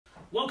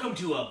Welcome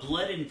to a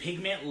Blood and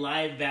Pigment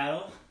live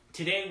battle.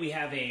 Today we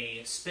have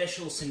a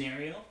special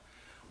scenario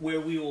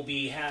where we will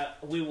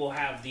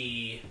have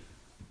the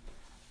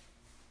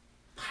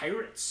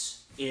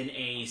pirates in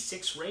a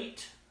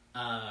 6-rate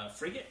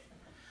frigate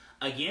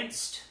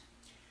against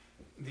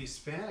the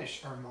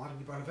Spanish Armada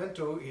de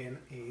Barlovento in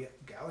a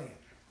galleon.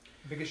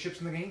 Biggest ships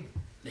in the game.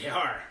 They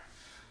are.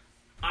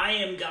 I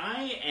am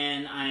Guy,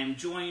 and I'm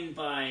joined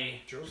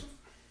by Joseph.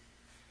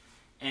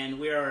 And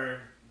we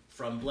are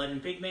from Blood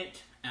and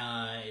Pigment.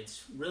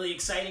 It's really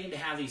exciting to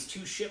have these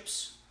two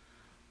ships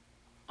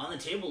on the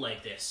table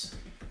like this.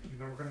 You've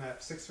been working that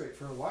 6-rate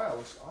for a while,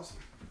 which is awesome.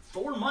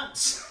 4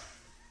 months.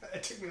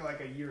 It took me like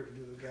a year to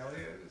do the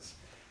galleon. It's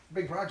a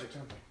big project,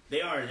 aren't they?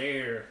 They are.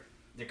 They're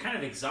kind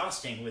of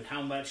exhausting with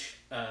how much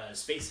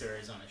space there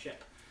is on a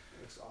ship.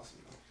 It's awesome,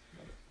 though.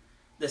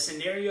 The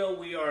scenario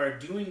we are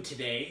doing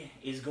today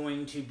is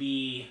going to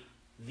be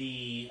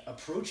the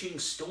approaching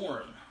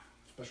storm.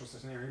 Special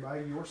scenario by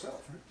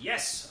yourself, right?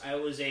 Yes, I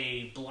was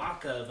a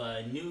block of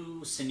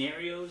new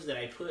scenarios that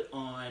I put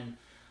on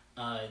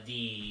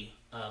the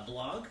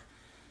blog.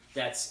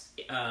 That's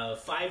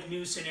 5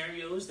 new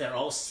scenarios that are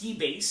all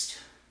sea-based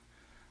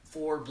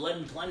for Blood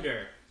and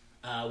Plunder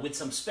with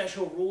some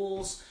special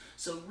rules.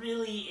 So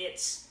really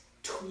it's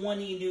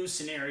 20 new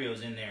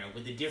scenarios in there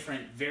with the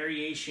different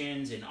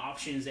variations and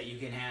options that you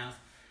can have.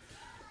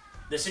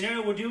 The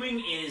scenario we're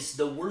doing is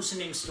the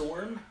Worsening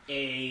Storm,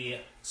 a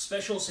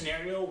special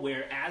scenario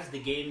where as the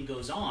game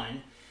goes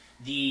on,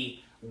 the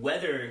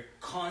weather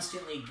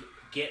constantly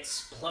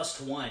gets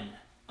 +1,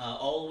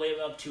 all the way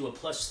up to a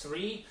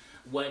 +3,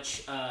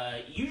 which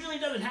usually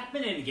doesn't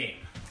happen in a game.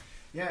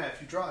 Yeah,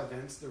 if you draw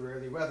events, they're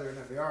rarely weather, and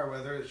if they are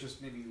weather, it's just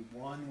maybe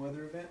one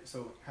weather event.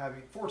 So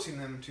forcing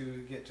them to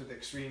get to the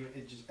extreme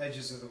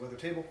edges of the weather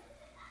table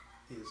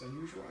is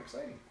unusual and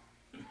exciting.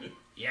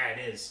 Yeah,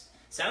 it is.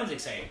 Sounds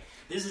exciting.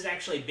 This is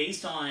actually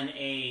based on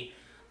a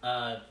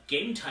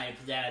game type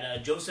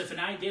that Joseph and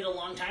I did a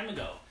long time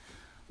ago,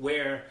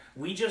 where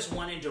we just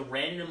wanted to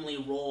randomly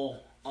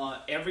roll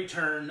every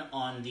turn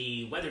on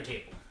the weather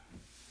table.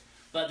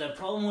 But the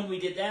problem when we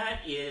did that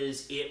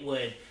is it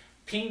would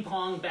ping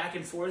pong back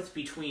and forth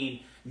between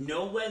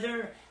no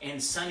weather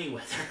and sunny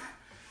weather.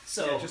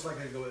 So yeah, just like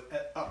they go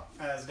up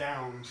as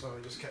down, so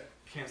they just kept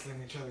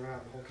canceling each other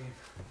out the whole game.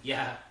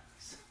 Yeah.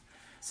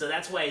 So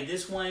that's why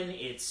this one,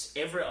 it's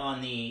ever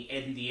on the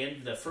end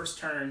of the first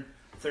turn,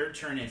 third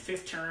turn, and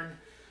fifth turn,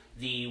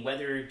 the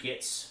weather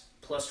gets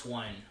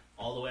 +1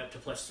 all the way up to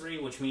 +3,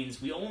 which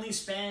means we only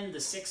spend the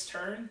 6th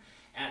turn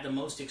at the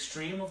most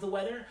extreme of the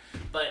weather.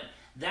 But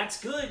that's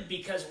good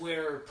because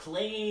we're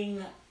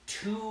playing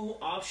 2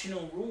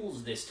 optional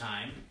rules this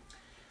time.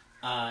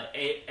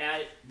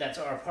 That's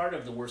our part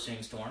of the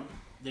Worsening Storm.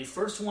 The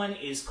first one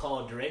is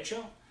called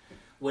Derecho,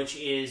 which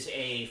is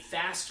a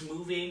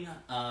fast-moving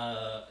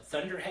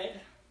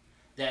thunderhead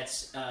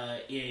that's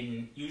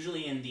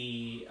usually in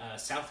the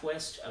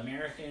Southwest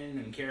American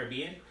and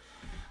Caribbean.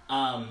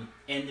 And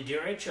the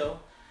Derecho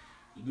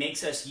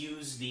makes us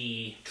use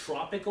the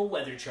tropical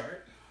weather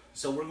chart.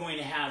 So we're going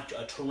to have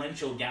a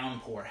torrential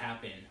downpour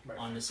happen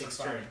on the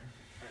 6th turn.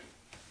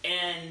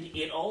 And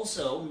it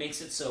also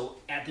makes it so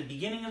at the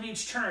beginning of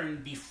each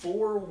turn,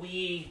 before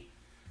we,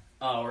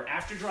 or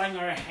after drawing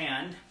our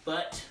hand,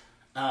 but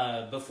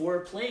before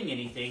playing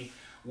anything,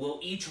 we'll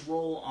each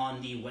roll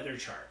on the weather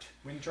chart.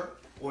 Wind chart?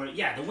 Or,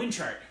 yeah, the wind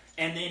chart.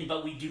 And then,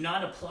 but we do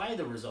not apply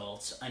the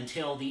results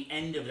until the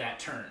end of that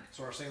turn.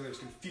 So our sailors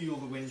can feel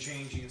the wind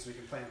changing so we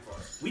can plan for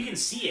it. We can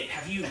see it.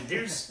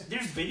 There's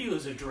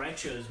videos of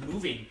derechos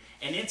moving,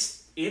 and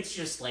it's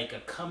just like a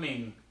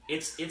coming,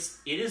 it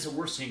is a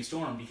worsening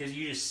storm because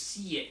you just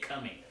see it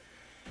coming.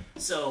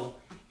 So,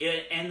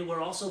 and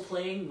we're also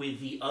playing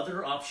with the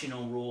other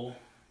optional rule.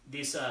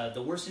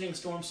 The Worsening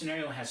Storm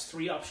scenario has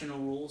 3 optional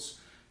rules.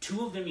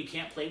 2 of them you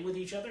can't play with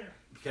each other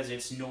because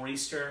it's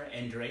nor'easter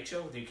and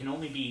derecho. There can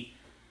only be,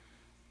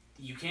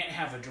 you can't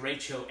have a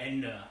derecho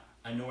and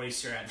a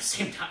nor'easter at the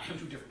same time.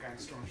 2 different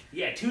kinds of storms.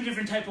 Yeah, 2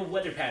 different type of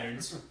weather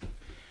patterns.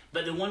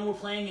 But the one we're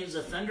playing is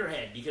a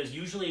thunderhead because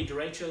usually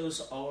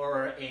derechos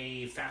are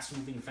a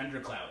fast-moving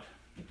thundercloud.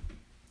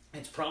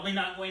 It's probably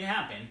not going to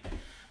happen,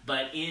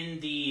 but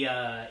in the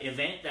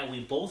event that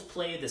we both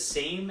play the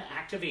same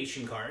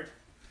activation card,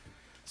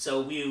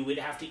 so we would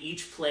have to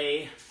each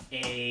play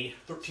a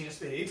 13 of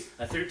spades.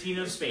 A 13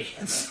 of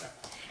spades.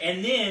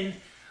 And then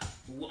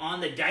on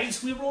the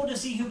dice we roll to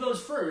see who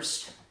goes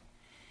first,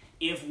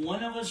 if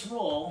one of us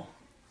roll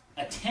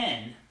a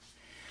 10,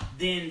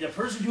 then the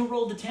person who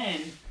rolled the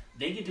 10,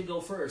 they get to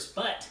go first.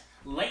 But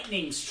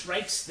lightning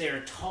strikes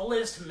their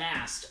tallest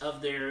mast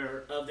of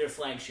their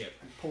flagship.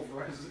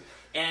 Pulverizes it.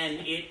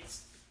 And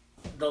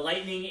the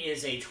lightning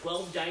is a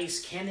 12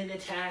 dice cannon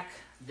attack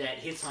that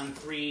hits on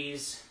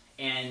 3s.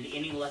 And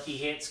any lucky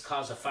hits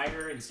cause a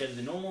fire instead of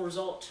the normal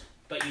result,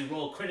 but you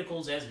roll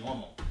criticals as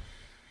normal.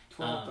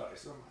 12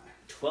 dice, oh my.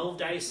 12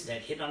 dice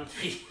that hit on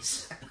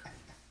 3s.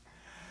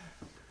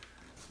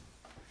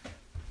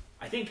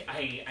 I think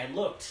I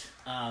looked.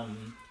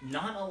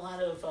 Not a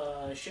lot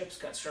of ships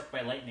got struck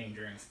by lightning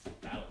during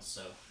battles,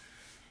 so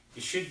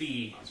It should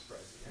be. Not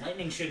surprising.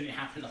 Lightning shouldn't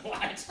happen a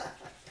lot.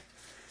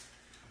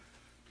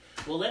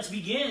 Well, let's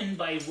begin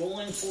by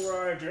rolling for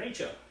our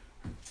derecho.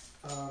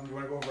 You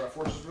want to go over our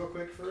forces real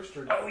quick first?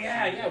 Or Oh,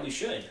 yeah, we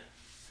should.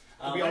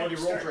 We already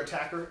rolled for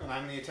attacker, and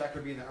I'm the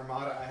attacker being the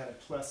Armada. I had a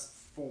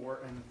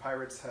 +4, and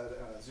Pirates had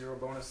 0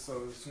 bonus,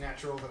 so it's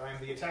natural that I'm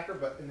the attacker,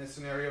 but in this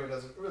scenario it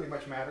doesn't really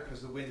much matter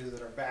because the wind is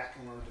at our back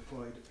and we're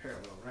deployed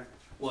parallel, right?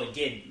 Well, it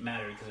did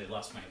matter because I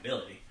lost my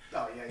ability.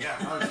 Oh, yeah,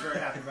 I was very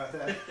happy about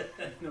that.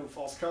 No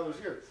false colors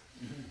here.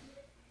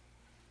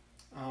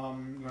 You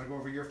want to go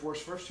over your force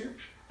first here?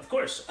 Of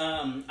course.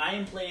 I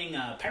am playing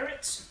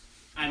Pirates.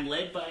 I'm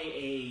led by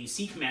a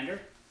sea commander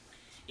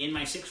in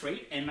my 6th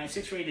rate, and my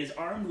 6th rate is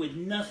armed with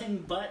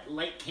nothing but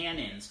light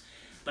cannons.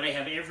 But I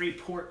have every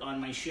port on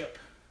my ship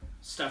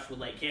stuffed with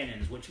light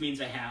cannons, which means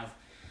I have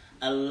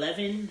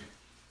 11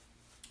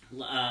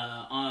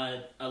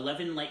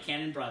 light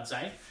cannon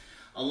broadside,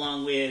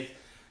 along with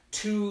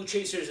 2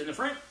 chasers in the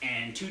front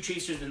and 2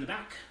 chasers in the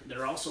back.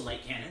 They're also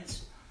light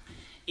cannons.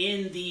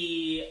 In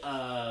the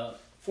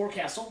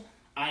forecastle,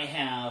 I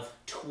have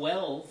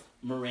 12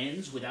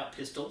 Marines without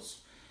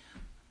pistols.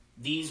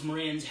 These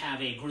Marines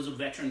have a grizzled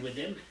veteran with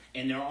them,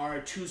 and there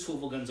are 2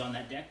 swivel guns on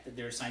that deck that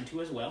they're assigned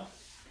to as well.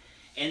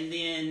 And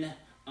then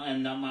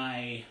on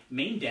my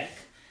main deck,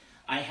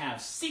 I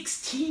have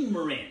 16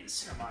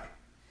 Marines. Am I?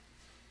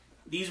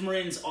 These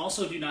Marines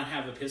also do not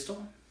have a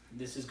pistol.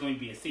 This is going to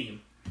be a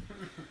theme.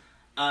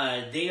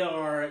 They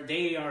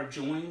are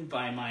joined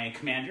by my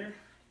commander,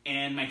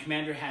 and my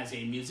commander has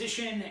a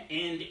musician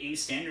and a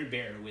standard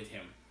bearer with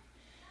him.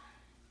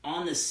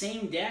 On the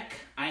same deck,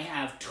 I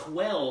have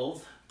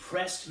 12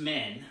 pressed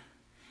men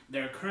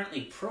that are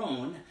currently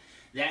prone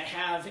that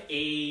have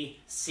a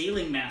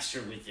sailing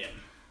master with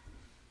them.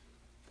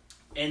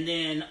 And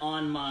then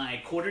on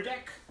my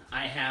quarterdeck,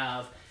 I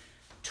have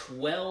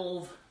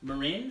 12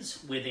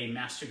 Marines with a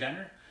master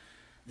gunner.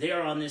 They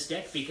are on this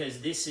deck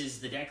because this is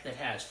the deck that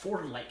has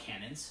 4 light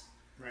cannons.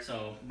 Right.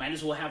 So might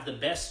as well have the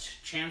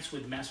best chance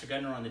with master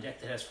gunner on the deck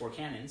that has 4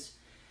 cannons.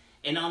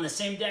 And on the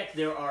same deck,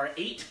 there are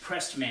 8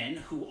 pressed men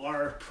who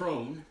are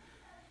prone,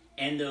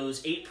 and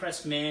those 8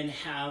 pressed men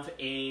have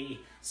a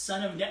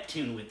son of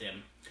Neptune with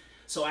them.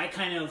 So I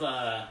kind of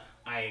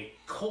I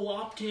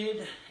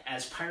co-opted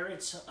as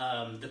pirates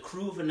the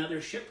crew of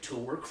another ship to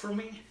work for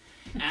me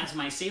as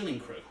my sailing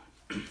crew.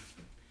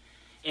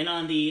 And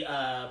on the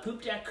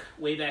poop deck,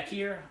 way back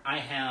here, I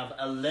have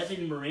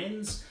 11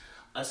 Marines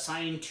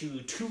assigned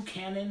to 2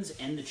 cannons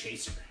and the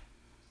chaser.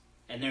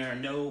 And there are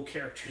no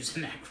characters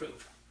in that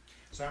group.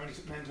 So how many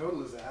men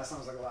total is that? That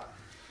sounds like a lot.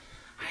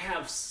 I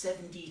have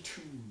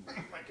 72. Oh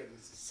my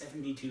goodness.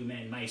 72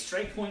 men. My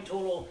strike point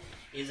total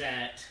is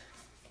at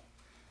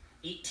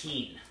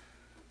 18.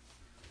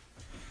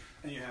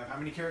 And you have how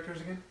many characters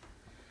again?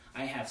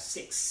 I have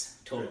 6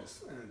 total.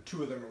 And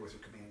 2 of them are with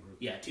your command group.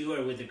 Yeah, 2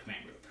 are with the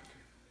command group.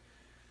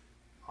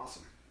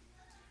 Awesome.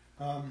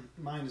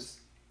 Mine is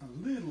a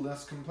little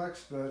less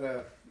complex,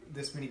 but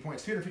this many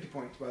points. 350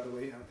 points, by the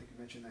way. I don't think I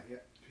mentioned that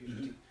yet.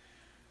 350.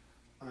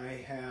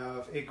 I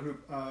have a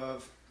group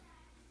of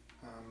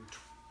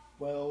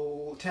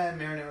 10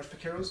 Marineros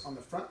Piqueros on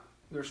the front.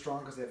 They're strong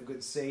because they have a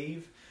good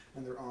save,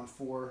 and they're on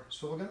 4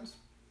 swivel guns.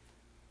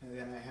 And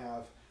then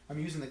I'm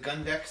using the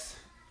gun decks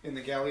in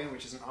the Galleon,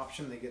 which is an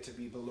option. They get to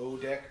be below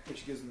deck,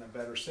 which gives them a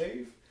better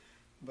save.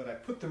 But I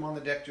put them on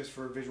the deck just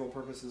for visual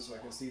purposes so I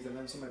can see them,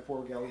 and so my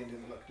poor Galleon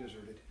didn't look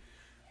deserted.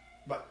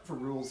 But for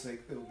rules'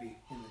 sake, it'll be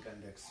in the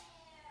gun decks.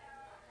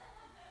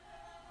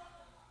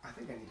 I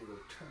think I need to go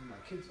turn my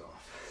kids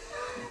off.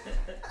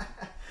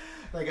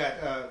 I got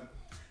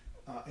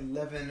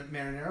 11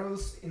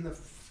 Marineros in the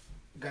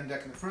gun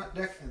deck and the front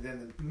deck, and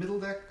then the middle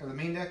deck, or the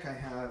main deck, I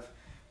have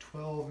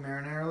 12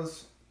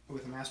 Marineros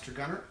with a master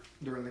gunner.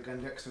 They're in the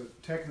gun deck, so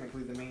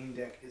technically the main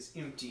deck is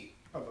empty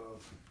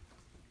above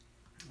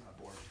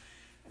board.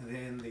 And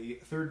then the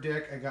third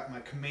deck, I got my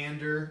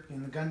commander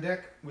in the gun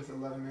deck with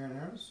 11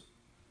 Marineros.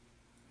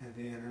 And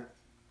then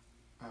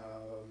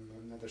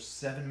another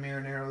 7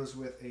 Marineros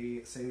with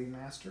a sailing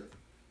master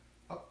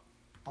up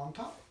on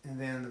top. And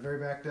then the very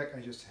back deck, I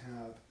just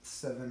have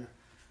 7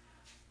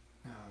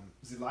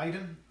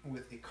 Zelaiden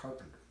with a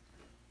carpenter.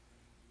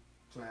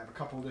 So I have a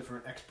couple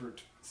different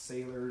expert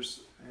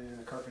sailors and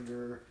a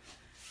carpenter,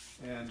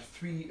 and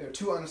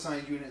 2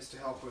 unassigned units to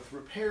help with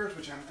repairs,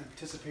 which I'm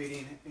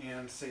anticipating,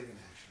 and sailing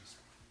actions.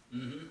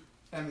 Mm-hmm.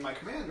 And my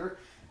commander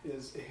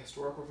is a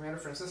historical commander,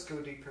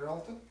 Francisco de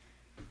Peralta,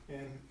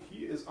 and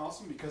he is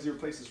awesome because he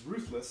replaces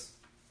Ruthless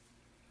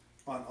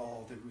on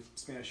all the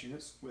Spanish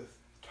units with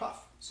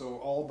Tough. So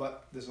all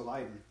but the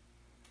Zelaiden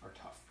are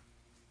tough.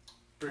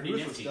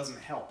 Ruthless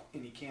doesn't help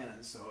any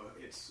cannons, so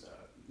it's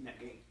net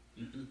gain.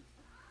 Mm-hmm.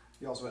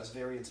 He also has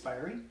very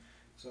inspiring,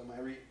 so my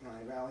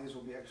rallies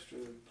will be extra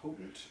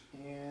potent,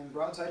 and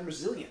broadside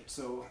resilient,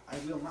 so I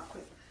will not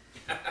quit.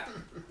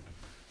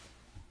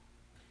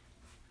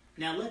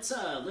 Now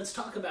let's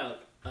talk about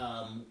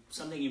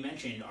something you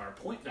mentioned. Our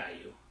point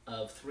value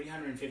of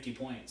 350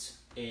 points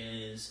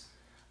is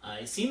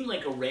it seemed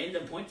like a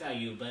random point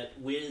value, but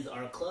with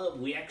our club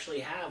we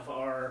actually have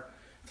our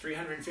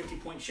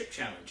 350-point ship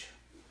challenge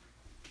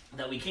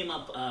that we came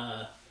up.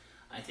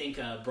 I think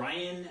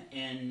Brian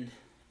and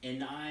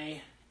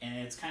I, and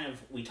it's kind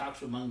of, we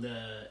talked among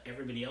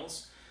everybody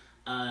else.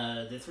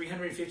 The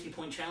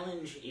 350-point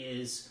challenge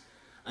is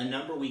a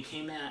number we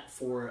came at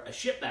for a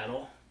ship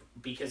battle,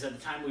 because at the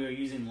time we were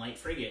using Light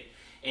Frigate,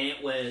 and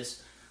it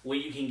was where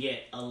you can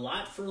get a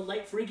lot for a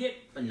Light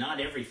Frigate, but not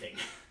everything.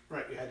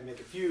 Right, you had to make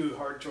a few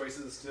hard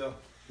choices still.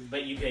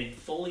 But you could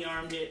fully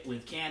arm it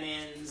with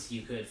cannons,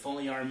 you could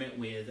fully arm it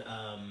with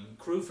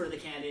crew for the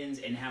cannons,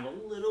 and have a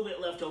little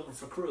bit left over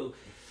for crew,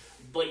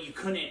 but you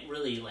couldn't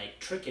really, like,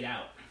 trick it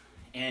out.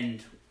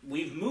 And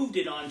we've moved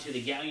it on to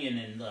the Galleon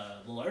and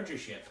the larger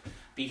ship,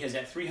 because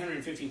at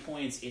 350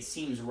 points, it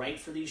seems right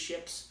for these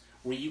ships,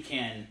 where you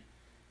can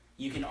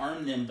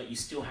arm them, but you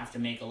still have to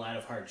make a lot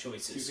of hard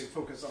choices. You can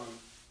focus on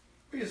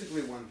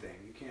basically one thing.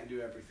 You can't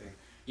do everything.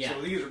 Yeah.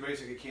 So these are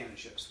basically cannon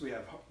ships. We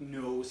have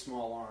no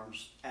small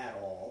arms at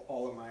all.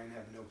 All of mine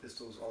have no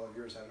pistols. All of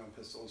yours have no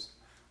pistols.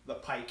 The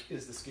pike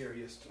is the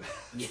scariest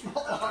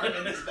small arm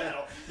in this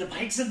battle. The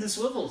pikes and the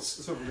swivels.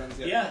 The swivel guns,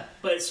 yeah. Yeah,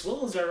 but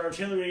swivels are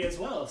artillery as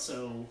well,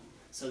 so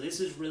this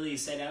is really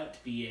set out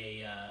to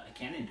be a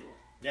cannon duel.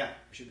 Yeah, it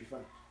should be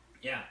fun.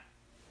 Yeah.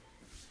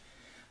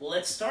 Well,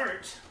 let's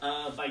start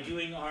by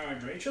doing our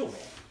derecho roll.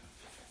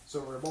 So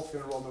we're both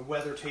going to roll on the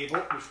weather table,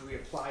 which we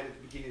applied at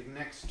the beginning of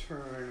next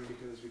turn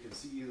because we can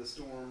see the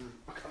storm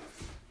coming.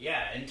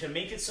 Yeah, and to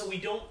make it so we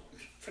don't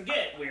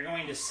forget, we're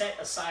going to set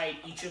aside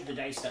each of the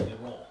dice that we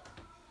roll.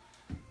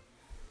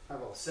 How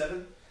about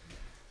 7?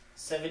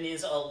 7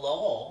 is a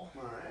lull.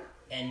 All right.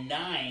 And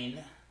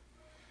 9,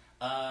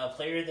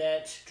 player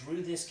that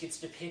drew this gets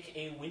to pick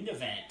a wind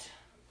event.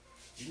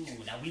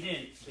 Ooh, now we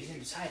didn't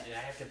decide. Did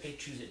I have to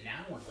choose it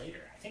now or later?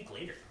 I think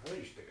later. I think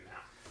you should pick it now.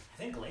 I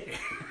think later.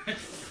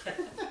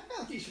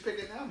 You should pick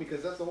it now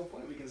because that's the whole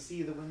point. We can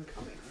see the wind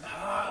coming.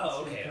 Right?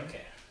 Oh, okay.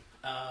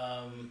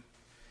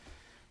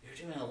 You're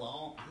doing a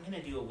lull. I'm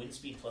going to do a wind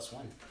speed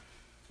 +1.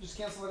 Just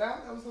cancel it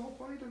out? That was the whole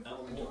point of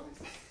rolling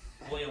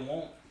twice? Boy, it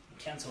won't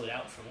cancel it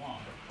out for long.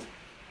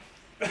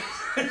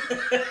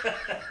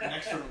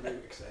 Next turn will be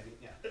exciting,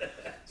 yeah.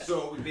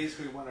 So we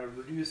basically want to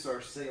reduce our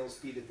sail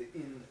speed at the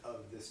end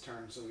of this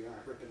turn so we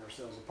aren't ripping our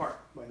sails apart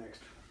by next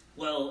turn.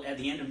 Well, at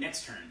the end of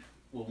next turn,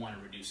 we'll want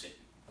to reduce it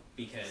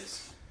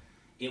because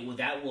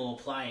that will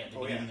apply at the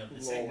beginning of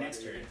the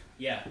next turn.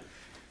 Yeah.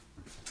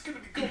 It's going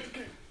to be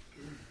complicated.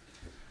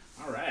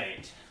 All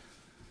right.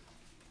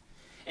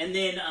 And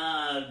then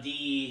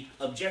the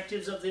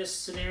objectives of this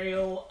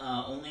scenario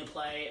only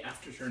apply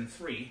after turn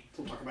 3.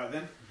 We'll talk about it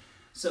then.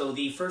 So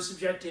the first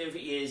objective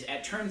is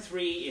at turn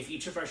 3, if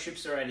each of our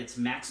ships are at its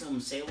maximum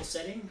sail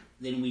setting,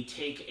 then we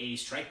take a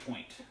strike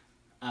point.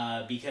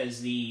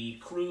 Because the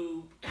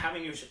crew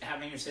having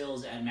your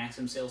sails at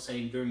maximum sail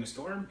setting during a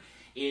storm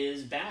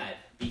is bad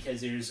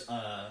because there's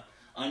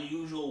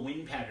unusual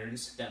wind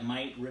patterns that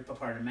might rip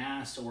apart a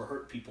mast or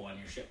hurt people on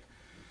your ship.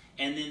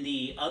 And then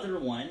the other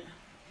one,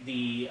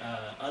 the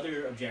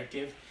other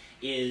objective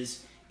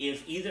is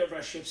if either of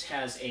our ships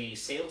has a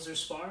sails or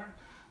spar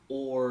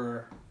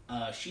or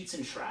sheets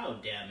and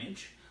shroud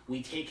damage,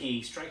 we take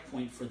a strike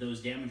point for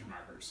those damage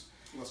markers.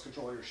 Let's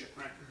control your ship,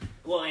 right?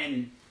 Well,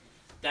 and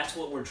that's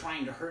what we're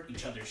trying to hurt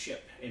each other's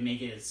ship and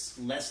make it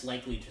less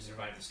likely to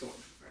survive the storm.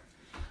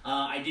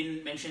 I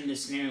didn't mention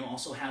this scenario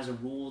also has a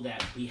rule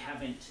that we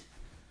haven't,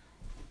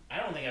 I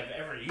don't think I've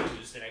ever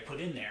used that I put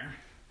in there.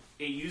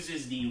 It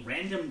uses the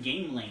random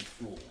game length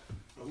rule.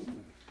 Ooh.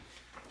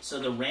 So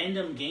the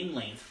random game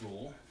length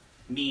rule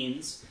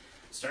means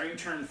starting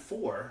turn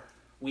 4,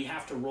 we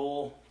have to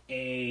roll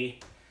a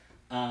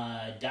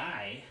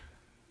die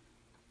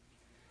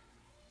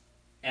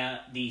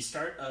at the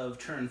start of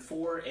turn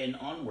 4 and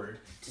onward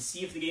to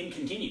see if the game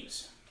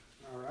continues.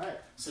 All right.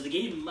 So the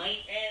game might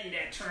end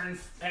at turn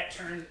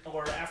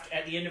or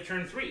at the end of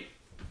turn 3.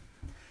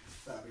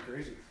 That'd be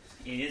crazy.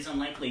 It is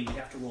unlikely we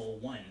have to roll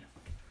 1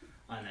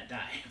 on that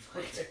die.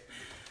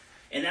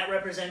 And that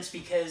represents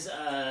because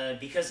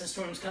the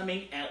storm's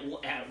coming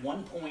at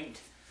one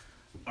point,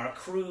 our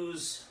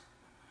crews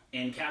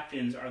and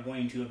captains are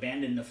going to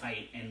abandon the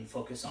fight and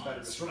focus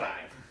on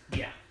survive.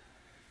 Yeah.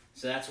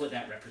 So that's what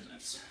that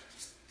represents.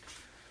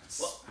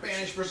 Well,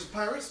 Spanish versus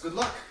pirates. Good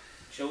luck.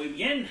 Shall we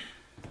begin?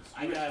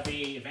 I got a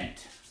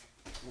event.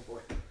 Oh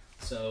boy.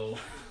 So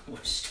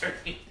we're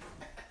starting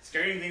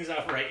things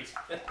off right.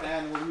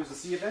 And we'll use the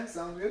sea event.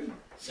 Sounds good.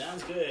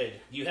 Sounds good.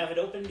 You have it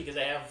open because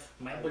I have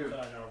my book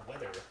on our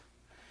weather.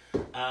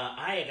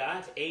 I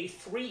got a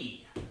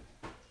 3.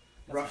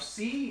 Rough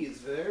sea is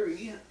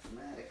very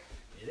thematic.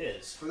 It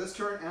is. For this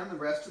turn and the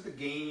rest of the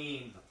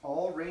game,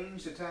 all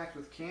ranged attacks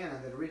with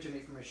cannon that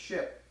originate from a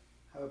ship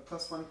have a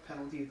 +1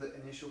 penalty to the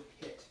initial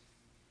hit.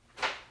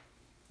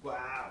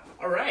 Wow.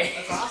 All right.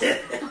 That's awesome.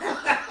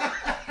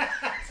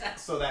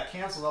 So that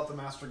cancels out the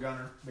master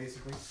gunner,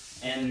 basically.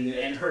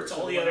 And hurts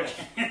all the other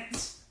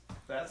cannons.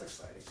 That's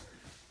exciting.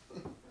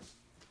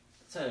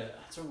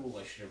 That's a rule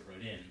I should have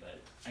wrote in,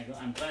 but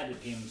I'm glad the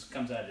game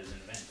comes out as an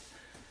event.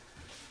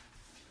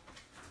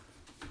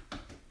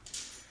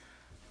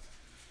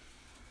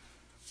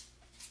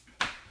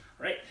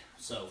 Right.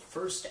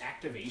 first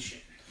activation.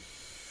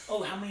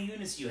 Oh, how many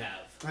units do you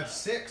have? I have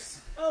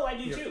 6. Oh, I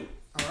do too.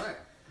 All right.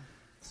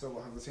 So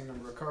we'll have the same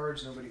number of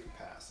cards. Nobody can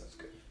pass. That's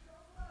good.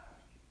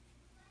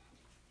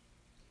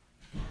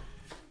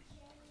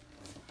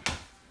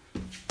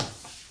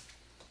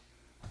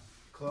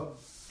 Club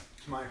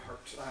to my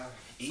heart. So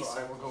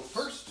I will go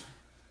first.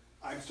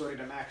 I'm starting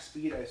at max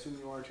speed. I assume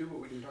you are too, but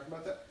we didn't talk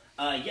about that.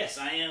 Yes,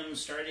 I am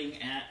starting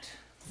at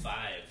 5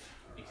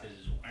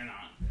 because why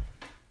not?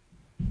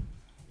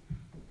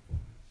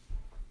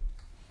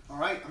 All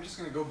right. I'm just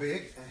going to go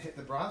big and hit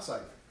the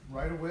broadside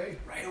right away.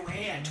 Right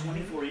away at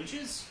 24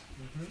 inches?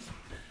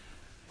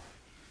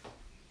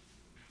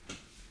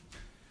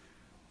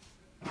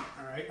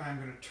 All right. I'm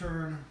going to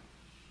turn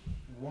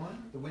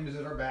 1. The wind is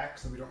at our back,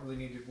 so we don't really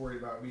need to worry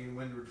about being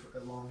windward for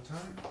a long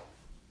time.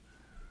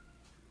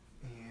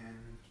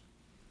 And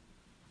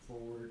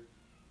forward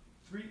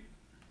 3.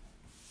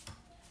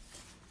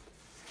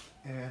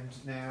 And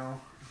now,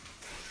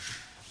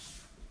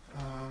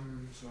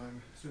 so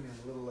I'm assuming I'm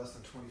a little less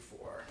than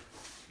 24.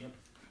 Yep.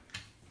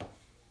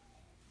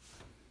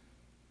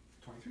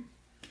 23.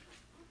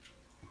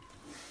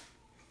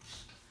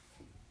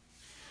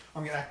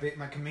 I'm going to activate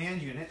my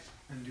command unit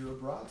and do a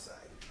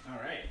broadside. All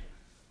right.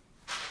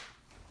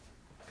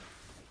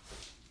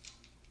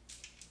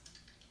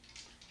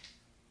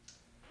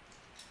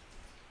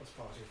 Let's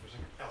pause here for a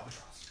second.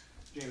 Albatross.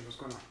 James, what's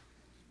going on?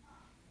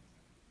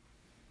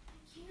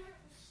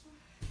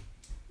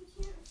 I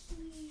can't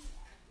sleep.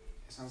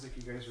 It sounds like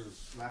you guys are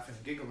laughing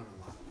and giggling a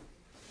lot.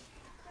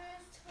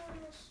 Chris told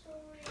me a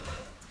story.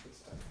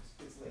 It's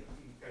late.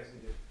 You guys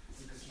need to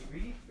keep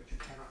reading, but you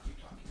cannot keep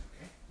talking,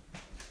 okay?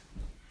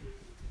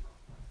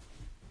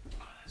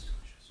 Oh, that's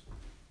delicious.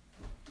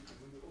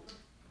 Window open.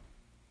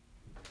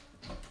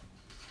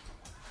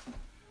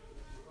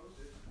 Closed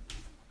it.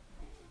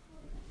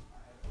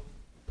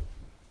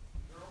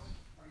 Girls,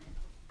 are you?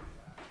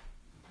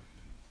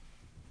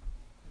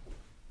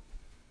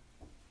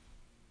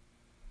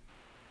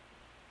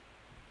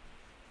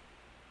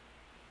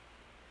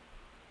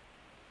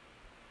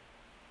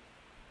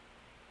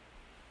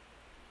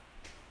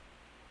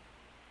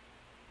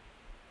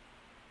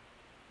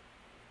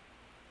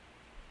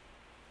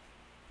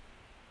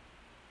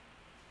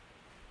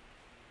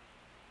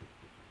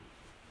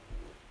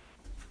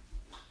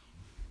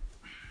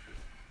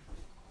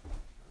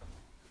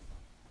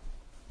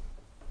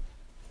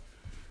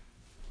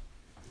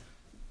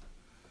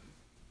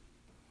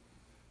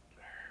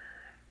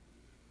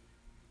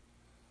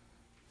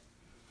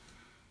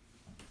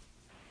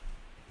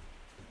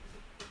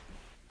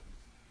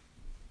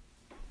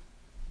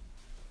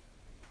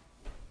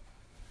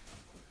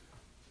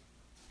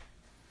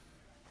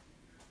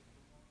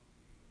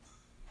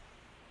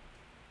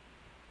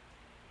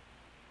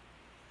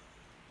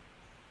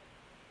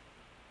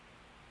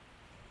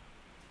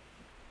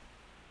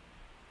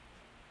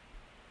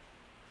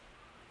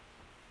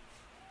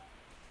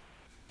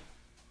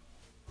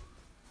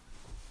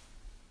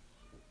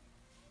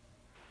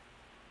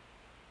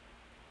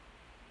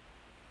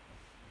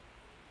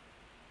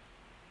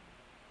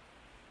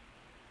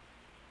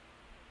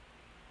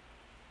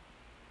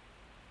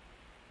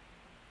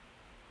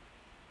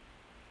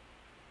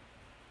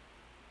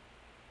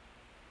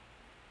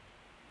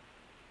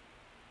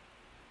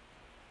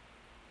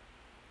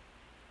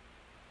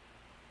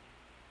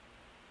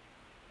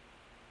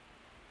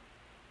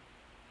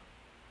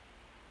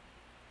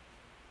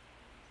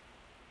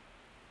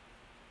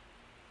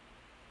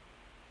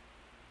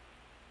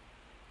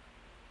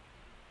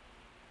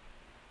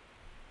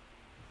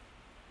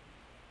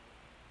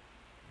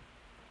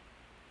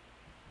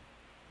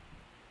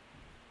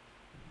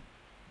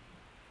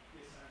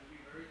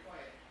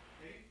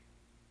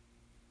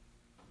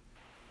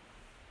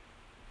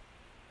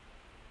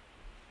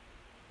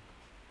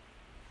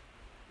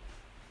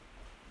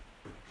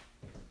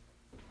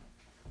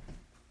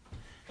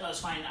 No, it's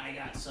fine. I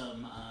got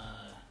some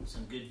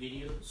good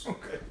videos.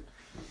 Okay.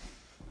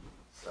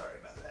 Sorry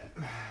about that.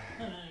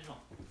 No.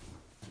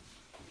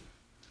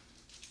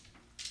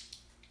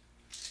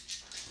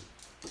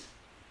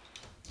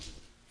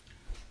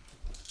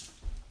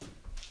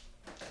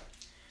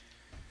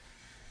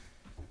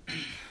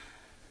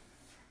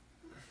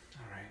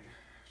 All right.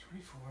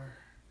 24.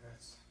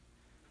 That's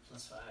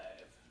Plus 5.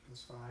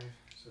 plus 5.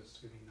 So it's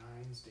going to be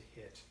 9s to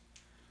hit.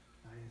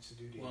 9s to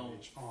do Well,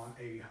 damage on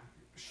a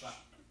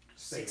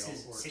sail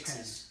or 10.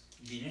 Sixes.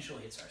 The initial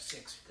hits are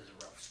 6 because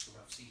of rough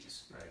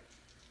seas. Right.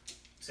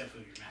 Except for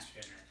your master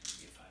generator, it can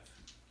be a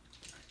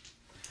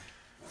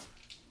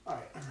 5. All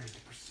right. I'm ready to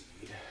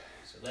proceed.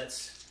 So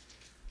let's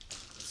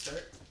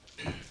start.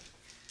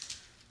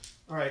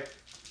 All right.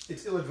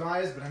 It's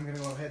ill-advised, but I'm going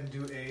to go ahead and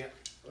do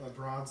a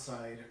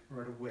broadside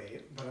right away.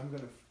 But I'm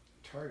going to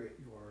target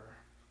your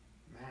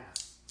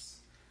masts.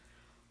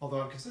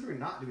 Although I'm considering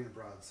not doing a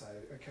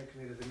broadside. I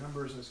calculated the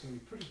numbers, and it's going to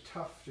be pretty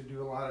tough to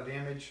do a lot of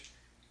damage.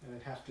 And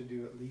I'd have to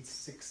do at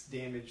least 6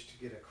 damage to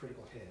get a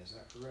critical hit. Is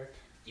that correct?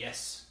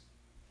 Yes.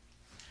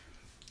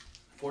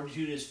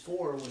 Fortitude is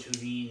 4, which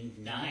would mean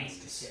 9.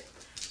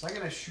 So I'm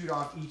going to shoot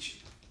off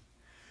each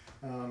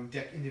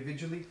deck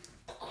individually,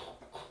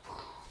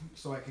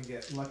 so I can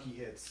get lucky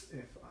hits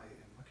if I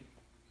am lucky.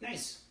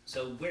 Nice.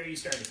 So where are you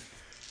starting?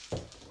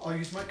 I'll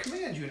use my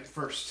command unit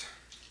first.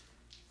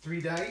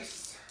 3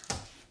 dice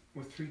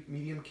with 3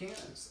 medium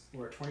cannons.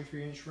 We're at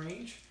 23-inch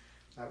range.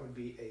 That would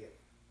be a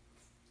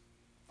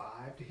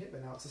 5 to hit,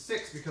 but now it's a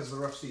 6 because of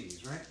the rough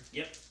seas, right?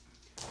 Yep.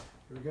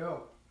 Here we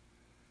go.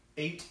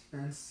 8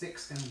 and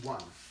 6 and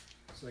 1.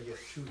 So I get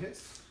 2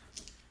 hits.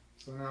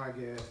 So now I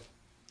get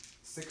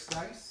 6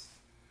 dice,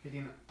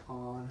 hitting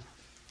on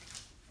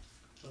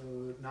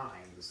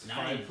 9s.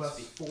 5 plus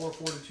 4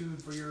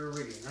 fortitude for your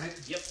rigging, right?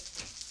 Yep.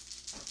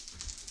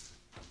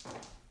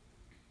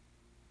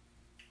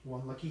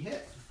 1 lucky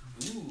hit.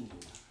 Ooh.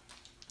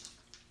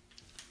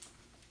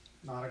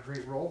 Not a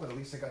great roll, but at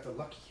least I got the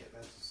lucky hit.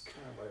 That's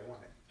kind of what I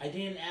wanted. I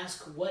didn't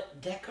ask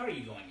what deck are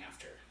you going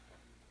after?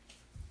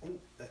 Oh,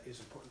 that is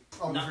important.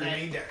 Oh, Not for your that-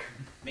 main deck.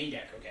 Main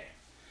deck, okay.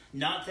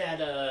 Not that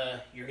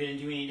you're going to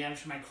do any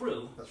damage to my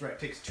crew, That's right. It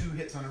takes 2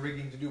 hits on a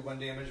rigging to do 1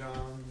 damage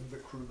on the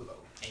crew below.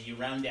 and you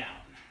round down.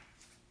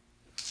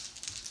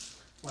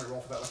 Want to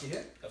roll for that lucky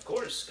hit? Of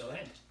course, go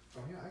ahead.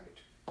 Oh yeah, I get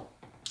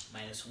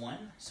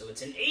 -1, so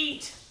it's an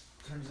 8.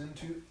 turns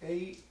into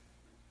a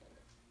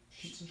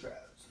sheets and shrouds.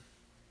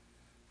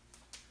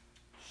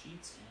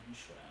 Sheets and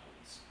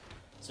Shrouds.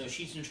 So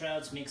Sheets and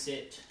Shrouds makes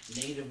it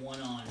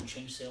 -1 on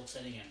change sail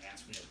setting and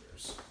advanced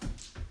maneuvers.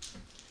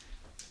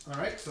 All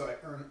right, so I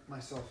earn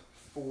myself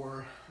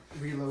 4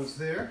 reloads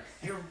there.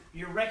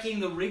 You're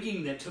wrecking the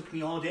rigging that took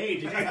me all day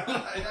to do.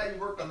 I know you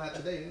worked on that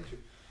today, didn't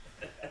you?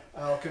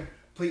 I'll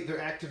complete their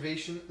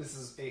activation. This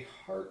is a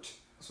heart,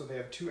 so they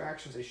have 2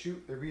 actions. They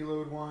shoot, they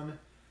reload 1,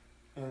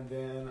 and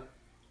then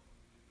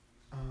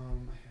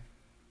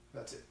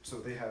that's it. So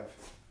they have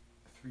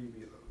 3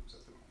 reloads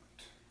at the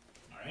moment.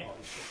 All right. I'll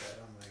just put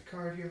that on my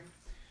card here,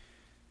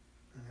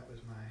 and that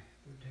was my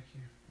 3rd deck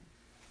here.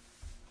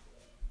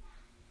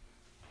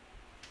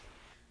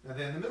 Now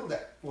then the middle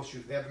deck will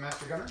shoot. They have the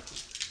Master Gunner.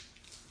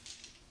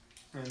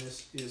 And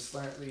this is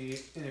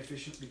slightly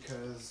inefficient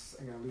because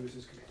I'm going to lose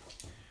his command.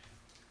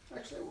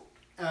 Actually, I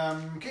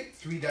will. Okay,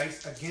 3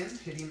 dice again,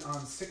 hitting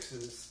on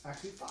 6s.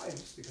 Actually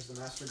 5s, because the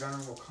Master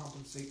Gunner will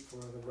compensate for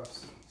the rough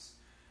seas.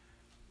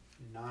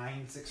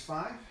 9, 6,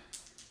 5.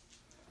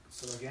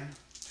 So again,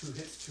 2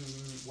 hits to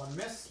 1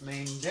 miss.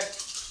 Main deck.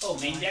 Oh,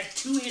 main deck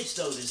 2 hits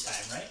though this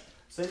time, right?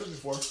 Same as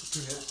before.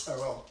 2 hits.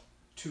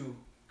 2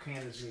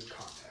 cannons need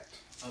contact.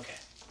 Okay.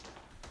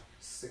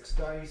 6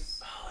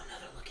 dice. Oh,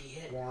 another lucky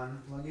hit.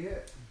 1 lucky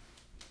hit.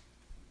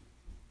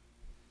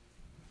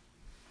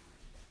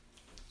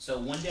 So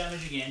 1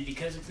 damage again.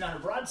 Because it's not a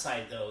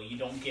broadside though, you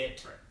don't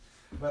get...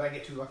 But I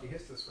get 2 lucky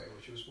hits this way,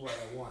 which is what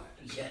I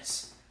wanted.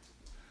 Yes.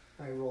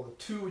 I roll a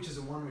 2, which is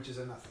a 1, which is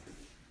a nothing.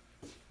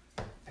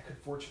 I could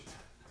fortune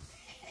that.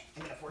 I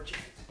got a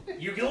fortune.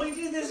 You're going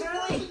to do this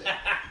early?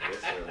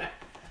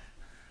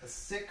 A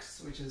 6,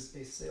 which is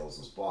a sails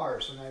and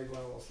spar, so now you're going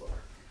a little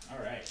slower.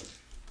 Alright.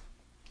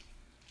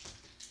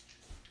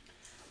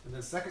 And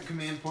then second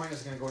command point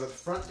is going to go to the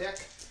front deck.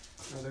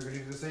 Now they're going to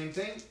do the same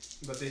thing,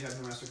 but they have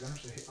no Master Gunner,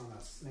 so hit on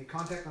a, make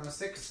contact on a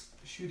 6,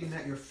 shooting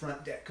at your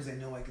front deck, because I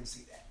know I can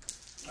see that.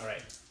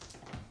 Alright.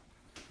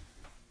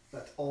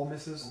 That's all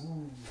misses.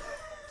 Ooh.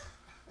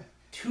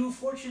 2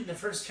 fortune the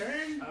first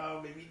turn?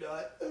 Oh, maybe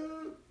not.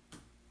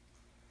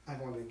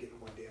 I've only been getting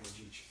 1 damage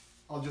each.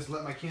 I'll just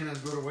let my cannons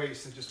go to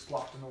waste and just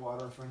plopped in the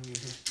water in front of you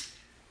here.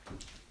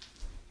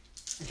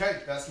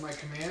 Okay, that's my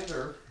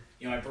commander.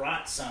 You know, I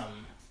brought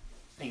some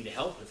thing to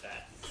help with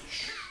that.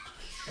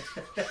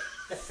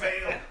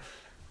 Fail.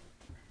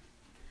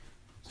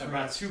 So I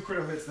brought 2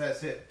 critical hits,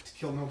 that's it. To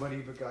kill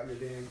nobody, but got your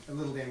a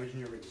little damage in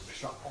your rig.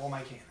 Shot all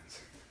my cannons.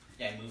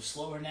 Yeah, I move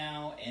slower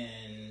now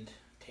and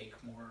take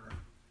more.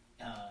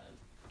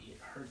 It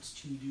hurts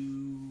to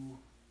do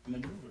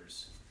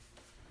maneuvers.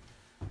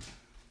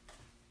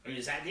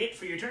 Is that it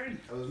for your turn?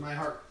 That was my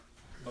heart.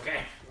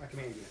 Okay. My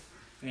command unit.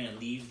 I'm going to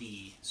leave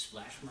the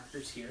splash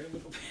markers here a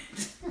little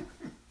bit.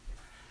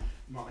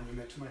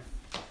 Monument to my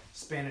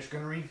Spanish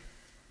gunnery.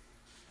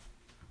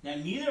 Now,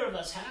 neither of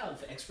us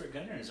have expert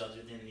gunners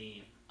other than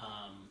the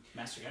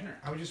Master Gunner.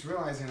 I was just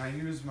realizing I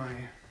used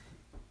my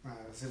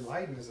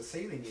Leiden as a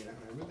sailing unit, and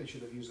I really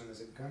should have used him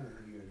as a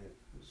gunner unit.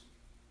 It was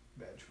a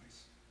bad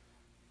choice.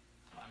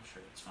 Oh, I'm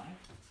sure it's fine.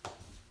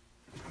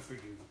 For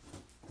you.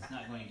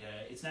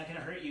 It's not going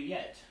to hurt you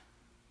yet.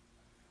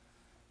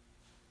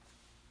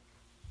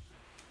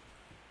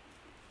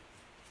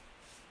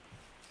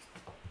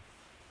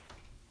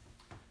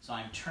 So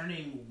I'm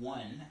turning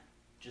 1,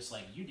 just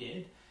like you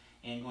did,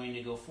 and going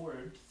to go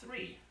forward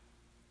 3.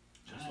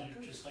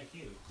 Just like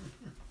you.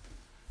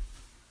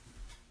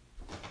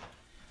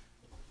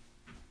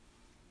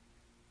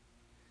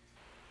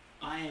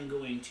 I am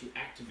going to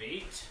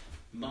activate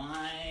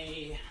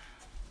my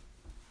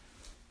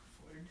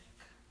forward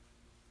deck.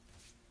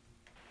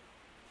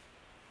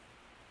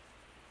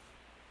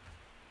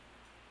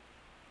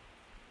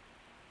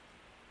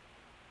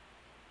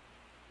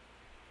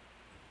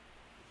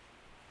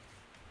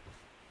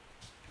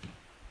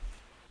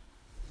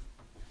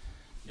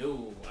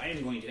 No, I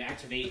am going to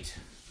activate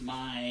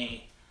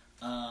my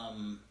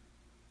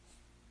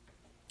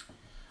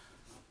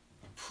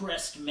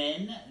pressed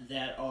men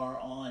that are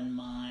on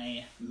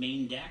my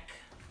main deck.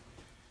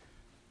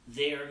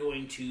 They are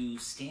going to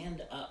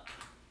stand up.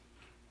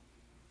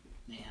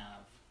 They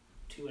have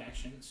 2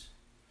 actions.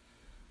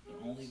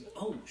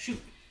 Oh,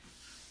 shoot.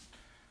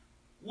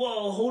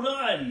 Whoa, hold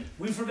on.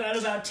 We forgot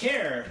about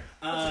Terror.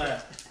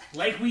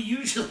 Like we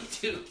usually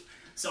do.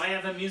 So I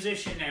have a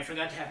musician, and I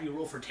forgot to have you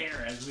roll for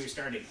Terror as we were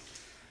starting.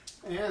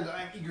 And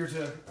I'm eager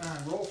to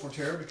roll for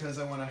Terror because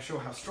I want to show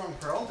how strong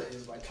Peralta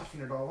is by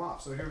toughing it all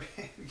off. So here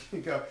we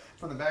go.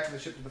 From the back of the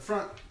ship to the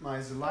front, my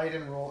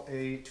Zelaiden roll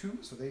a 2,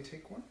 so they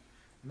take 1.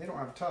 And they don't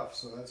have tough,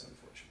 so that's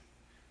unfortunate.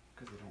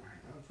 Because they don't have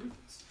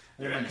ruthless.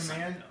 And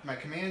then my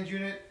command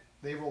unit,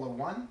 they roll a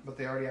 1, but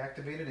they already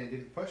activated and they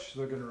didn't push, so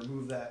they're going to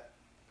remove that.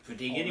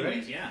 Fatigue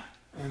anyways, yeah.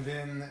 And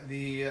then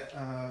the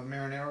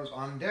Marineros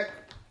on deck,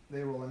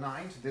 they roll a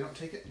 9, so they don't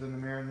take it. Then the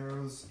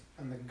Marineros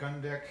on the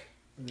gun deck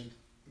and the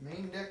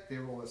main deck, they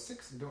roll a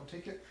 6 and don't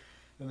take it.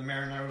 Then the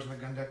Marineros on the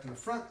gun deck in the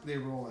front, they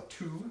roll a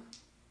 2,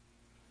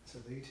 so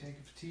they take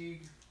a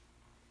fatigue.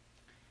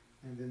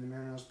 And then the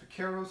Marineros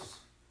Piqueros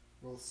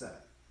roll a 7.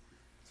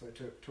 So I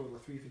took a total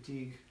of 3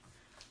 fatigue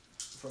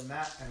from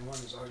that, and 1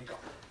 is already gone.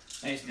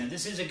 Nice. Now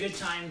this is a good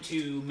time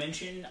to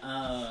mention,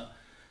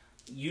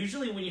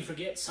 usually when you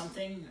forget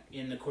something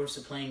in the course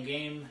of playing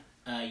game,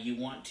 you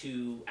want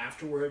to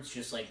afterwards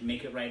just like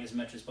make it right as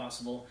much as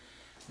possible.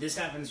 This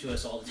happens to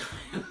us all the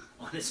time,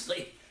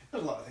 honestly.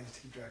 There's a lot of things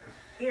to keep track of.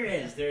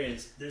 There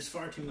is. There's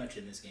far too much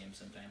in this game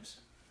sometimes.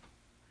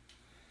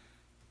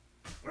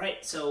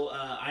 Right, so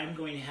I'm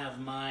going to have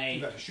my...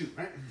 You got to shoot,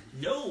 right?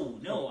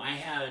 No, I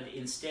had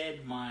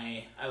instead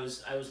my... I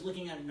was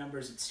looking at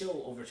numbers, it's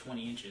still over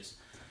 20 inches.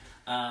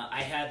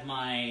 I had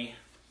my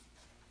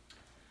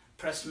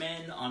pressed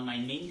men on my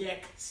main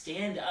deck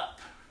stand up.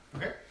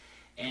 Okay.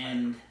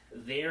 And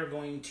they're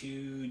going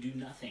to do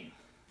nothing.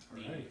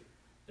 Alright.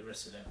 The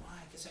rest of them. Well,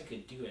 I guess I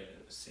could do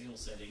a sail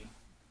setting.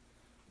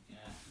 Yeah,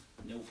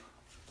 nope.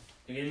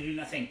 They're going to do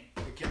nothing.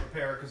 They can't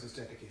repair because it's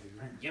dedicated,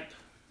 right? Yep.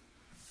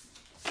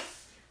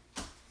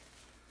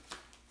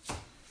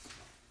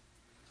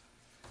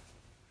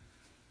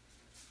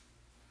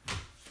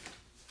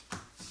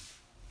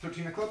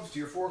 13 of clubs to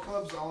your 4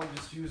 clubs. I'll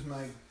just use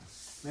my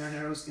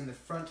Marineros in the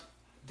front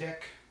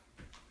deck.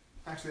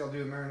 Actually, I'll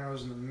do the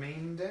Marineros in the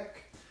main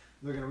deck.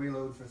 They're going to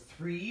reload for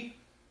 3.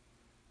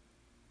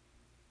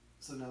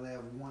 So now they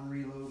have 1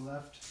 reload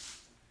left.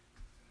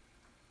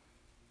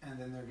 And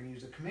then they're going to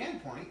use the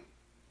command point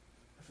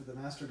for the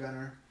Master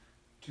Gunner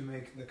to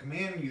make the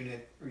command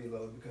unit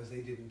reload because they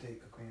didn't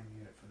take the command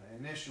unit for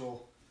the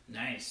initial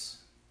Nice.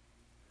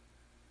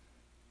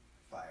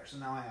 fire. So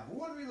now I have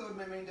 1 reload in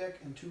my main deck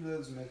and 2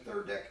 reloads in my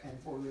third deck and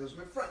 4 reloads in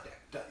my front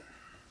deck. Done.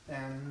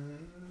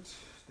 And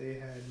they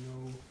had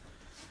no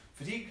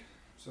fatigue,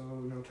 so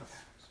no tough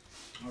attacks.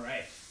 All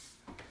right.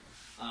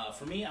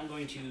 For me, I'm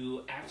going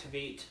to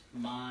activate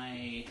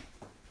my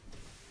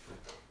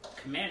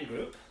command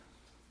group.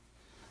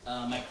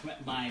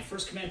 My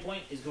first command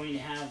point is going to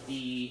have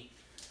the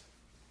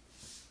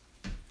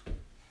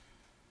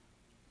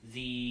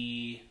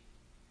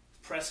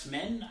pressed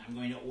men. I'm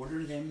going to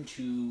order them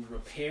to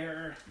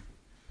repair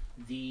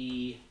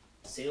the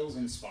sails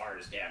and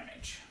spars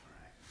damage.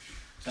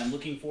 So I'm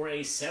looking for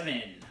a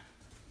 7.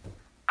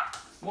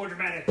 More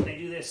dramatic when I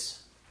do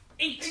this.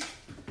 8.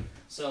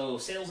 So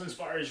sails and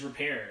spars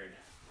repaired.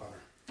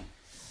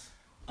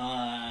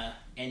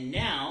 And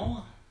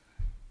now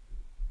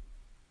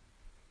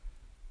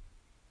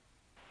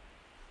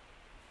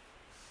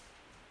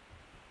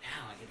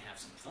I can have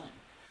some fun.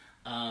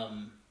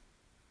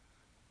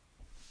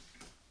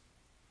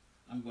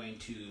 I'm going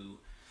to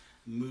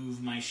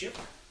move my ship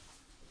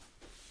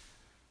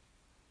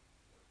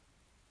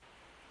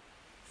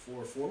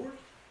 4 forward.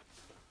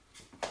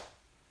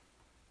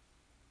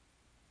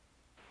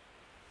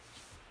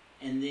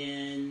 And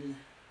then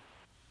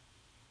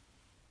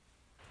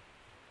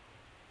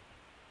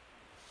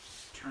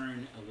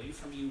turn away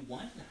from you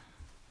 1.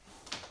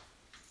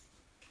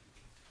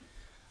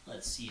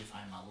 Let's see if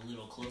I'm a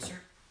little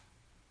closer.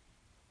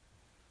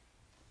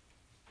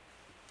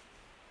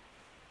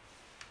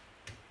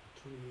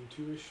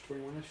 22-ish,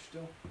 21-ish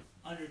still?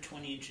 Under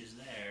 20 inches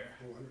there.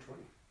 Oh, under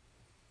 20.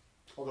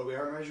 Although we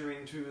are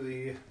measuring to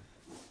the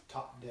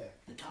top deck.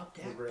 The top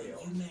deck, The but rail.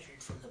 you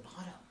measured from the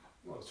bottom.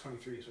 Well, it's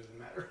 23, so it doesn't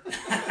matter.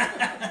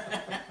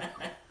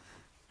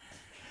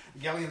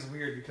 Galleon's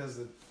weird because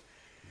it's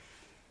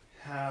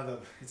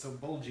so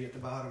bulgy at the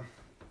bottom.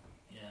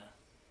 Yeah.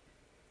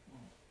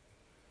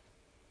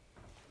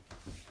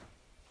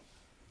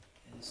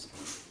 This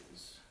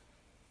is...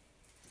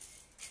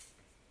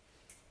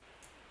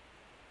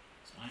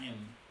 So I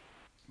am...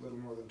 A little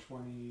more than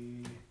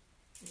 20.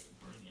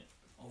 Bring it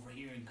over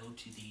here and go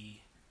to the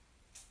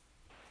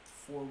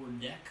forward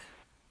deck.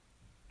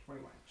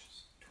 21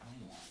 inches.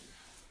 21.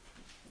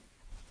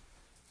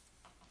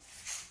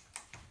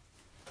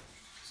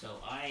 So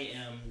I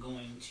am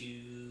going to...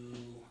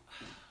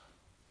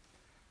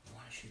 I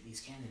want to shoot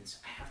these cannons.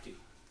 I have to.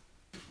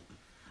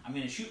 I'm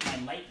going to shoot my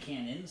light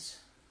cannons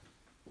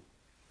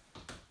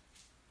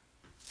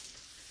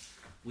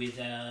with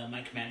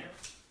my commander.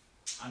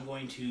 I'm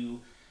going to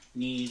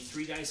need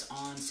 3 dice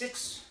on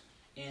 6,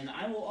 and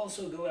I will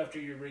also go after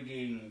your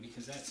rigging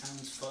because that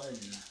sounds fun.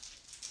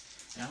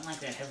 And I don't like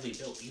that heavily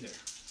built either.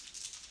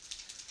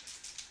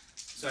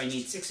 So I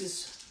need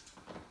 6s.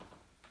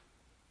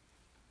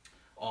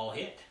 All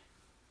hit.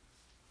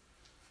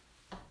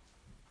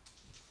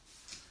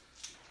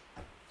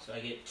 So I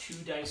get 2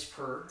 dice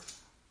per.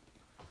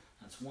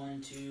 That's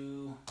 1,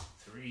 2,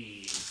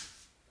 3.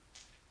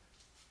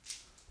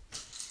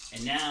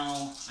 And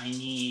now I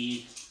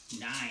need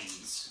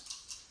 9s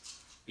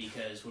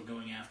because we're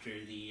going after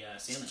the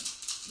sailing,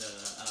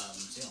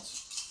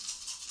 sails.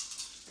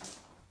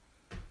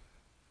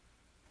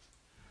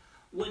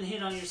 1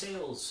 hit on your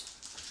sails.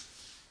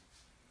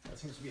 That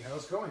seems to be how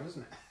it's going,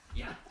 isn't it?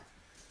 Yeah.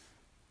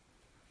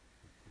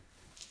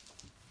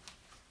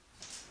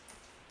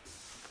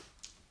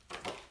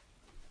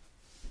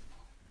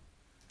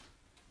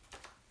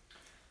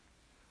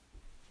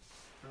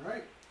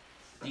 Alright.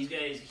 These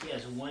guys, he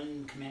has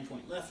 1 command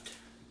point left.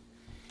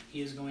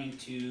 He is going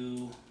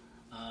to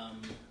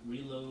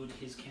reload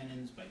his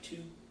cannons by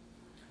 2.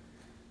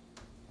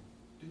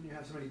 Didn't you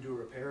have somebody do a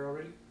repair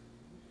already?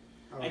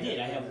 Oh, I did.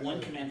 I have 1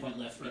 okay. command point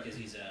left because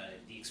he's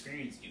the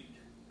experienced dude.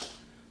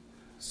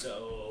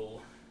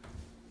 So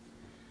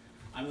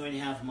I'm going to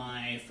have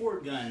my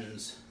forward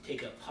guns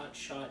take a pot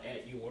shot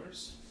at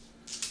yours.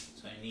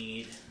 So I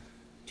need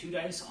 2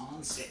 dice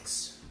on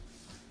 6.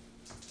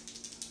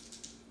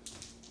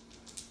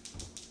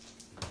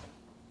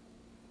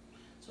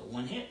 So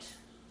 1 hit.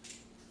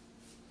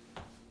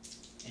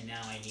 And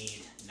now I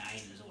need 9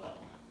 as well.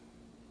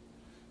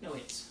 No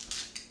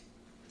hits.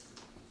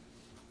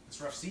 It's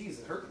rough seas,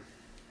 it hurt.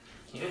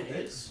 Yeah, it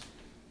is.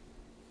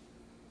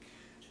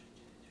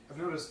 I've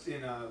noticed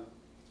in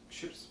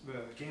ships,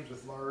 games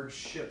with large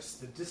ships,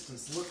 the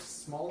distance looks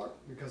smaller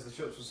because the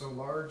ships are so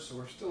large, so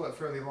we're still at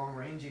fairly long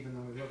range even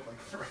though we look like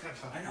we're right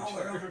up I know,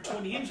 we're over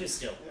 20 inches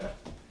still. Yeah.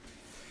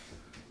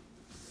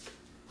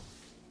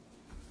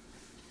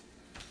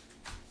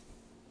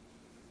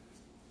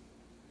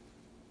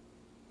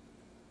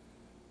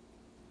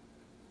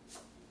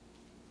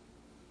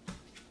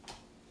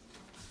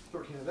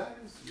 Of that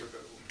is your go.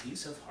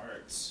 Use of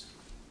Hearts.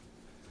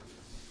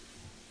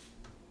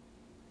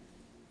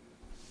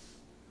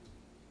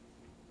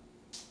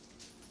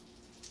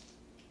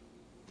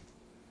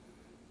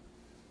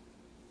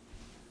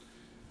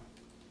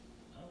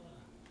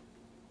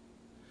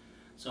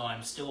 So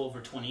I'm still over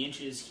 20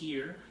 inches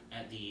here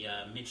at the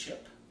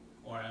midship,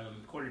 or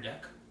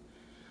quarterdeck.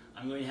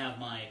 I'm going to have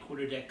my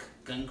quarterdeck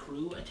gun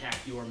crew attack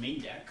your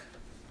main deck.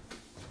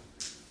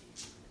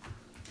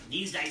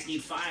 These dice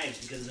need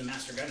 5s because of the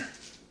master gunner.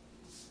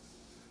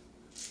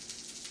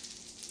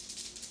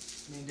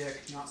 Main deck,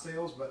 not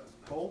sails, but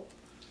hull.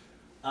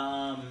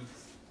 I'm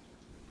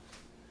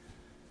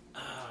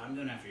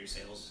going after your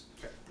sails.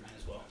 Okay. Might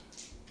as well.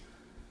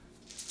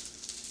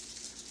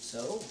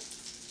 So,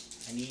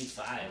 I need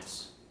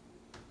 5s.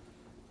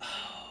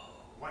 Oh,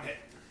 1 hit.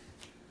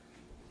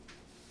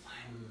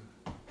 I'm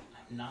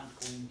not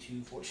going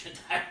to fortune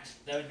that.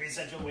 That would be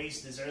such a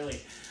waste this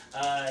early.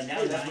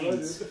 Now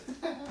 9s.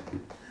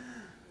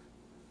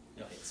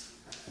 No hits.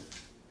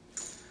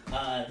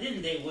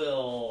 Then they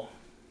will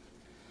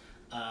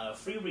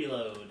free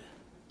reload.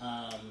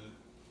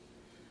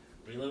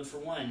 Reload for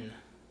 1.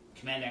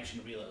 Command action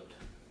to reload.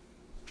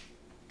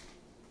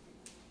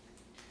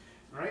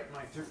 Alright,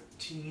 my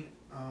 13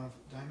 of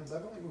diamonds.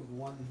 I've only moved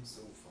 1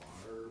 so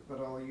far, but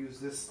I'll use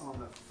this on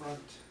the front.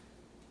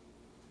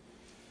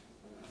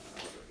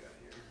 What do I got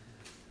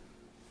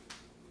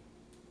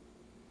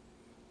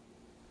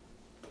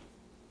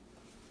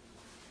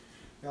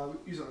here? I'll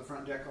use it on the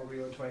front deck. I'll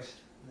reload twice,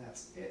 and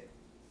that's it.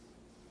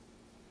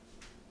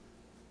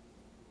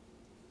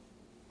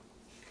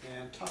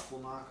 And Tuck will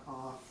knock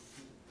off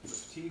the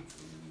fatigue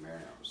from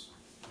Marinos.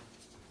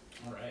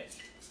 Alright.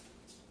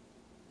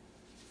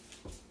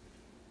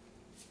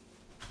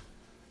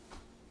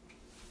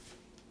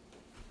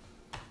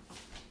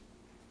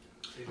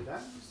 Eight of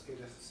diamonds, 8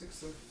 of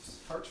 6 of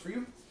hearts for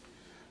you.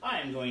 I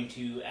am going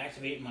to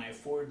activate my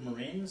forward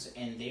Marines,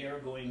 and they are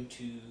going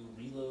to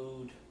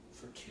reload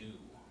for 2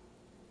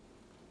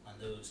 on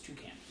those 2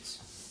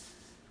 cannons.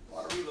 A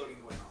lot of reloading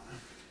going on.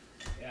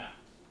 Yeah.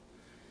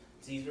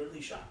 It's these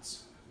early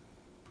shots.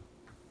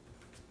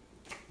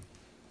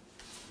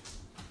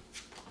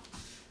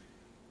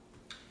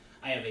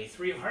 I have a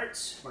 3 of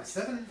hearts. My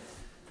 7.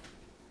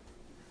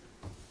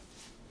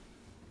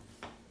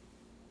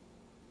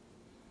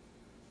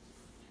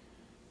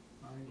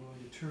 I'm going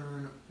to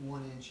turn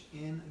 1 inch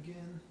in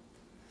again.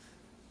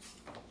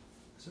 For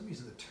some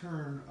reason the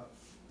turn up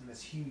in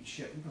this huge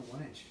ship, even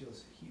 1 inch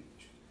feels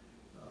huge.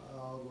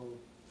 I'll go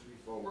 3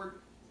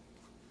 forward.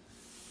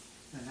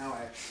 And now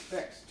I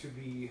expect to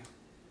be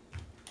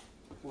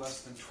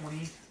less than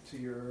 20 to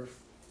your,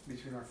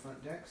 between our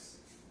front decks.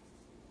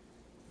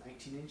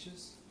 19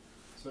 inches.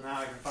 So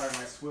now I can fire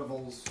my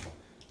swivels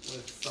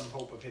with some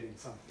hope of hitting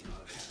something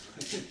on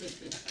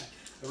it.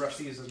 The rough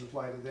seas doesn't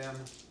apply to them,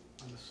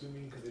 I'm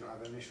assuming, because they don't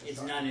have an initial It's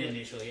shot not an yet.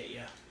 initial hit,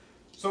 yeah.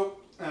 So,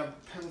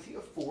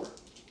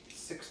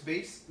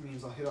 base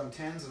means I'll hit on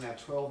 10s and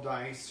have 12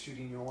 dice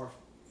shooting your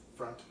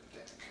front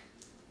deck.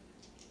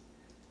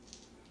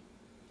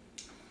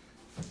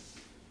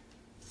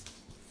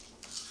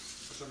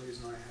 For some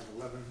reason I have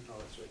 11. Oh,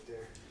 it's right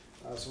there.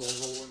 So I'll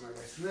roll one my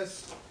dice in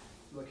this.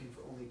 Looking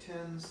for only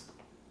 10s.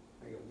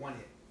 I get one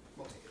hit.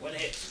 We'll take it. One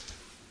hit.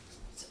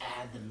 Let's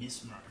add the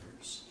miss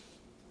markers.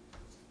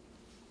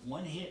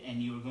 One hit,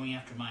 and you were going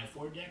after my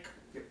 4 deck?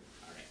 Yep.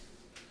 Alright.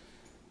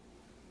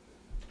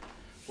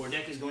 4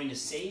 deck is going to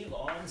save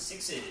on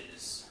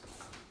 6s.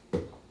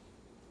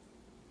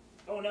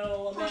 Oh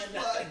no, First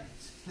Amanda!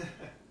 blood!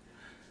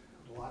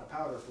 A lot of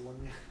powder for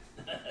one man.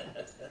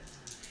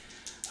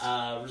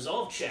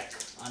 Resolve check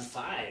on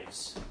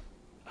 5s.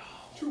 Oh,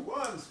 2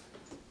 1s!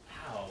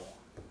 wow.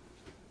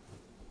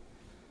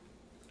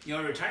 You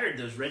know, I retired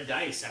those red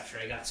dice after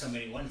I got so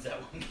many ones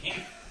that one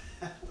game.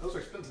 Those are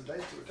expensive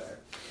dice to retire.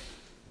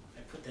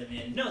 I put them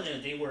in. No,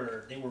 they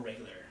were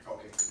regular.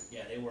 Okay.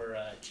 Yeah, they were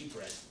cheap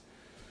red.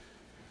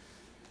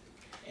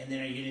 And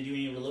then are you going to do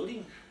any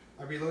reloading?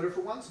 I reloaded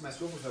for once, so my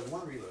swivels have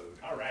 1 reload.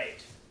 All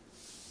right.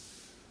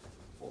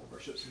 Both of our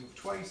ships move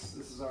twice.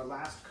 This is our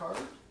last card.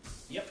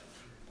 Yep.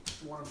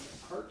 1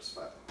 of the hearts,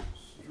 5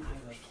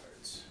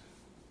 Cards.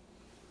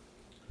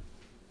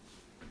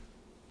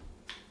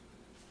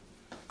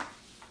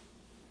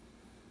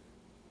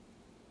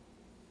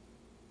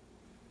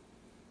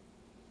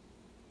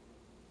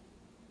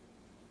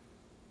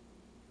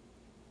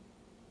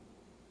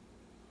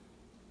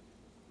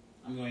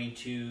 I'm going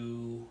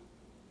to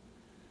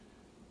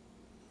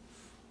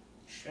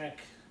check,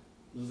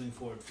 moving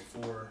forward for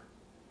 4,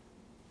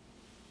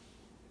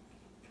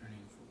 turning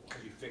for 1.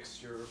 Have you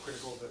fixed your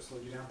critical that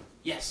slowed you down?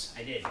 Yes,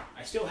 I did.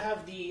 I still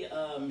have the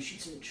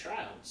sheets and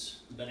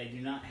shrouds, but I do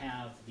not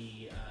have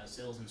the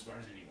sails and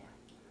spars anymore.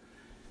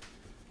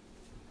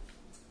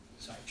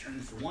 So I turn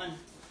for 1.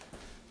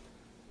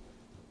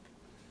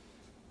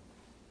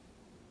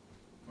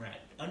 We're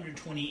at under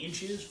 20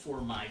 inches for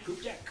my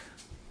poop deck.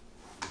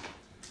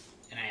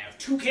 And I have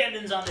 2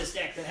 cannons on this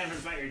deck that haven't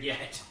fired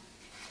yet.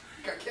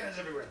 Got cannons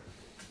everywhere.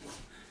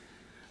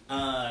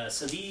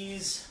 So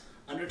these,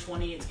 under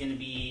 20, it's going to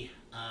be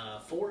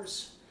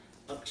 4s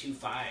up to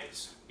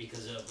 5s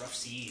because of rough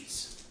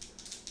seas.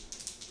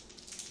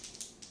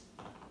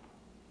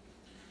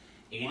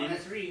 8 and a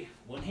 3,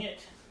 1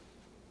 hit.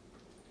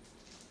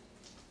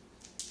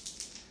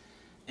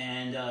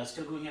 And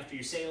still going after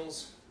your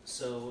sails.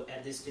 So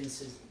at this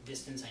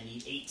distance, I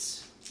need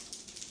 8s.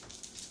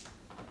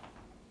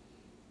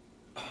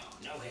 Oh,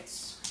 no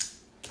hits.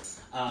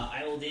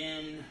 I will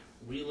then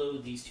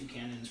reload these 2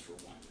 cannons for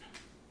 1.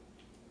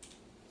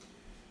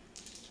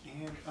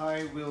 And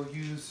I will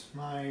use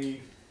my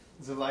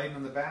Light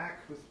on the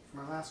back with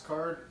my last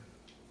card.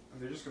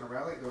 And they're just going to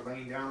rally. They're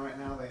laying down right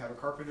now. They have a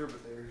carpenter,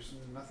 but there's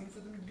nothing for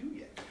them to do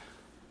yet.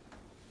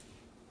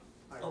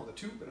 I rolled a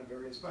 2, but I'm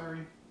very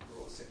inspiring. I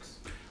roll a 6.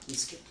 We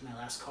skipped my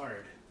last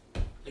card.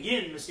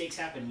 Again, mistakes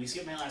happen. We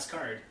skipped my last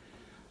card.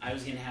 I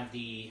was going to have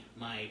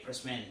my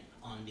press men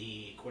on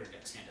the quarter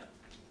deck stand up.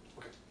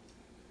 Okay.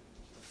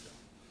 So,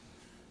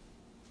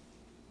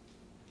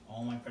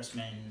 all my press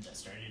men that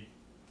started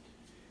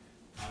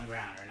on the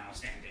ground are now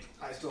standing.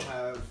 I still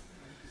have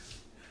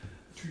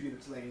 2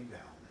 units laying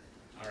down.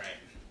 All right.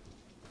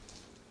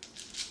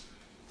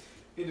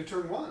 Into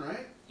turn 1,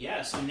 right?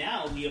 Yeah, so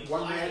now we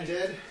apply... 1 man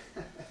dead.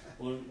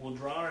 we'll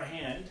draw our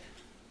hand.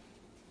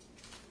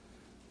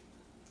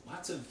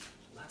 Lots of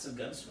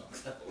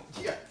gunsmoke,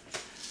 though. Yeah.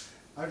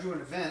 I drew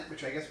an event,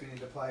 which I guess we need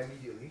to apply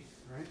immediately,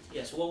 right?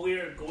 Yes, well,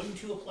 we're going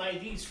to apply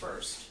these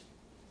first.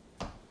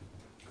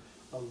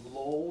 A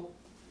lull,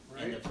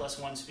 right? And the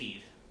 +1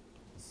 speed.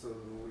 So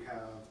we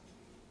have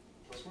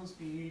 +1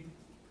 speed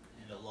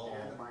And a lull.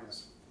 and a -1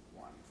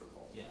 for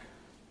lull. Yeah.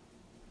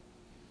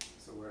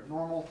 So we're at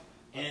normal.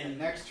 And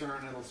next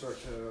turn it'll start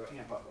to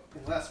amp up.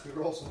 Unless we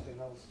roll something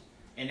else.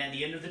 And at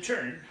the end of the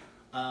turn,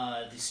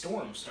 the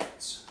storm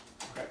starts.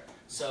 Okay.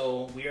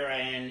 So we are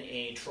in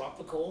a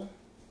tropical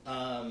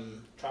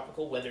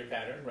weather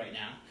pattern right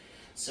now.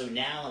 So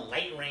now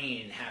light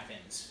rain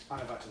happens.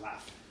 I'm about to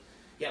laugh.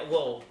 Yeah,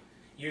 well,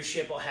 your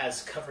ship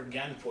has covered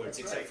gun ports That's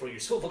except right. for your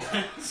swivel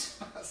guns.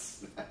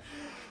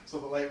 So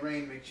the light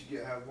rain makes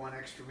you have 1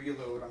 extra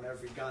reload on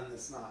every gun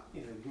that's not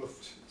in a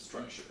roofed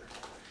structure.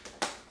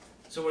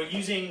 So we're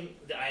using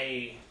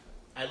I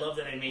love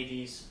that I made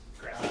these.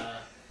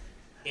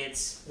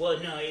 It's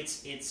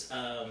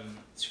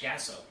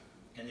Sargasso.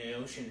 In the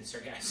ocean, it's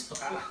Sargasso.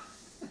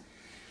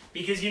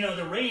 Because,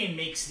 the rain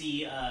makes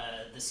the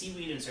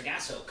seaweed and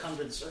Sargasso come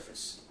to the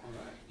surface. All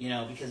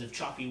right. Because of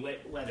choppy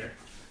wet weather.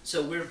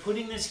 So we're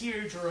putting this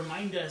here to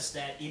remind us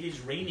that it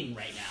is raining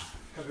right now.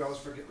 Because we always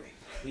forget rain.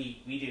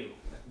 We do.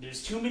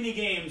 There's too many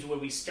games where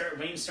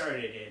rain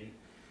started and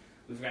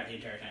we forgot the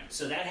entire time.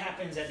 So that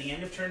happens at the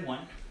end of turn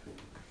 1.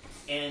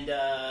 And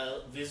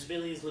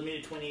visibility is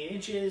limited to 28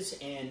 inches,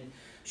 and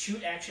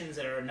shoot actions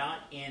that are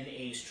not in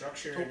a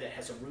structure that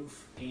has a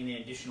roof gain an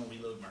additional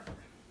reload marker.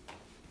 I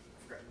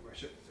forgot where I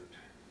ship the 3rd.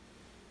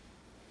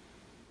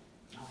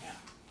 Oh, yeah.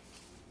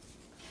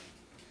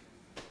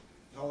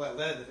 All that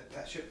lead,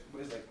 that ship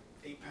weighs like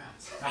 8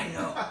 pounds. I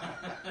know.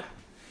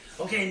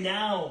 Okay,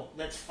 now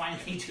let's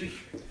finally do your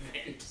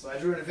event. So I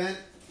drew an event,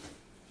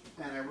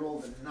 and I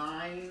rolled a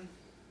 9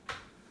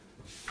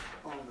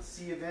 on the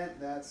sea event.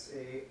 That's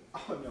a...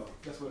 Oh, no.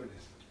 Guess what it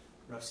is?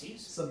 Rough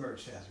seas?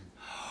 Submerged hazard.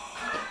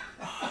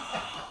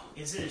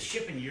 Is it a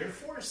ship in your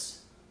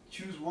force?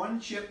 Choose one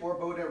ship or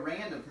boat at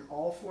random from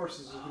all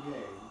forces of the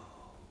game.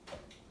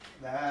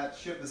 That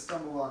ship has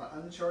stumbled on an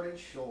uncharted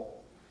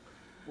shoal.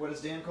 What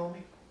does Dan call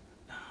me?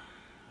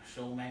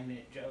 Shoal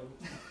Magnet Joe.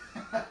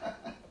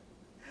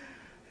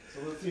 So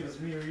let's see if it's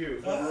me or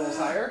you. Whoever rolls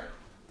higher,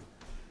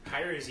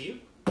 Higher is you?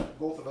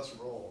 both of us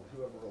roll.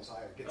 Whoever rolls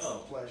higher gets the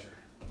pleasure.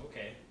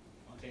 Okay,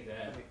 I'll take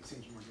I that. think it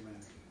seems more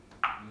dramatic.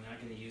 I'm not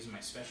going to use my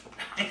special.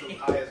 So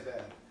high is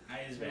bad.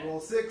 High is So bad. roll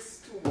 6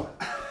 to 1.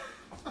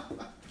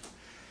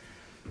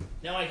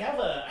 Now I have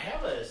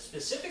a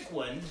specific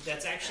one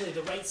that's actually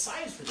the right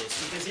size for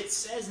this because it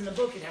says in the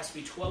book it has to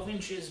be 12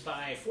 inches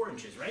by 4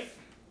 inches, right?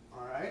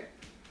 All right.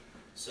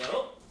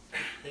 So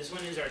this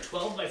one is our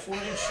 12 by 4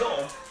 inch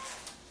shoal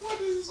What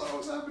does this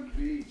always happen to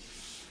be?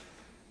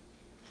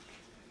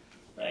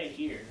 right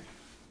here.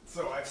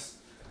 So I've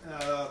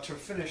to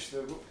finish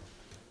the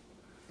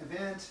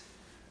event,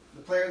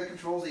 the player that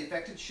controls the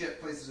affected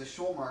ship places a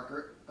shoal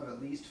marker of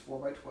at least 4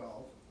 by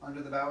 12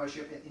 under the bow of the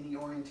ship in any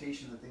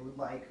orientation that they would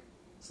like,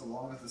 so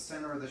long as the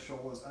center of the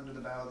shoal is under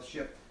the bow of the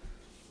ship.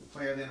 The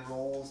player then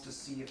rolls to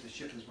see if the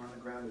ship is run on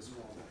the ground as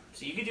normal.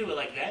 So you can do it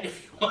like that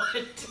if you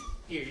want.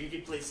 Here, you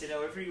can place it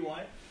however you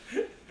want.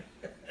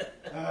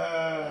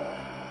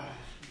 I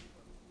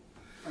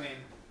mean,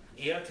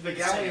 You have to the be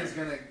galleon's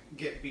gonna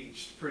get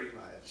beached pretty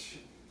much,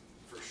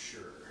 for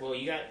sure. Well,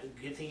 you got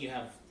good thing you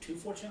have 2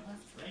 fortune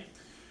left, right?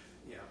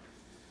 Yeah,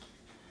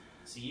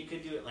 So you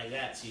could do it like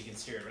that, so you can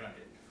steer around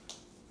it.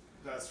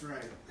 that's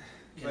right.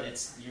 And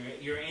it's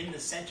you're in the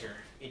center.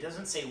 It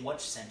doesn't say which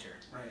center.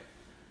 Right.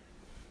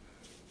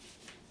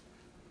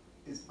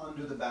 Is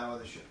under the bow of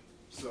the ship.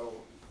 So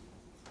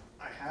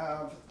I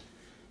have.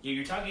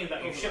 You're talking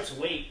about your ship's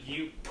weight.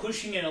 You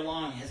pushing it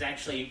along has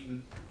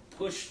actually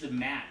pushed the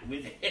mat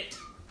with it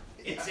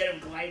instead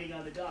of gliding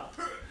on the top.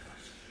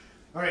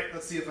 All right,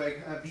 let's see if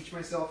I beach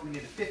myself. We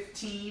need a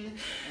 15,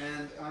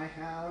 and I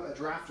have a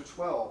draft of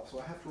 12, so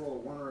I have to roll a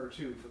 1 or a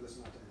 2 for this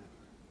not to happen.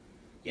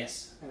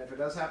 Yes. And if it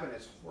does happen,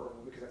 it's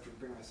horrible because I have to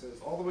bring my sails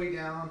all the way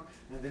down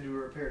and then do a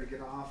repair to get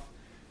off.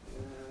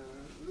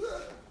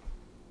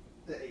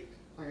 The 8.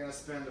 I'm gonna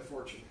spend a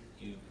fortune.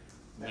 You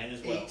might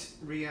as well. 8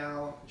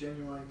 real,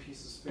 genuine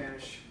piece of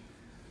Spanish.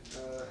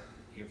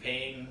 You're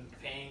paying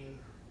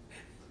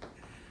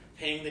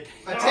the.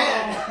 A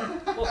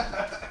 10.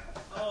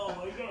 Oh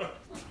my god.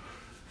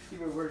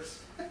 Even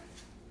worse.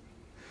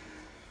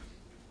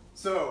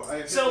 So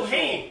I. So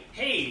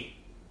hey,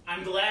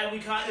 I'm glad we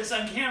caught this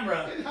on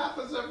camera. It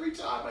happens every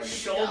time I get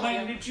Shoal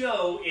Magnet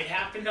Joe. It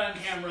happened on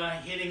camera,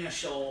 hitting a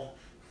shoal.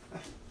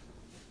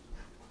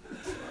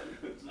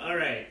 All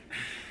right.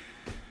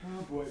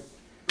 Oh boy.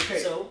 Okay.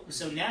 So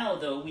now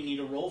though we need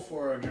a roll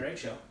for our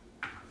derecho.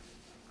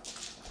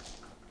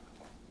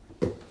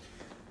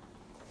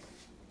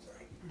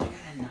 Sorry. I got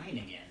a 9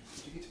 again.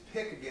 You get to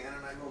pick again,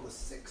 and I rolled a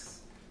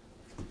 6,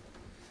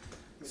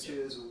 which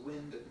is a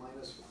wind at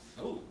 -1.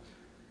 Oh,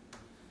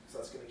 So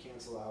that's going to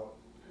cancel out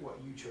what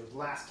you chose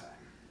last time.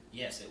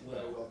 yes, it But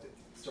I will. will at the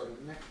start of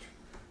the next turn.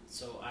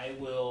 So I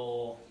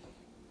will.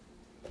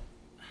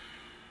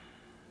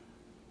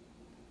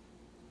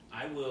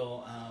 I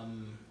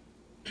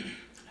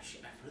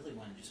really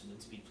want to just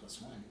wind speed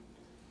 +1.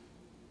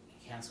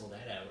 Cancel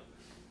that out.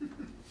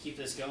 Keep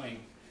this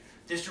going.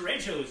 This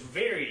derecho is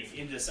very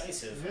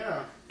indecisive.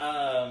 Yeah.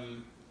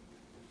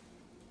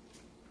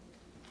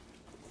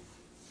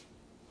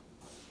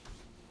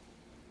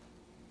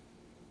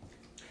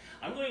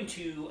 I'm going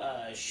to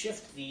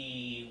shift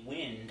the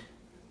wind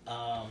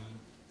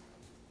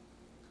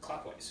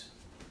clockwise.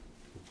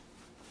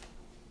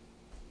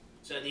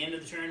 So at the end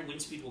of the turn,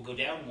 wind speed will go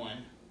down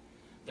 1,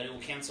 but it will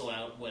cancel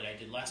out what I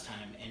did last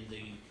time, and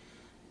the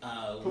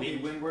Put me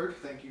windward.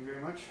 Thank you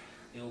very much.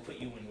 it will put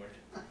you windward.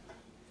 All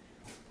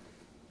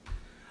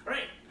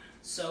right,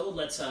 so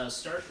let's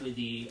start with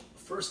the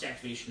first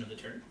activation of the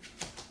turn.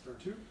 Turn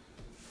 2.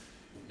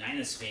 9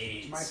 of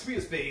spades. My 3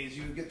 of spades.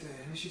 You get the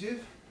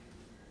initiative.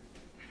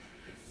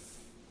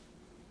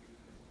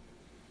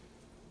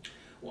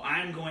 Well,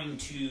 I'm going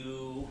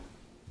to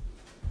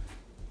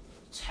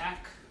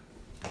tack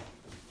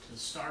to the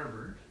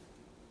starboard.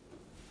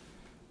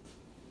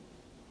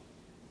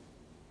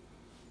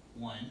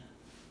 1.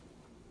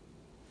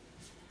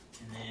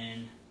 And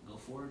then go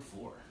forward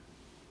 4.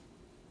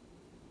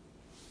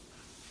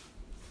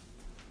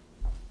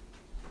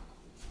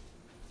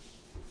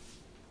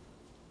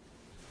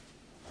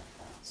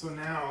 So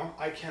now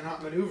I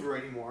cannot maneuver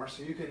anymore,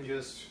 so you can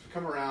just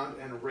come around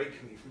and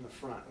rake me from the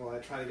front while I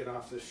try to get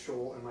off this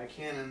shoal, and my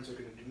cannons are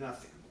going to do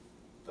nothing.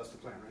 That's the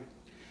plan, right?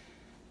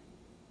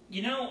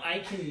 You know, I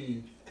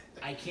can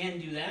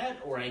do that,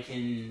 or I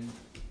can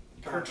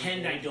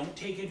pretend I don't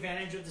take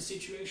advantage of the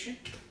situation.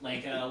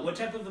 Like, what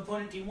type of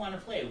opponent do you want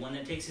to play? One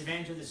that takes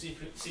advantage of the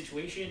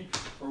situation,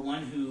 or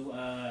one who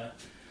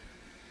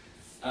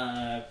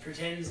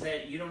Pretends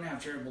that you don't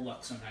have terrible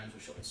luck sometimes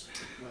with shoals.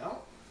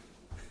 Well,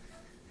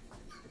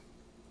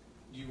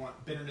 do you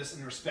want bitterness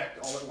and respect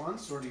all at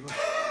once, or do you?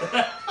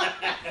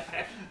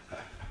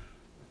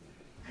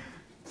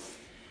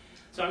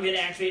 So I'm going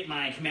to activate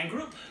my command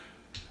group.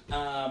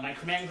 My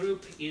command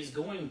group is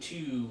going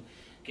to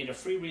get a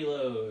free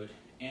reload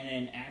and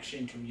an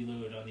action to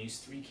reload on these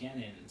 3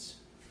 cannons.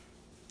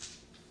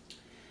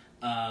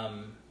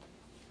 And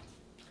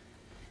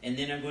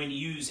then I'm going to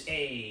use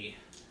a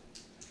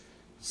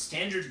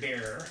standard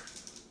bearer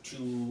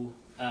to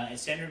a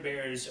standard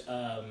bearer's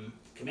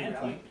command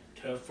point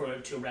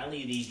to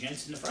rally the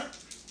gents in the front.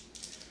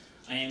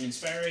 I am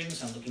inspiring,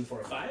 so I'm looking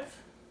for a 5.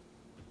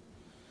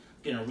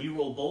 Gonna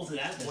re-roll both of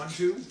that. 1,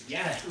 2.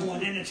 Yeah,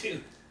 1 and a 2.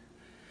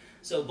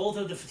 So both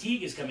of the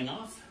fatigue is coming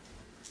off.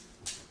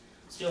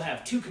 Still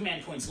have 2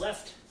 command points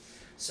left.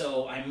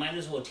 So I might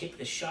as well take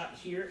the shot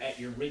here at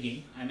your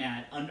rigging. I'm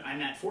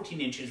at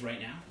 14 inches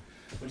right now,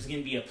 which is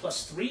going to be a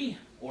 +3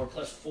 or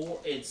 +4.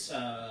 It's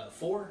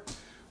 4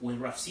 with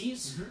rough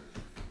seas.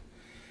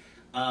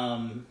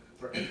 Front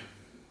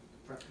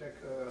deck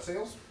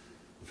sails.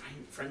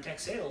 Front deck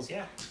sails,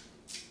 yeah.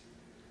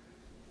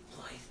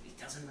 Well, it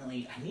doesn't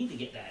really. I need to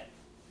get that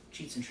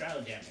cheats and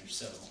shroud damage,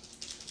 so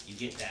you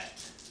get that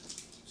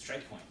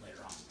strike point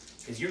later on,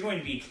 because you're going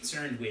to be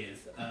concerned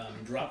with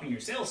dropping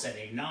your sail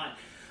setting, not.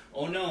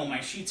 Oh no,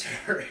 my sheets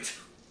hurt.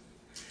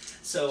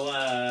 So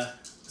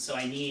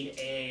I need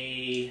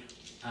a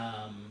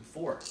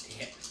 4 to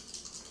hit.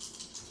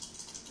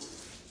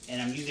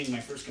 And I'm using my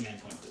first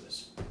command point for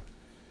this.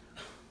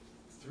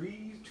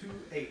 3, 2,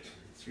 8.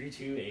 3,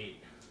 2,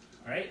 8.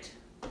 Alright.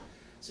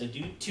 So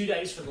do 2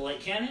 dice for the light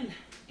cannon,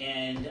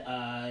 and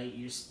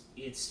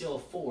it's still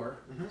 4,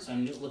 so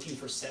I'm looking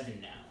for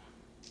 7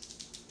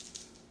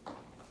 now.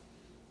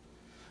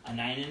 A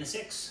 9 and a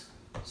 6.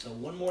 So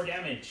 1 more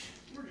damage.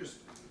 We're just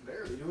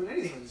barely doing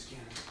anything with this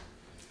cannon.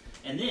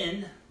 And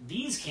then,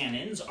 these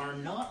cannons are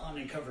not on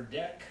a covered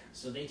deck,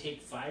 so they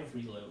take 5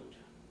 reload.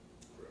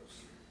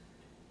 Gross.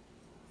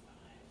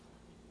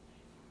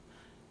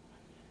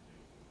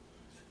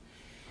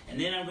 And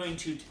then I'm going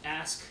to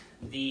ask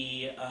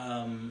the,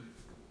 I'm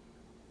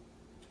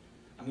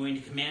going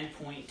to command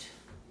point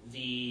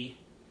the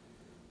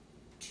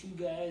 2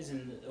 guys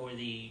or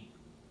the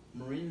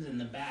Marines in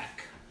the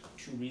back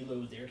to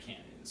reload their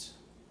cannons.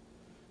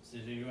 So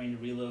they're going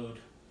to reload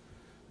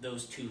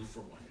those 2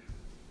 for 1.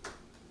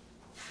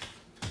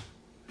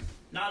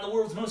 Not the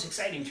world's most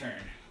exciting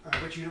turn.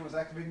 Which unit was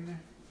activating there?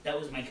 That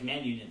was my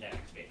command unit that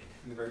activated.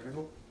 In the very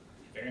middle?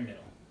 Very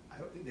middle. I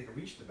don't think they can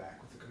reach the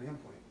back with the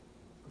command point.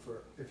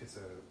 For if it's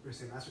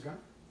a master gun?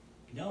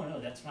 No,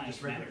 that's my Just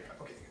commander. regular.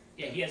 Okay.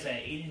 Yeah, he has an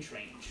 8-inch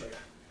range. Right.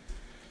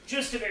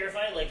 Just to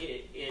verify, like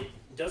it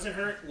doesn't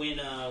hurt when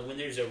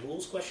there's a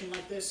rules question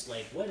like this.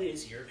 Like, what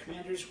is your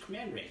commander's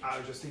command range? I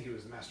was just thinking it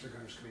was the master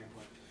gunner's command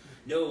point.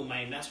 No,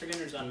 my master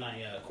gunner's on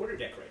my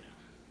quarterdeck right now.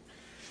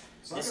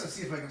 So I'm going to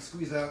see if I can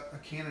squeeze out a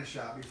cannon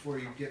shot before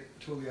you get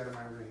totally out of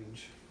my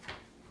range.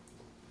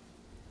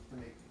 That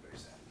makes me very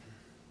sad.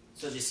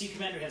 So the sea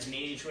commander has an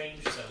 8-inch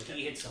range, so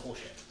he hits the whole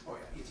ship. Oh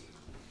yeah, easy.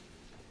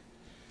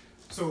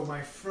 So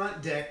my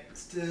front deck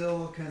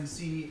still can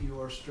see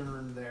your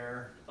stern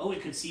there. Oh,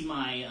 it could see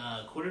my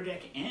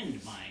quarterdeck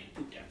and my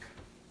poop deck.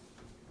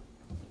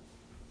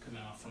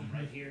 Coming off from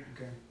right here.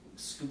 Okay.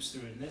 Scoops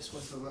through in this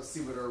one. So let's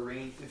see what our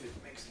range, if it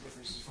makes a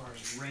difference as far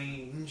as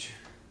range.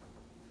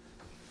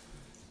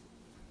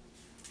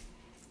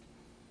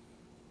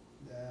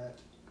 That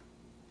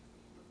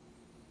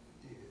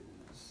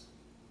is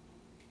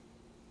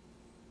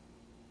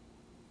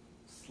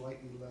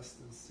slightly less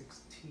than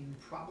 16,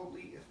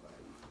 probably, if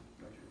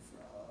I measure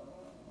from...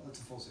 That's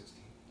a full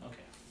 16.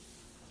 Okay.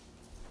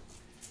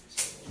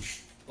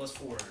 So,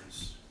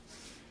 +4s.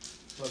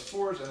 Plus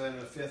 4s, and then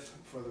a 5th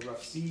for the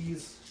rough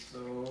seas. So,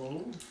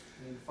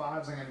 in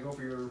 5s, I'm going to go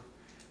for your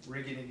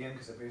rigging again,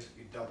 because it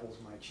basically doubles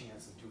my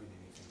chance of doing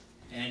anything.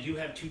 And I do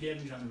have 2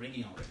 damage on the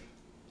rigging already.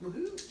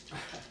 Woohoo!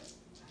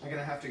 I'm going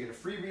to have to get a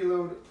free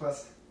reload,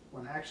 plus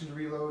 1 action to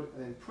reload,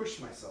 and then push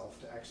myself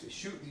to actually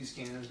shoot these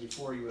cannons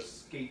before you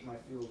escape my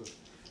field of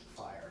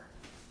fire.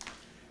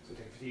 So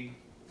take fatigue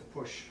to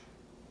push.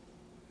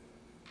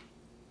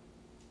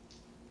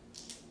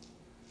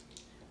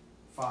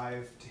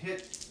 5 to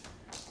hit,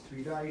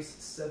 3 dice,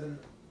 7,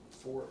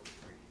 4,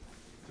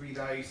 3. 3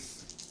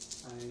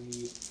 dice, I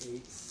need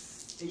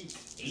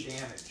 8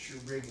 damage.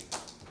 You're rigging.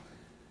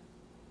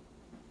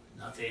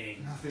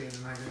 Nothing. Nothing,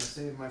 and I'm going to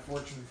save my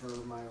fortune for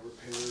my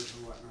repairs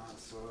and whatnot.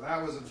 So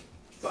that was a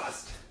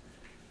bust.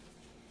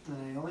 And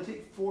I only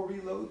take 4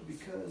 reloads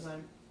because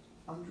I'm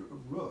under a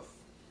roof.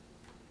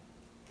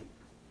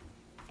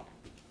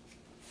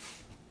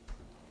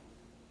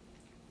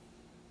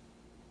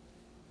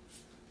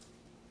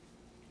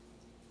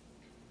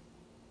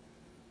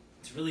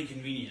 It's really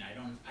convenient.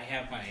 I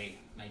have my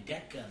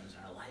deck guns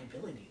are a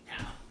liability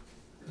now.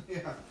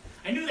 Yeah.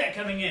 I knew that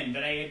coming in,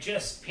 but I had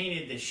just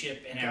painted the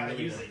ship and I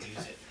really wanted to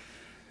use it.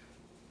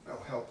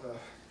 That'll help.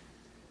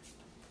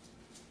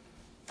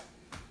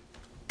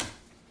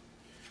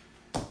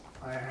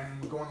 I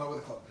am going low with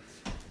the club.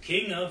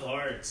 King of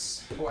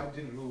Hearts. Oh, I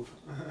didn't move.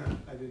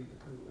 I didn't.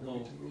 Well,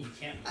 need to move. you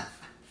can't move.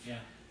 Yeah.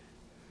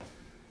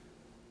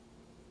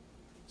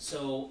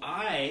 So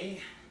I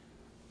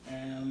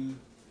am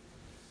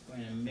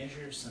going to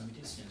measure some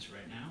distance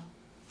right now.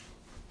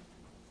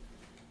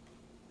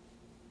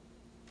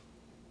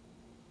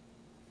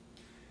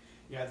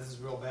 Yeah, this is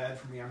real bad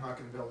for me. I'm not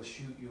going to be able to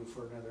shoot you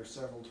for another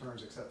several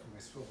turns except for my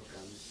swivel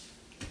guns.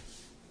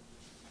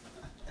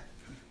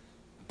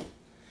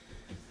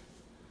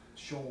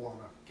 Shoal on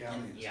a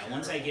galleon. And yeah,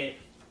 once I get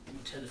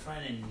to the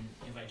front and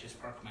if I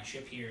just park my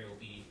ship here, it'll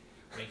be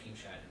raking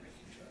shot and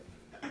raking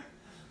shot.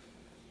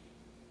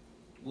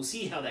 We'll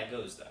see how that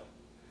goes though.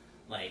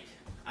 Like,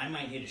 I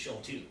might hit a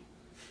shoal too.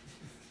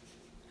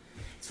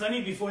 It's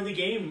funny, before the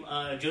game,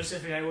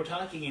 Joseph and I were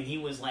talking and he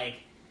was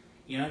like,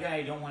 you know, guy,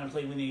 I don't want to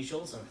play with any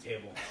shoals on the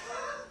table.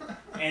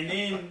 And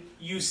then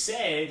you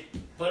said,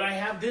 but I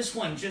have this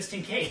one just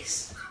in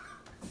case.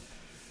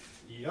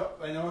 Yep,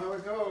 I know how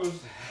it goes.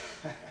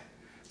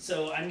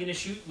 So I'm going to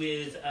shoot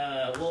with,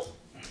 well,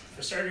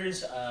 for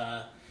starters,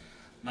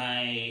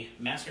 my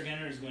Master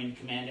Gunner is going to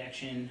command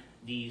action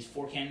these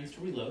 4 cannons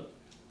to reload.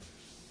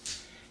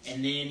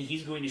 And then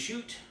he's going to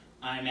shoot.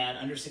 I'm at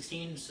under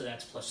 16, so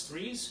that's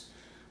 +3s.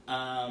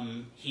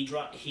 He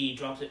drops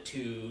it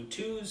to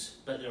 2s,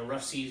 but the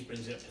rough seas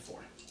brings it up to 4.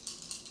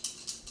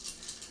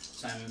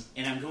 So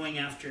I'm going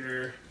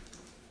after,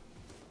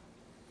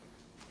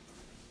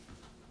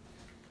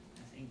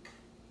 I think,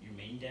 your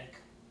main deck.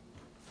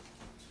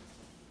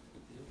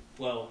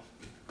 Well,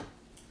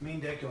 Main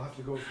deck, you'll have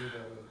to go through the. I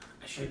Are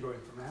you should. going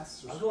for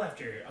mass? I'll go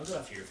after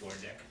your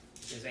forward deck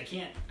because I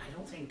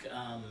don't think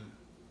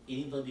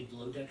anybody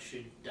below deck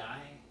should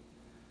die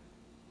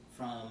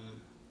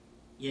from.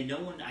 Yeah,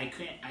 no one. I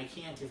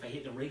can't if I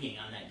hit the rigging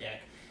on that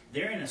deck.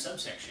 They're in a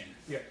subsection,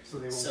 Yeah, so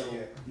they won't so be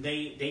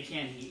hit. they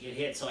can't get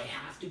hit. So I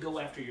have to go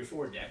after your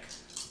forward deck.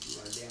 You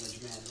are a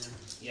damaged man there.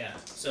 Yeah.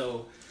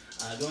 So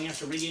going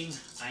after rigging,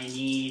 I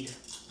need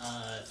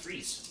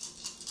 3s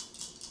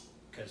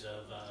because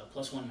of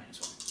 +1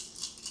 -1.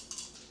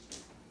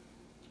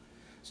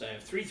 So I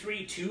have 3,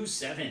 3, 2,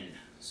 7.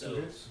 So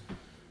Hits.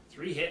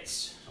 3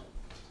 hits.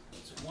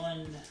 So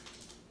 1,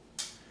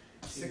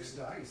 6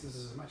 dice. This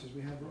is as much as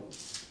we have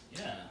rolls.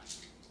 yeah.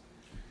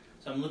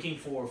 So I'm looking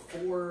for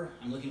 4.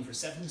 I'm looking for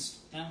 7s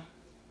now.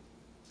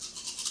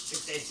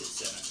 6 dice at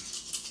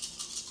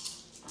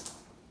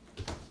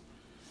 7.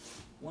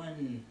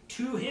 1,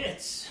 2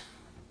 hits.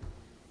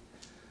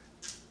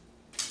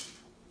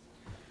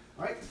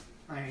 Alright,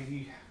 I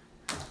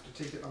have to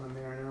take it on the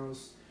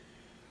Marineros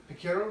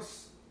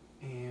Piqueros,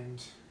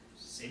 and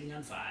Saving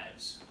on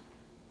 5s.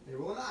 they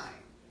roll a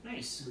 9.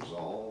 Nice.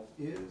 Resolve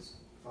is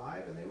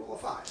 5, and they roll a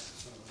 5.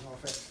 So no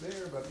effects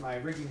there, but my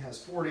rigging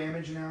has 4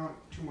 damage now,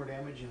 2 more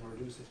damage, and we'll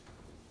reduce it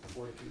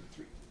 4 to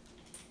 3.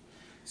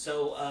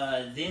 So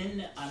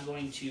then I'm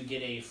going to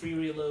get a free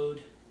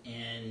reload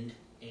and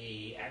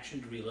a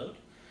action to reload.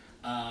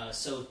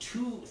 So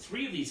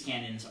 3 of these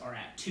cannons are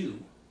at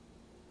 2.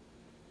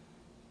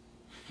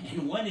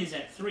 And 1 is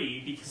at 3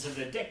 because of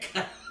the deck.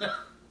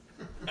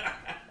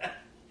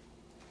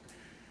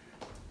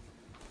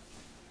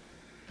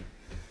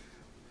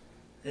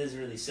 That is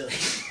really silly.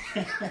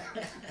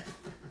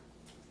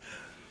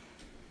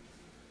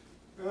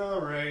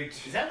 Alright.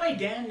 Is that why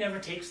Dan never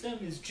takes them?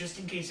 Is just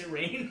in case it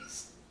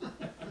rains?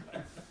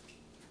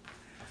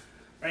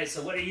 Right,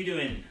 so what are you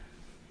doing?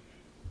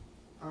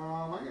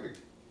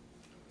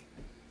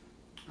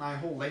 My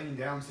whole laying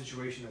down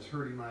situation is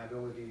hurting my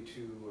ability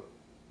to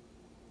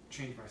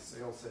change my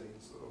sail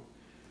settings, so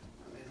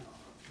I'm in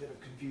a bit of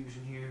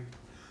confusion here.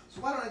 So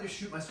why don't I just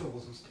shoot my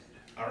swivels instead?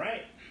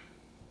 Alright.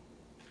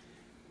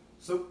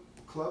 So,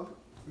 Club,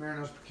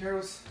 Marinos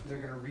Piqueros, they're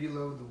going to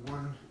reload the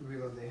 1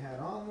 reload they had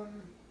on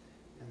them,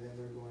 and then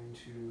they're going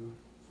to,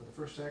 for the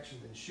first action,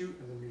 then shoot,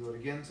 and then reload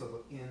again, so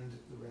they'll end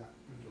the round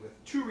with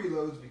 2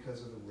 reloads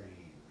because of the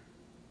rain.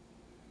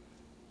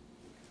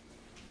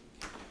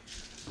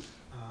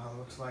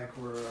 Looks like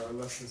we're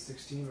less than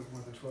 16, but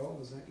more than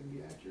 12. Is that going to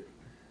be accurate?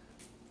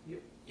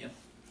 Yep.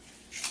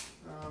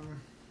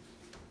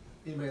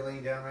 Anybody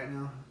laying down right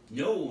now?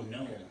 No.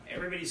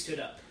 Everybody stood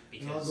up.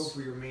 And I'll go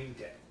for your main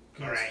deck.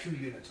 All There's right. 2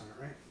 units on it,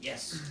 right?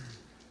 Yes.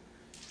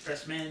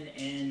 Pressmen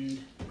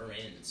and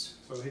Marines.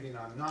 So hitting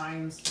on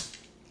 9s,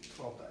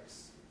 12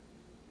 dice.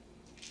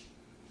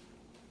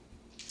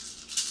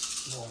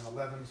 Rolling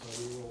 11, so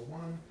we roll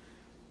 1.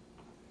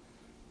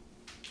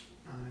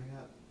 I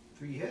got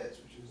 3 hits,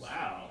 which is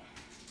Wow.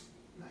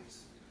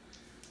 nice.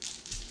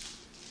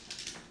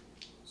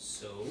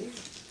 So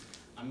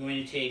I'm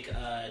going to take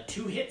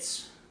 2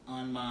 hits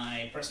on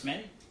my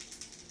pressmen.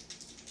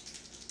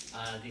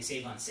 They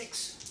save on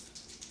 6.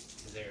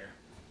 They're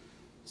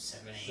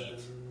 7,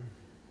 8,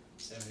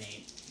 7,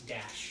 8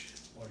 dash,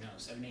 or no,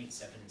 7, 8,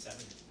 7,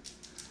 7.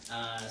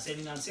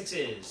 Saving on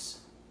 6s.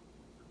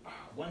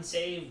 1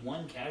 save,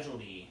 1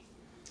 casualty.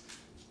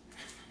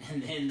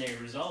 And then their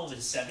resolve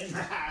is 7.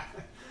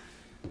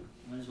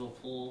 Might as well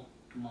pull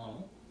the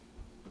model.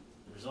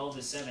 The resolve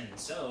is 7,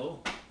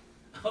 so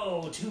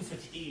 2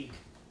 fatigue.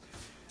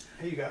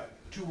 Hey, you got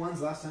 2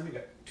 1s last time, you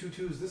got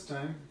 2/2s this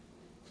time.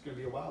 It's going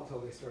to be a while till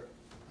they start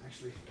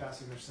actually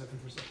passing their 7%.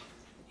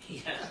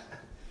 Yeah.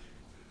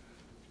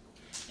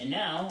 And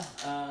now,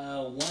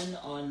 1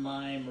 on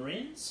my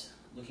Marines,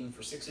 looking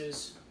for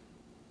 6s.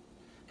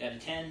 Got a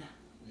 10,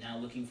 now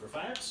looking for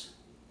 5s.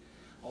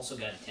 Also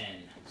got a 10,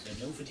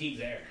 so no fatigue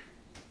there.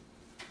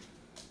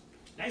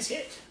 Nice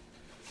hit.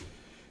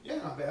 Yeah,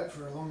 not bad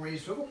for a long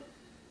range swivel.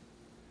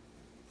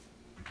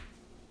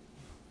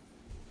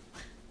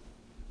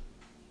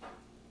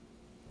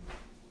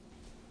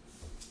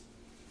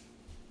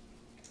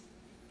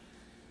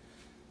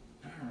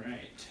 All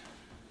right.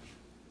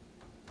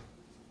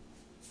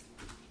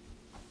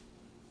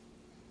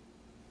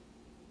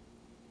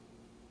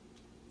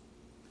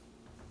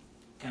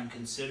 I'm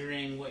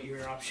considering what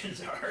your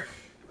options are.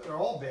 They're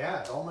all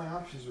bad. All my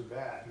options are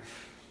bad.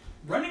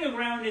 Running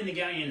around in the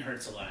Galleon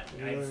hurts a lot.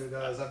 It really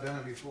does. I've done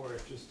it before.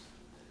 It just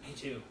Me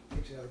too.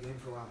 takes you out of the game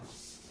for a while.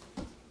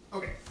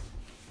 Okay.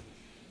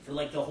 For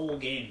like the whole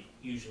game,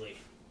 usually.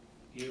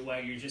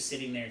 While you're just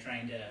sitting there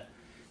trying to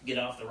get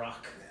off the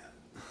rock.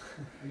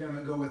 I'm going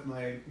to go with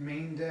my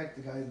main deck,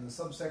 the guys in the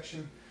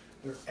subsection.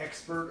 They're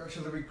expert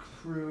artillery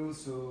crew,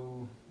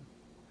 so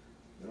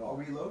they're all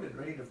reloaded,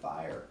 ready to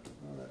fire.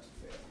 Oh, that's a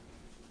fail.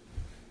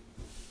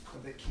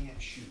 But they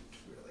can't shoot,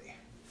 really.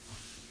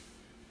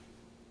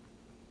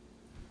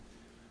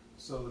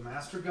 So the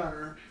master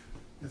gunner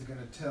is going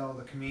to tell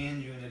the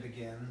command unit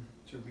again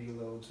to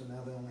reload. So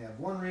now they only have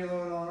 1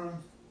 reload on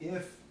them.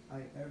 If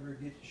I ever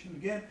get to shoot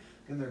again,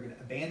 then they're going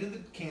to abandon the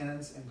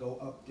cannons and go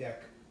up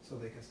deck so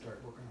they can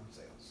start working on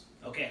sails.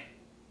 Okay.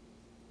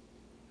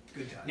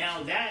 Good time.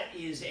 Now that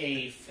is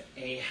a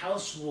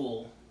house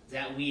rule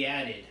that we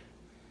added.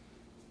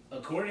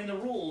 According to the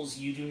rules,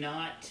 you do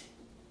not.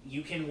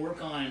 You can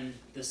work on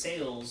the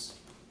sails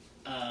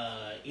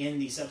in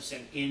the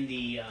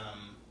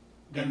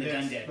gun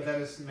deck. But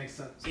that makes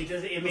sense. It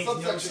does. It The makes no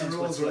subsection sense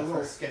rules are a whatsoever.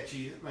 little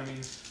sketchy. I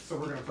mean, so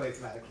we're going to play it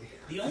thematically.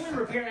 The only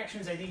repair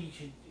actions I think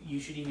you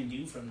should even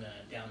do from the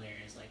down there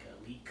is like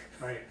a leak.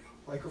 Right.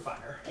 Like a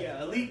fire.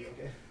 Yeah, a leak.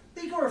 Okay.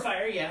 Leak or a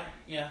fire. Yeah.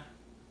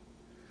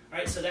 All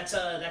right. So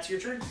that's your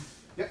turn.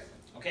 Yep.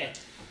 Okay.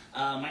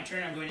 My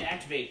turn. I'm going to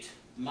activate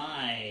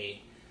my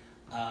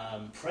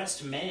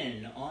pressed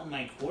men on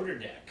my quarter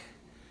deck.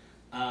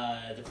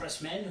 The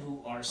pressed men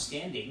who are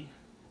standing,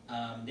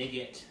 they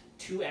get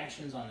 2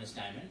 actions on this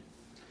diamond.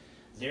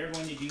 They're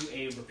going to do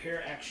a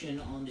repair action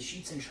on the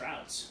sheets and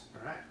shrouds.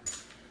 All right.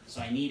 So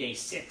I need a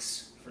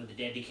 6 for the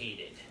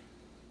dedicated.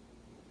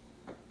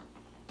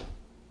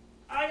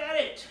 I got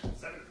it!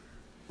 7.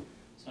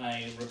 So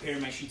I repair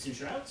my sheets and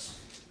shrouds.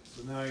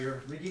 So now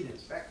your rigging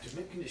is back to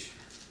mint condition.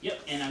 Yep,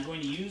 and I'm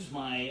going to use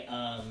my,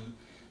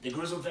 the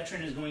Grizzled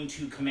Veteran is going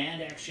to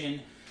command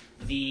action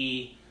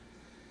the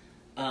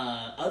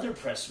other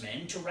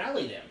pressmen to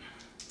rally them.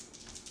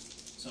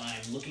 So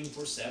I'm looking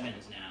for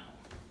 7s now.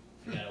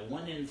 I got a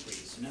 1 and 3,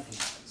 so nothing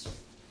happens.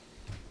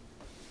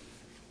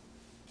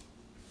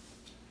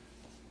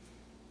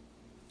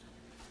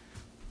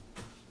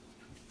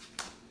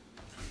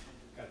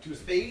 Got 2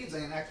 spades. I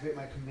can activate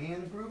my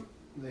command group.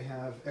 They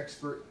have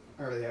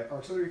they have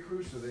artillery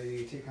crew, so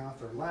they take off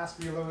their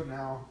last reload.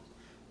 Now,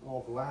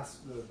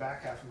 the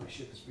back half of my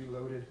ship is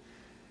reloaded.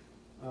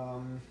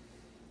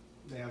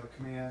 They have a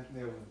command. They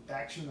have an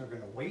action they're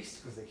going to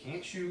waste because they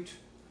can't shoot.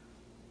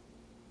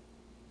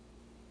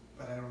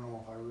 But I don't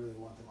know if I really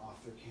want them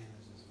off their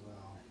cannons as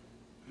well.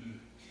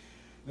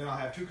 Then I'll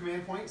have 2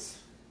 command points.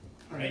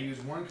 I'm going to use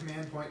 1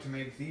 command point to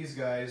make these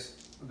guys,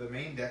 the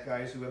main deck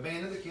guys who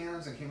abandoned the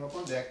cannons and came up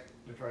on deck,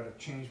 to try to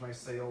change my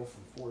sail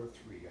from 4 to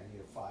 3. I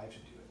need a 5 to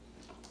do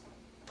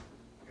it.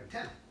 I got a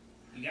 10.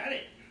 You got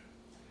it.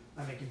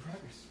 I'm making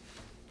progress.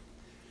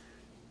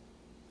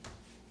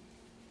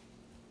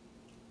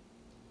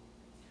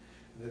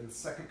 And then the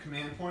second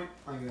command point,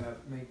 I'm going to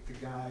make the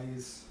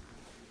guys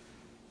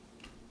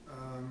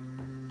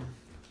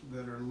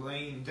that are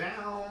laying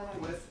down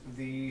with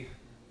the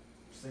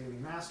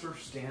sailing master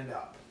stand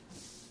up.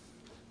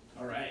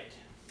 All right.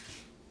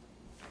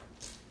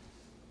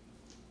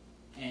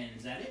 And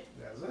is that it?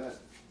 That's it.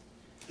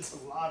 It's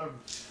a lot of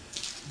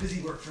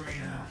busy work for me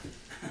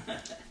now.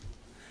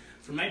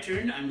 For my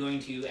turn, I'm going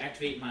to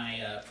activate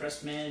my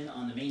pressed men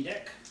on the main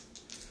deck,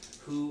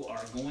 who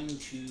are going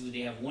to,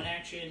 they have 1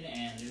 action,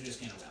 and they're just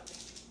going to rally.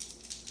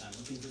 So I'm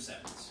looking for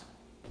 7s.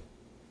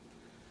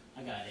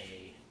 I got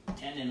a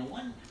 10 and a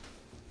 1,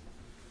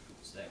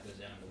 so that goes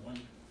down to 1.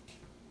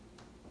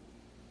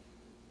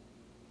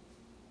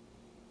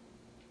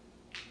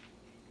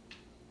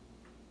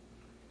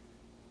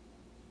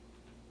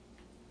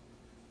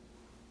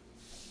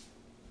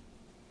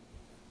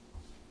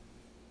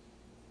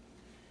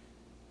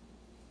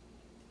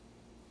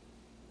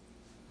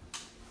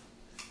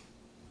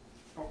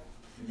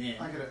 And then,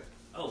 I got it.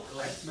 oh, go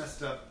ahead. I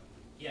messed up.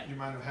 Yeah. You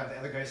mind if I have the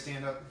other guy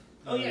stand up?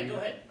 Oh yeah, go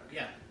ahead.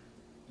 Yeah.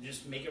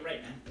 Just make it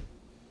right, man.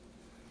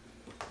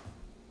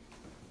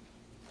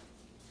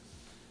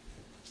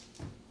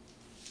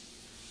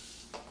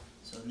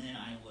 So then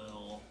I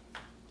will,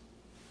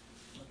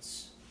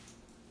 let's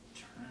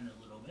turn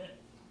a little bit.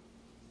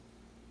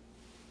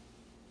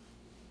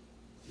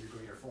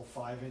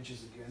 careful 5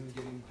 inches again,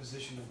 getting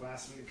position of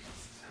blasting it.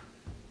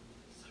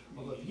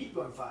 Although if you keep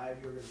going 5,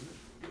 you're going to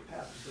get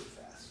past it pretty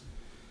fast.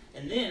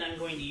 And then I'm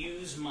going to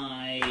use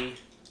my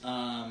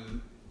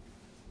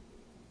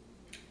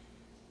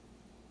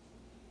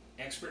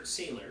expert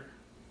sailor,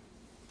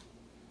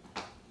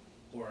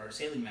 or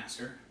sailing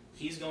master.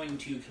 He's going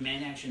to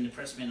command action the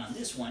pressmen on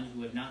this one,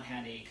 who have not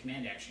had a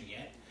command action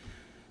yet,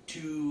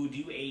 to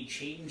do a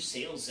change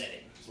sail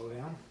setting. Slow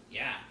down.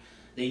 Yeah.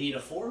 They need a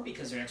 4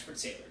 because they're expert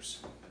sailors.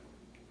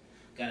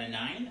 Got a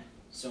 9,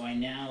 so I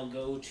now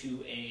go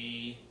to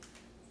a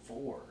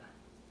 4.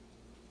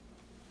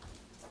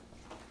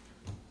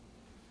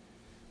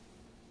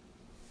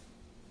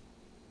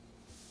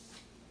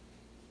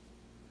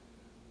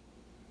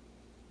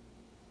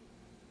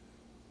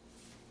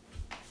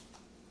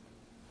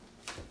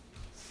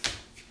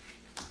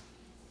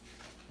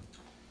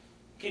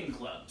 King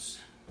clubs.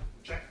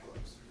 Jack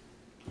clubs.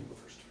 You go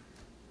first.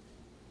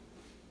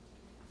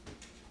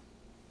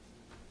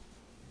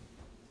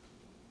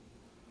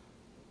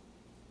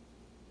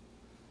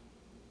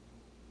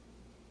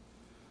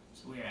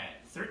 So we're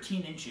at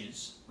 13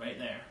 inches right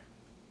there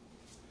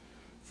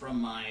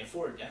from my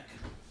forward deck,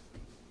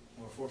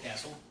 or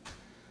forecastle.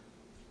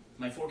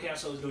 My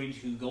forecastle is going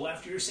to go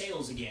after your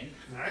sails again.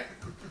 Alright.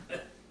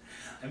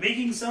 I'm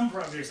making some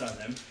progress on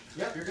them.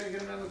 Yep, you're going to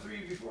get another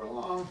 3 before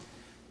long.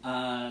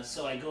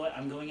 So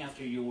I'm going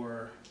after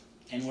your,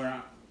 and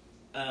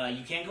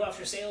you can't go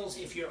after sails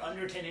if you're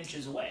under 10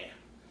 inches away.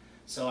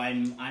 So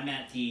I'm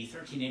at the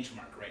 13-inch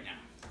mark right now.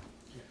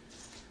 Yeah.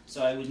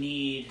 So I would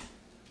need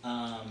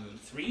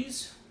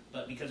 3s,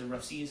 but because of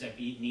rough seas, I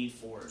need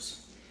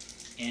 4s.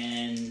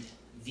 And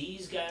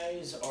these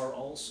guys are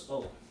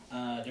also,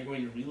 they're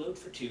going to reload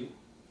for 2.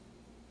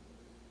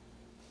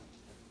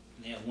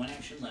 They have 1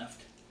 action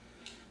left.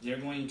 They're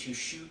going to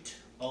shoot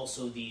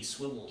also the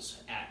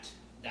swivels at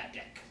that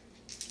deck.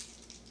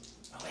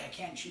 Oh, wait, I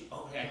can't shoot.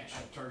 Oh, yeah. I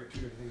target 2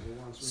 different things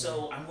at once.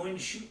 So I'm going to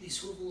shoot these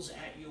swivels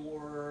at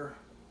your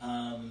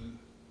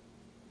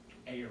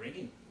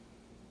rigging,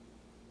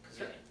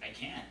 because I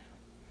can.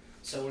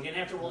 So we're gonna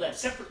have to roll that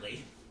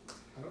separately.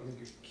 I don't think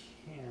you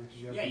can. 'Cause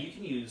you have You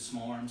can use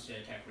small arms to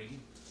attack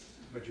rigging.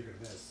 But you're going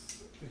to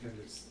miss. Because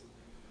it's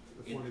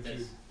the It fortitude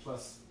does.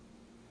 plus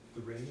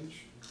the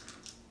range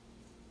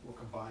will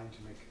combine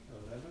to make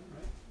 11,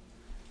 right?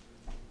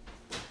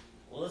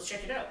 Well, let's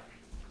check it out.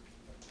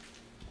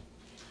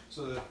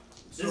 So the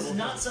This is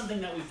not something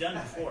that we've done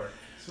before.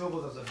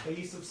 swivel does a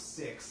base of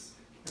 6,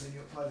 and then you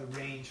apply the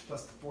range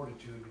plus the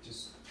fortitude, which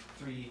is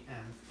 3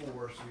 and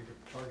 4, so your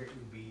target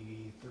would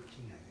be 13,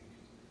 I think,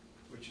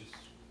 which is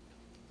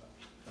a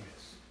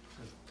miss,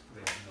 because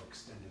they have no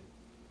extended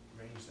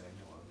range that I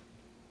know of.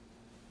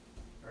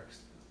 Or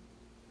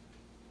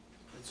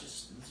Let's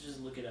just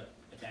look it up.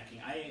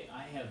 Attacking.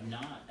 I have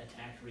not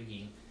attacked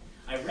rigging.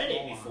 I read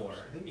it before.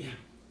 I think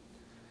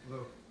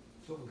although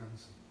swivel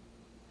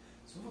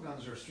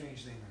guns are a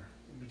strange thing. They're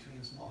in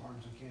between small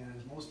arms and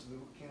cannons. Most of the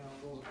cannon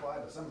rules apply,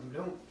 but some of them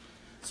don't.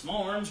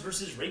 Small arms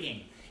versus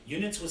rigging.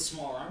 Units with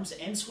small arms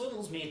and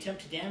swivels may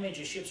attempt to damage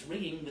a ship's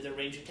rigging with a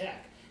range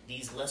attack.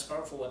 These less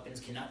powerful weapons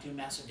cannot do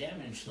massive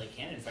damage like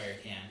cannon fire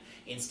can.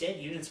 Instead,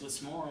 units with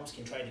small arms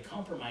can try to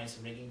compromise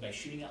the rigging by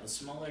shooting out the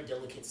smaller,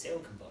 delicate sail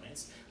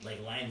components,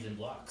 like lines and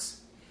blocks.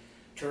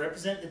 To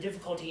represent the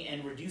difficulty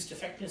and reduced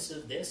effectiveness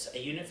of this, a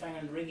unit firing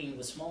on rigging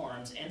with small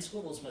arms and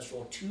swivels must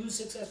roll 2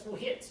 successful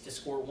hits to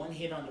score 1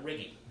 hit on the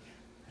rigging.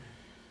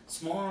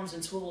 Small arms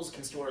and swivels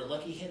can store a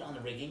lucky hit on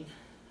the rigging,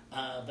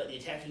 but the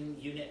attacking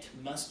unit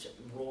must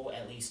roll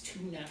at least 2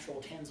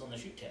 natural 10s on the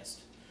shoot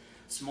test.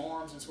 Small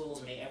arms and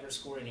swivels may ever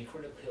score any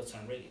critical hits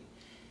on rigging,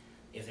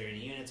 if they're in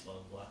units, blah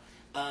blah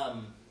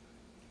blah.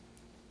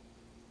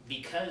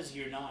 Because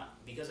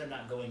I'm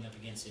not going up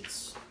against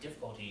its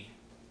difficulty,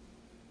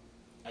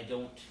 I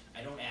don't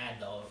add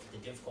the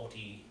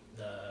difficulty,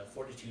 the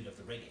fortitude of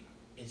the rigging.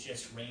 It's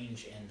just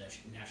range and the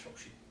natural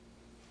shoot.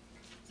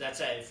 So that's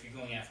if you're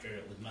going after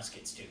it with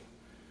muskets too.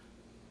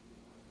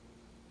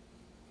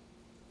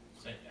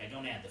 So I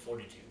don't add the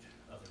fortitude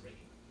of the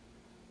rigging.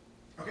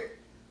 Okay.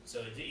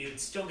 So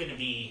it's still going to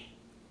be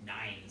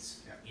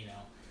 9s, Yeah. you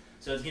know.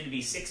 So it's going to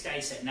be 6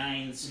 dice at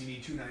 9s. You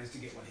need 2 9s to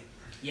get 1 hit.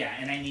 Yeah,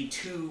 and I need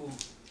two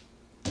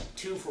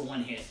for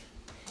 1 hit.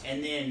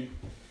 And then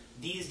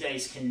these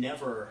dice can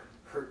never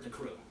hurt the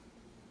crew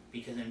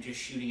because I'm just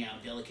shooting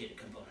out delicate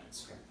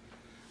components. Okay.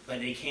 But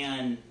they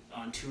can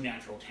on 2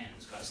 natural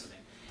 10s cause something.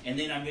 And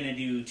then I'm going to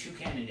do 2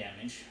 cannon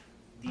damage.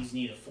 These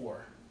need a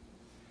 4.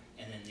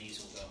 And then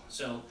these will go.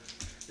 So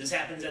this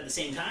happens at the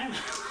same time.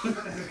 It's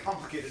a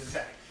complicated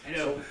attack. I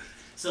know.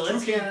 So 2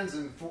 let's cannons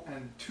and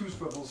 2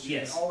 swivels shooting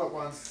Yes. all at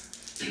once.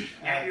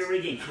 at your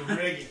rigging.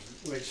 Rigging,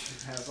 which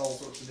has all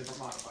sorts of different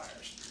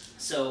modifiers.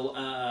 So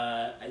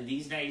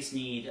these dice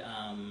need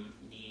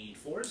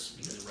 4s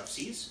because of rough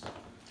seas.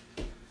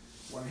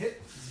 1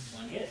 hit.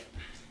 1 hit.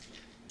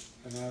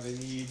 And now they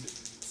need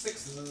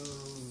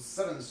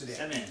 7s to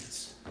damage.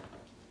 7s.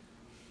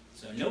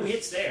 So no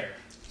hits there.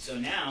 So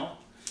now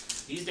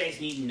these dice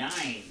need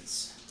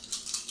 9s.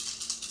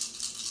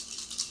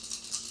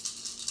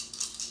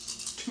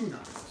 2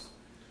 9s.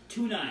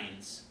 2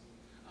 9s.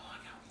 Oh, I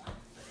got 1.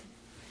 But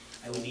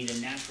I would need a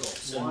natural.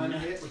 So one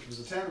hit, which was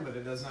a 10, but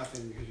it does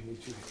nothing because you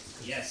need 2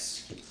 hits.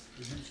 Yes.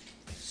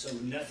 So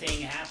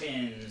nothing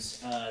happens.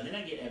 Then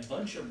I get a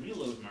bunch of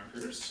reload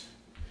markers.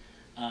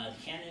 The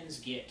cannons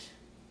get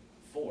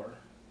 4.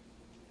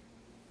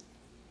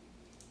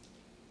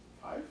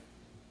 5?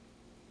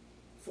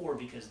 4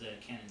 because the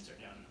cannons are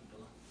down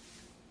below.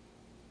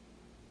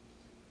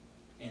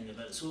 And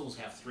the swivels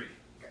have 3.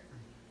 Okay.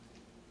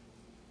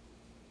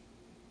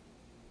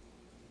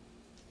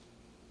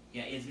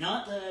 Yeah, it's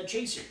not the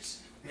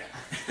chasers. Yeah.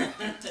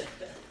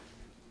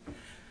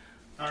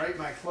 Alright,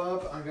 my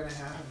club, I'm going to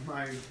have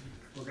my...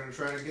 We're going to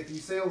try to get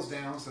these sails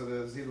down, so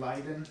the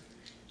Leiden...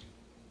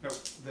 Nope,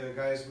 the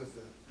guys with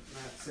the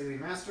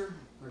Sailing Master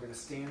are going to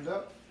stand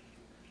up,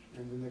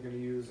 and then they're going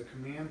to use a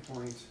command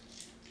point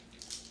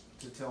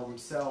to tell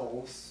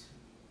themselves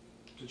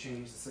to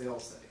change the sail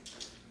setting.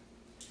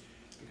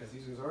 Because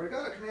these guys already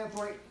got a command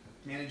point.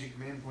 Managing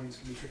command points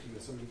can be tricky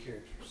with so many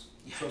characters.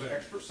 Yeah. So the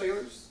expert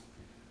sailors,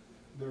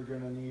 they're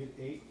going to need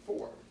 8,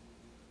 4.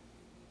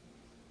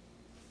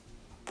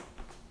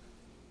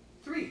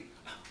 3.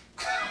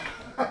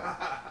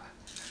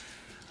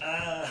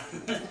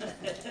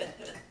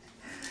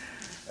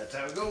 That's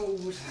how it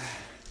goes.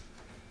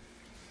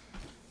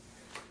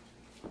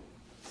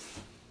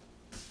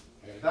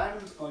 I got a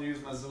diamond. I'll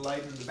use my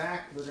Light in the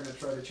back. They're going to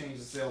try to change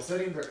the sail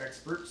setting. They're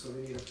experts, so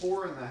they need a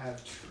 4, and I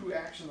have 2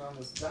 actions on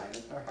this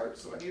diamond or heart,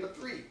 so I need a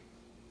 3.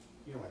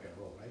 You know I got to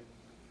roll, right?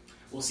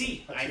 We'll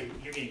see. A 2.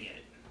 You're going to get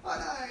it. A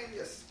 9,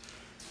 yes.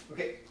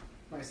 Okay,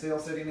 my sail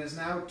setting is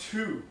now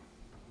 2.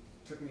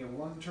 Took me a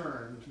 1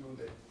 turn to move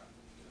it.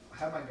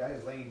 How my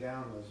guys laying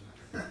down was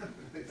a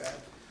big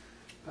bad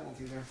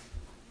penalty there.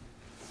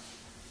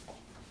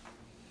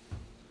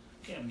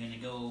 Okay, I'm going to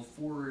go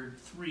forward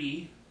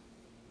 3.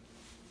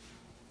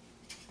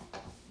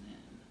 And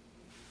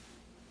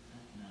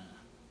then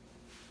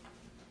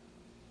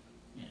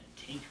I'm going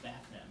to take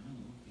back that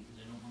move because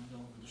I don't want to go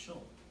over the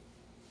shoal.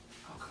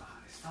 Oh, come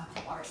on, it's fun.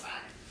 Water's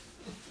fine.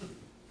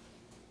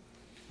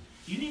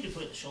 You need to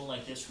put the shoal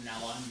like this from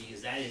now on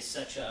because that is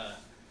such a...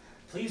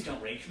 Please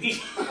don't rake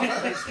me.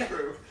 That's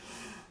true.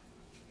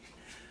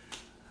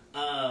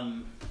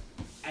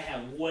 I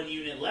have 1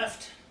 unit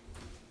left.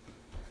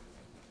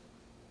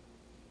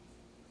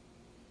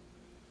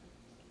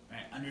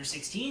 Alright, under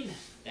 16.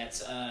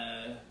 That's 3s.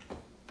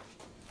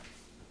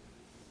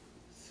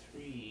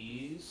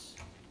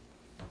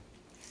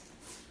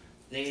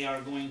 They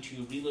are going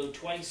to reload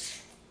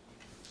twice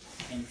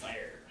and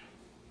fire.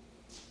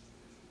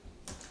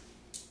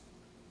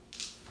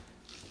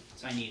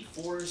 So I need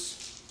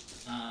 4s.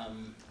 Was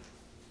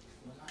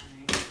I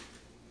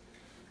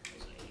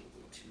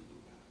able to?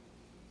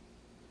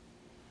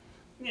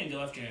 I'm gonna go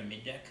after a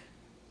mid deck.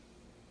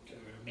 Or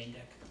main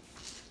deck.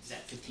 Is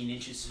that 15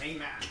 inches? Main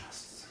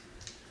masts.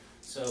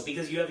 So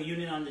because you have a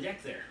unit on the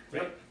deck there,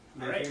 right? Yep.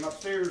 All I right. came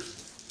upstairs.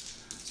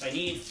 So I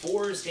need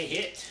 4s to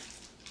hit.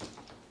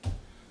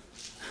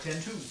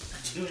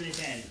 10-2. 2 and a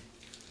 10.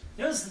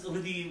 Notice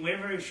with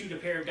whenever I shoot a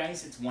pair of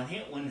dice, it's 1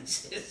 hit, 1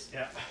 assist.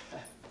 Yeah.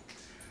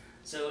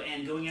 So,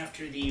 and going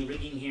after the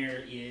rigging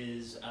here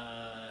is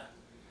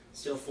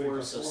still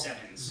 4, so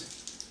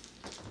 7s.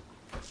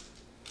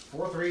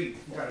 4-3. You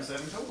got a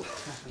 7 total.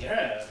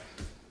 Yeah.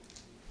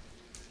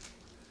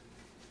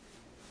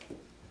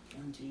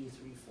 1, 2,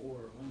 3, 4.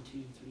 1,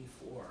 2, 3,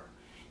 4.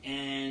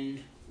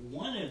 And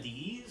one of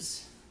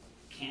these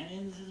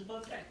cannons is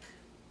above deck.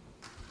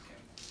 Okay.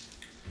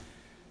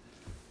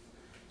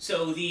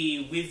 So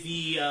with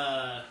the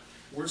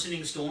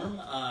worsening storm,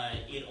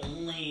 it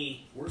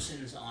only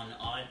worsens on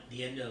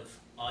the end of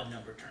odd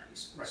number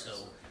turns. Right.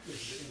 So This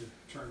is the end of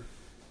turn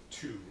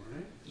 2,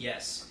 right?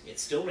 yes,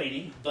 it's still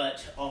raining,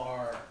 but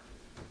our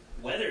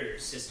weather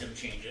system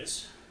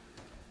changes,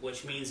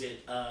 which means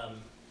it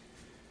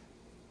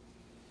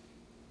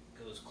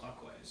goes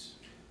clockwise.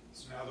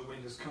 So now the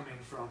wind is coming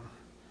from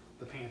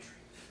the pantry.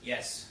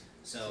 Yes.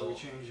 So So we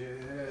change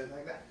it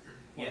like that.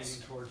 Yes.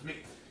 Pointing towards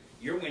me.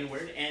 you're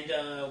windward, and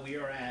we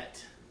are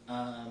at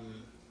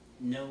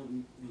no.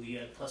 We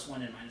had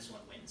 +1 and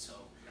 -1 wind,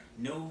 so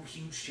no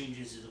huge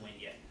changes to the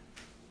wind yet.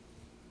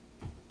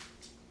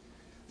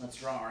 Let's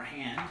draw our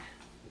hand,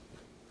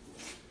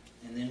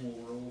 and then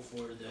we'll roll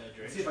for the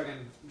Let's see if direction. I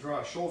can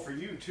draw a shoal for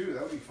you too.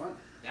 That would be fun.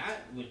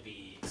 That would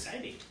be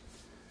exciting.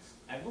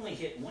 I've only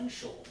hit 1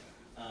 shoal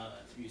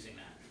through using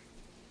that.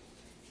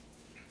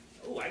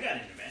 Oh, I got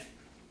an event.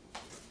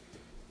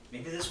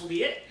 Maybe this will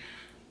be it.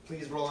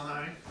 Please roll a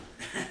 9.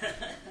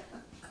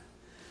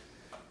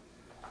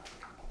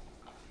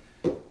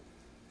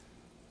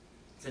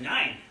 It's a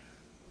 9.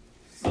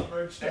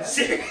 Submerged. I'm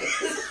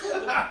serious.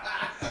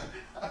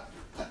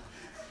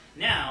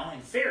 Now,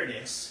 in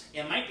fairness,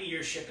 it might be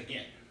your ship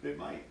again. It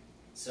might.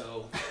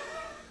 So,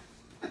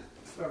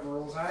 Whoever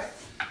rolls high.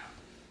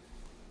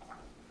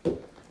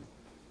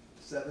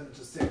 7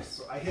 to 6.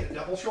 So I hit a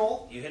double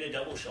shoal. you hit a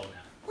double shoal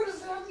now. What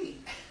does that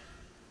mean? I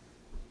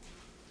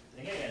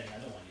think I got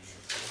another one in here.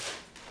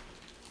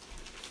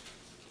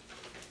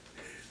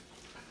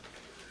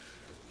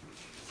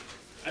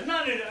 I'm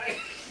not a...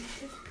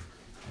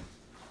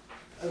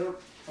 I don't.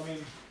 I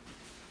mean,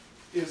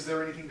 is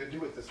there anything to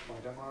do at this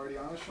point? I'm already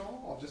on a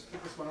shoal. I'll just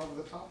put this one over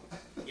the top.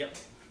 Yep.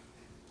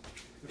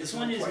 This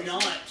one is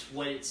not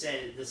what it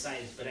said the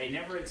size, but I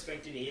never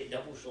expected to hit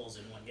double shoals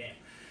in one game.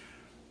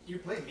 You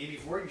played me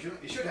before. You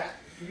should have.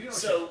 You know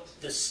So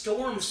the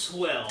storm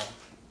swell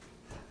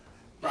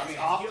brought me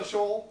off the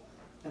shoal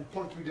and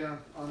plunked me down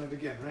on it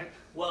again, right?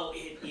 Well,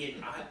 I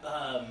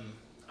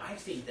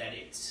think that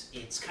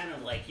it's kind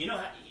of like, you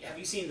know, have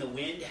you seen the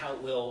wind, how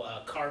it will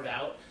carve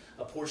out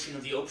a portion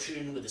of the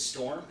ocean with a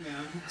storm? Yeah.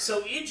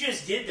 So it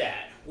just did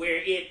that, where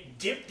it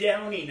dipped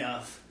down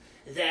enough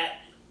that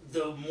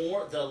the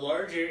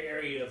larger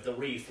area of the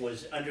reef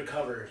was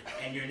undercovered,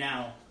 and you're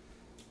now,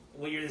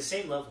 well, you're the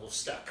same level of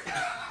stuck.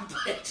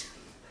 But,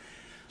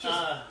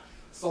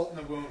 salt in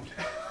the wound.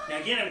 now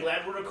again, I'm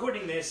glad we're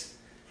recording this.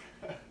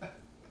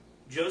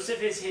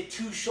 Joseph has hit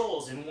 2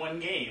 shoals in one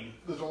game.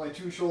 There's only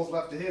 2 shoals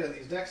left to hit on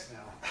these decks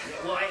now.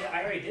 Yeah, well,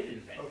 I already did it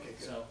in fact. Okay,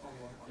 good. So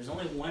there's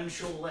only 1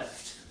 shoal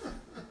left.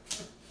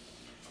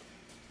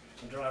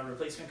 I'll draw a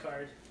replacement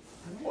card.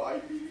 Why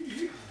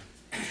me?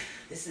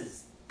 This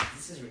is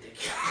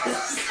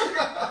ridiculous.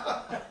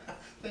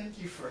 Thank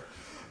you for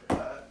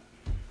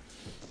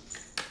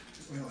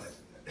realizing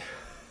that.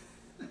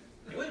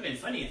 It would have been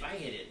funny if I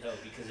hit it though,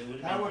 because it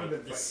would That have would've been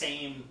been the fun.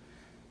 same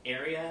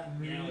area.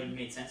 You know, it would have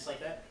made sense like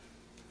that.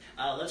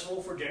 Let's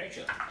roll for Derek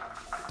Show.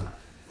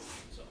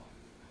 So,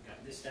 I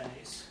got this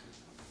dice.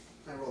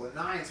 I roll a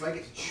 9, so I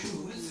get to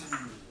choose.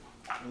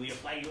 And we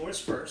apply yours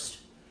first,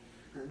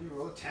 And you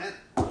roll a 10.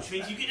 which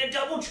means you get a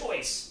double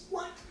choice.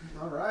 What?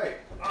 All right.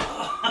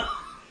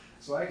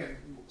 So I can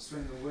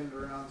swing the wind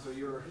around. So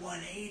you're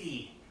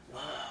 180. Wow.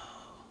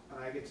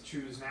 and I get to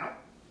choose now.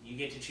 You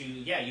get to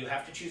choose. Yeah, you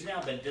have to choose now,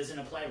 but it doesn't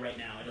apply right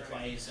now. It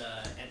applies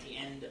at the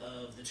end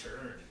of the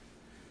turn.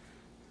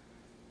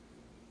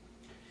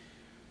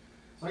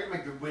 So I can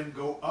make the wind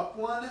go up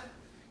 1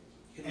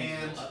 You can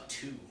and go up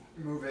 2.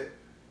 move it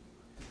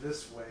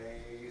this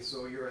way,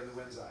 so you're in the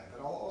wind's eye.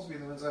 But I'll also be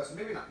in the wind's eye, so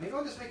maybe not. Maybe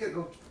I'll just make it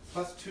go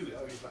 +2.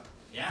 That would be fun.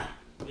 Yeah,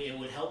 it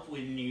would help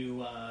when you.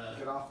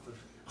 Get off the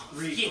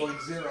reef Yeah. going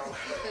 0.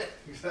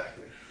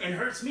 Exactly. It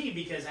hurts me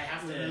because I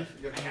have to.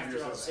 You have to I have move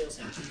to yourself. sales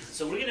him.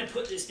 So we're gonna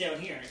put this down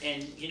here,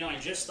 and you know I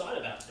just thought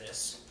about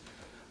this.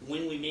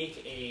 When we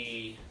make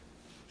a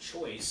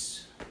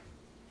choice,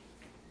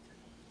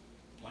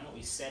 why don't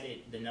we set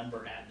it the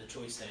number at the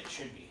choice that it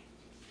should be?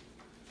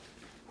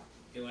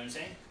 You know what I'm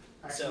saying?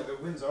 Actually, So- the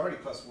wind's already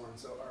 +1,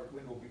 so our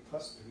wind will be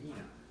 +3 now.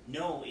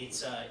 No,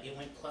 it's it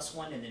went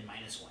 +1 and then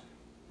 -1.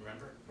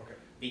 Remember? Okay.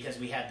 Because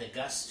we had the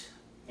gust,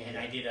 and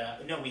I did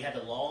we had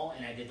the lull,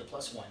 and I did the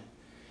 +1,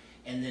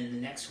 and then the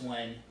next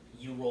one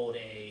you rolled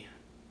a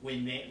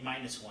wind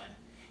 -1,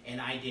 and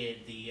I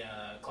did the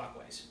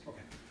clockwise.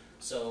 Okay.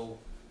 So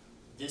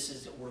this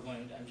is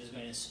I'm just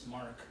going to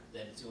mark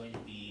that it's going to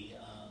be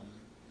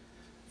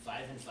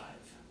 5 and 5.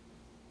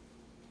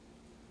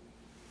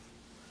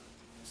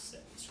 I'll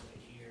set this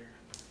right here.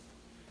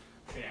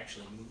 I should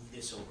actually move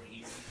this over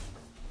here.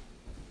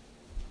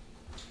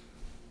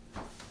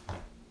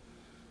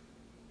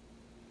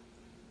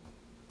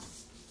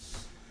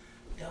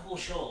 Double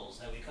shoals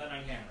that we caught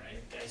on camera.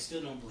 I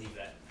still don't believe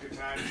that. Good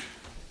time.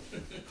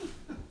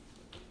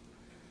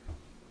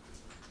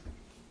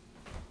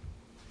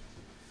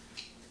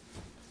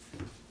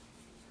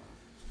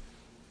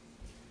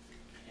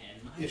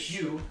 And my If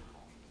you,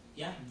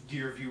 yeah.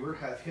 dear viewer,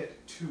 have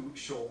hit 2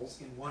 shoals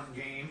in one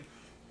game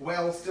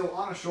while still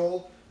on a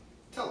shoal,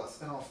 tell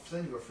us, and I'll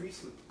send you a free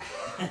sloop.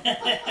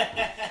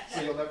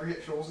 So you'll never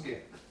hit shoals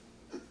again.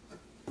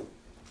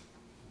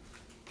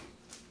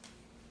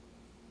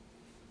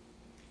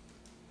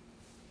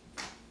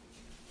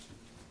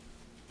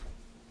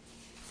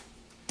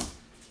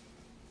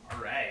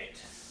 All right.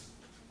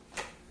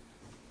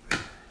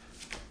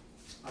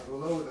 I'll go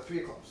low with a 3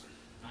 of clubs.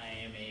 I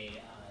am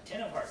a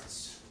 10 of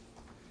hearts.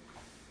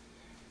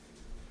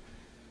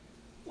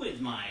 With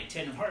my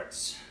 10 of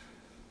hearts,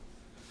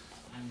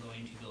 I'm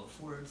going to go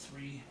forward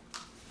 3.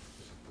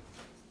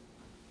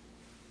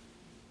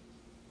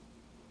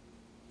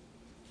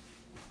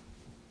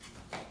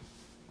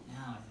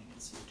 Now I think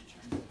it's safe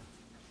to turn.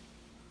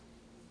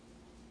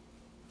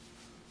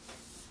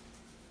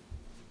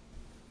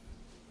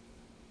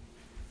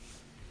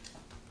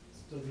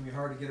 Still gonna be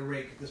hard to get a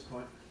rake at this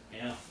point.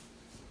 Yeah.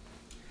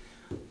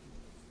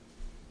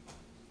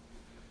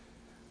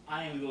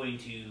 I am going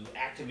to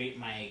activate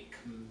my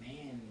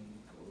command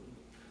group,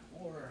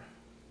 or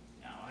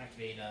no,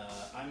 activate.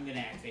 I'm going to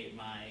activate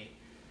my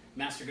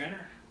Master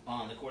Gunner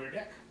on the quarter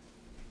deck.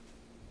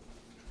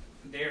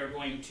 They are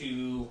going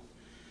to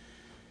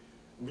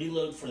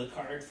reload for the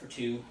card for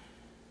 2.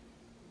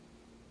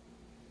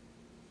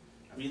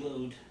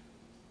 Reload.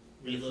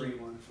 The Reload. free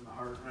one from the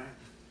heart, right?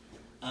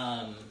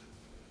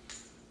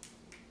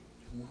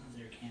 One of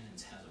their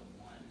cannons has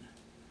a 1.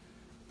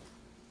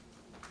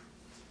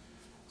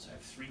 So I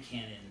have 3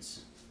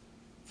 cannons.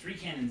 3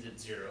 cannons at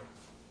 0.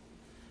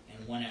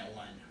 And 1 at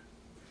 1.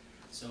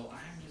 So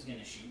I'm just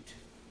gonna shoot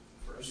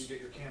As you first. get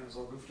your cannons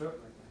all goofed up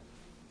like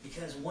that.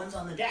 Because 1's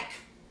on the deck.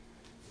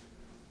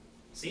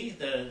 See,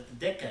 the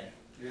deck gun.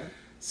 Yeah.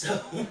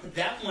 So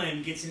that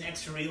one gets an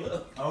extra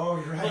reload. Oh,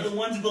 you're right. But the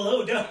ones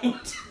below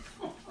don't.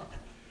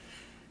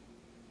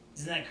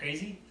 Isn't that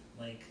crazy?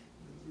 Like,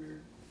 That's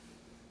weird.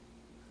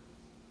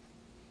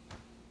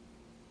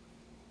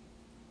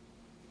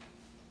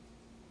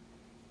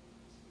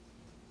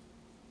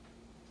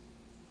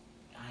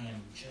 I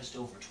am just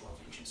over 12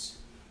 inches.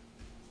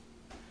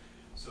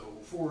 So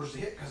 4 is the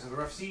hit because of the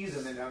rough seas,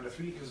 and then down to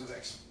 3 because of the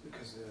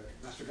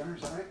master gunner.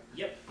 Is that right?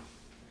 Yep.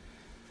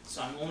 So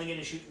I'm only going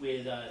to shoot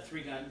with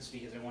 3 guns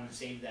because I want to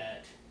save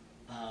that.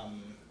 I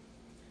want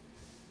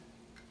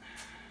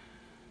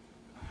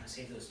to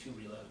save those 2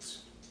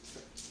 reloads.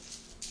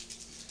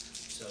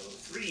 So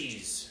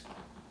 3s.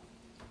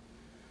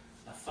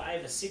 A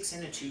 5, a 6,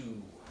 and a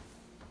 2.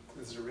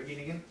 This is a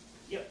rigging again.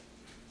 Yep.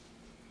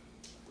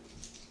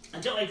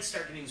 Until I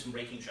start getting some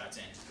breaking shots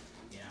in.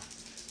 Yeah.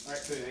 All right,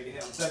 so I get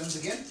hit on 7s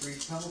again. 3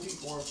 penalty,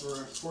 4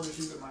 for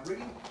fortitude of my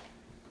rigging.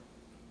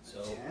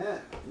 So,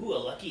 10. ooh, a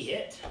lucky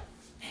hit.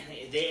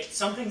 And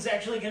something's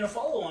actually going to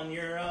follow on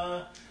your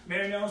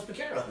Marineros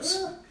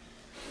Piqueros. Yeah.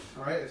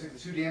 All right, I took the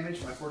 2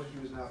 damage. My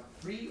fortitude is now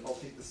 3. I'll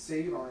take the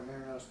save on my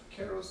Marineros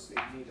Piqueros. They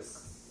need a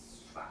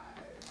 5. I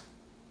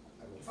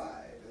roll 5.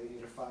 They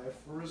need a 5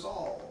 for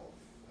resolve.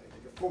 I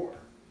take a 4.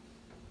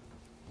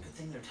 Good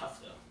thing they're tough,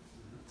 though.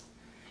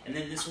 And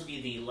then this will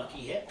be the lucky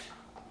hit.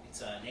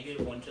 It's a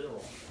 -1 to the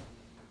roll.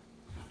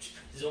 Which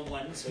is a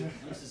 1, so it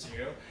becomes a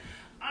 0.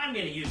 I'm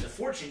going to use a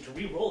fortune to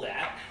re-roll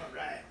that. All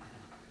right.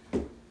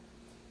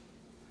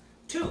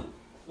 2.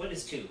 What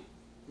is 2?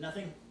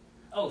 Nothing?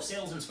 Oh,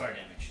 sails and spar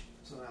damage.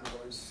 So now I'm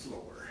going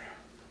slower.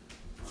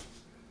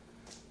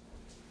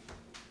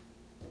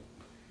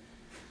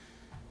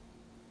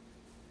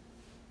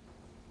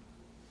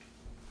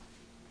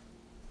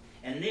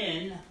 And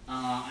then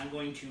I'm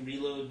going to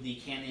reload the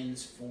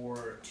cannons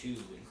for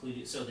 2,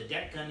 included. So the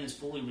deck gun is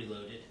fully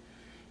reloaded,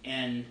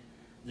 and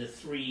the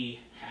 3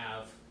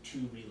 have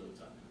 2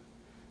 reloads on them.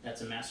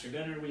 That's a master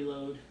gunner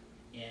reload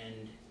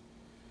and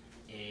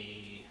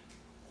a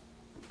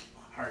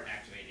heart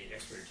activated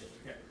expert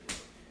artillery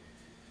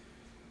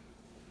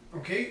reload.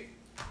 Okay.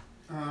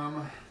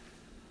 I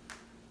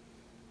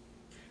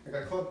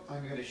got a club.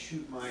 I'm going to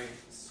shoot my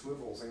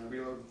swivels. I'm going to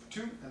reload for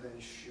 2 and then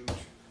shoot.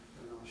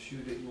 And I'll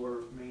shoot at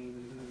your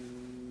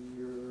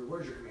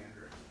where's your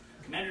commander?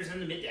 Commander's in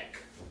the mid deck.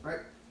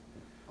 Right.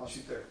 I'll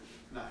shoot there.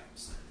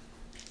 9s.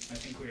 I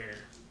think we're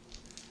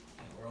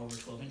over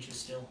 12 inches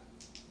still.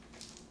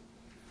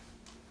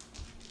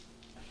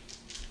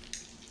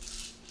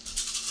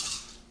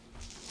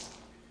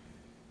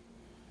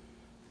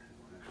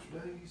 One extra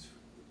dice.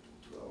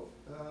 12.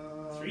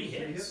 3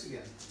 hits.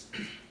 Again.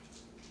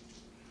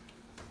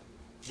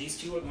 These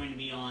 2 are going to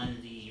be on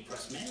the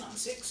press man on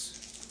 6.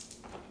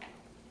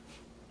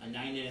 A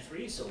 9 and a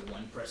 3, so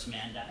 1 press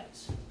man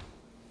dies.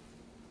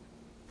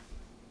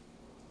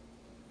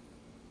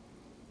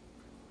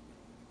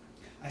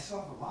 I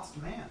still have a lost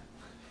man.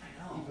 I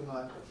know. Even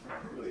though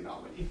I'm really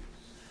not winning.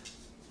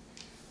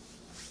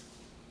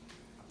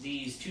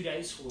 These 2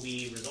 dice will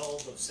be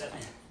resolve of 7.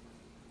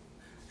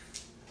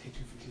 Take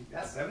 2 for 2.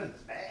 That 7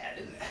 is bad,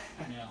 isn't it?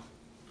 I know.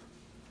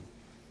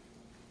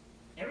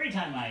 Every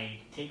time I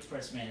take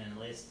press man in a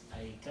list,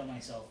 I tell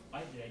myself,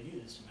 why did I do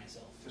this to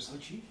myself? They're so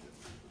cheap.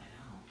 I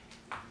know.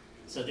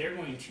 So they're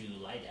going to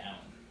lie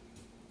down.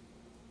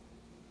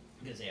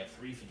 Because they have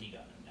 3 fatigue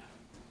on them now.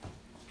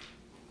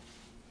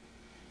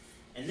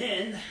 And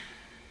then,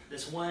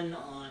 this one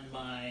on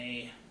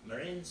my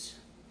Marines,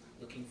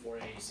 looking for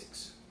a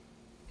 6.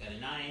 Got a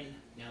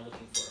 9, now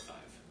looking for a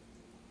 5.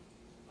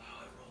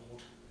 Oh, it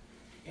rolled.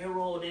 It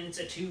rolled and it's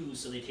a 2,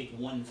 so they take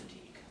 1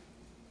 fatigue.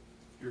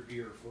 Your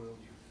beer foiled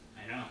you.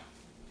 I know.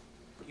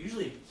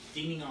 Usually,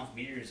 dinging off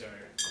beers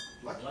are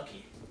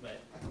lucky,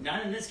 but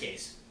not in this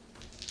case.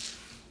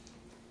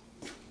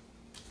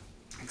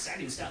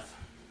 Exciting stuff.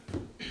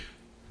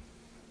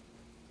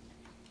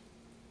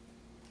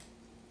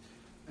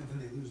 And then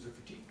they lose their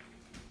fatigue.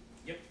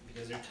 Yep,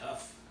 because they're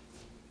tough.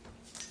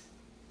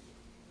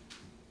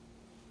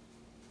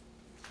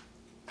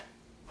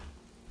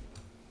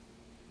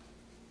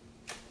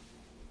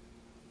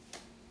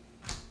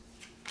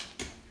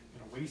 I'm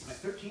gonna waste my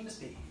 13 of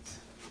spades.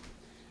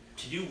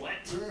 To do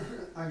what?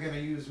 I'm gonna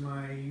use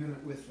my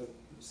unit with the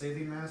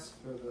sailing master,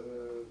 or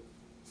the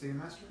sailing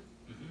master.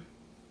 Mm-hmm.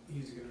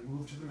 He's gonna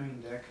move to the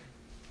main deck.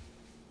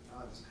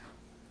 Oh, it doesn't help.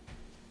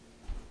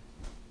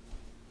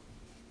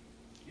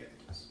 Yeah,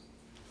 it does.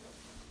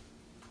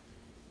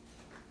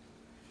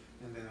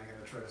 And then I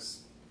gotta try to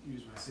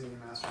use my sailing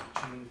master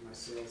to change my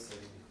sail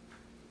setting.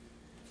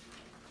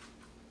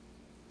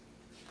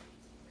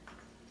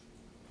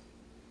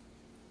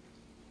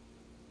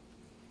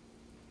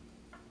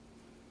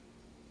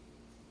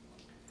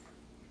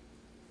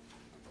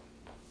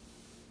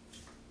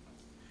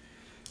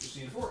 Just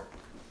need a 4.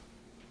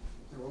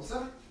 I roll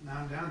 7. Now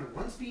I'm down to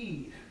 1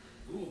 speed.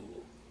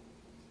 Ooh.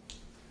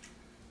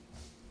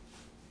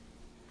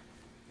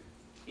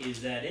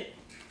 Is that it?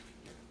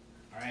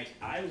 Alright,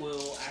 I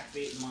will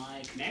activate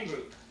my command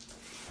group.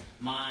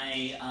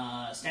 My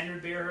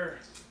standard bearer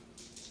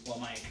well,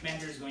 my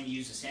commander is going to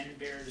use the standard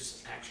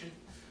bearer's action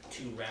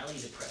to rally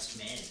the pressed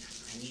men.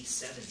 I need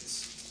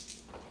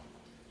 7s.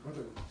 Oh,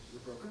 they're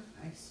broken?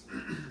 Nice.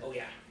 Oh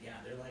yeah,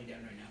 they're lying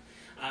down right now.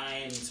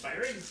 I'm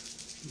inspiring. You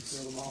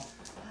throw them all.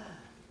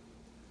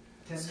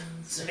 10.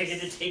 So I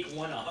get to take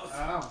 1 off.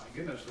 Oh my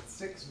goodness, with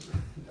 6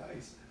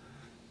 dice.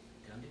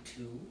 Down to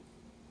 2.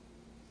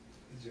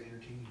 These are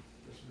entertaining.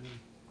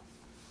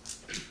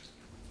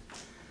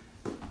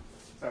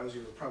 That was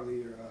probably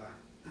your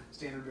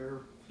standard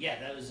bearer. Yeah,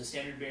 that was a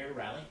standard bearer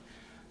rally.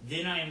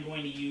 Then I am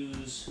going to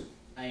use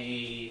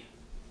a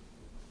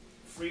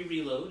free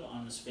reload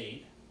on the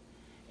spade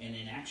and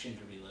an action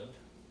to reload.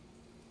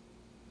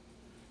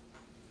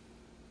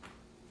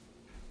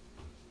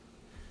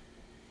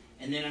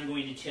 And then I'm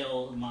going to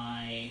tell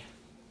my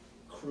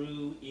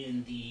crew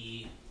in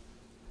the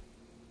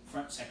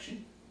front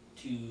section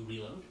to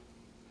reload.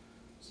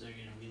 So they're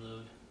going to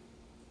reload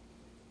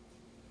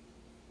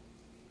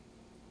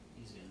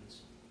these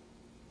guns.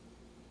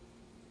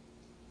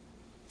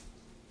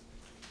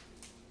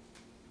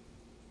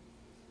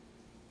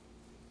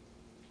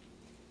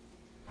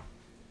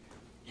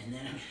 And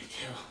then I'm going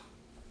to tell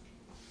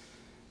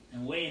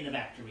them way in the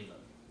back to reload.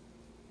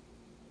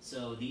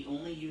 So the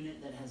only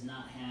unit that has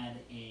not had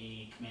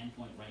a command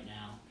point right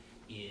now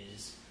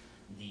is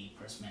the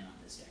press men on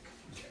this deck.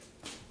 Okay.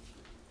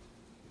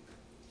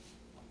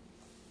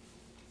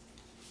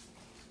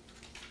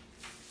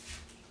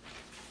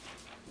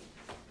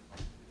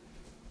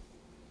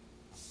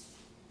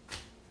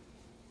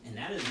 And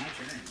that is my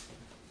turn.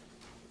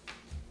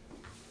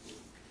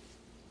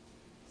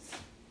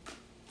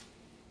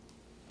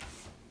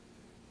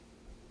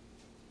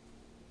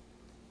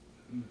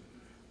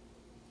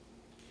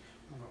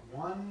 I've got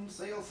 1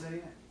 sail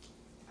setting.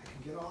 I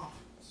can get off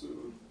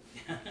soon.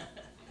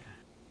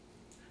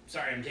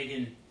 Sorry, I'm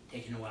taking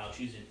a while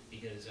choosing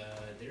because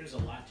there's a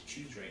lot to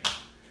choose right now.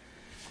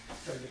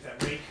 Gotta get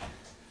that rake.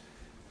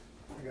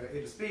 I got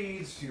 8 of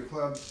spades to your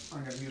club.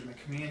 I'm gonna use my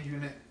command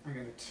unit. I'm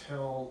gonna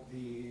tell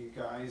the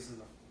guys in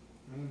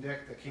the main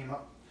deck that came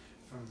up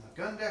from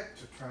the gun deck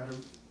to try to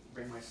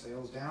bring my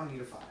sails down.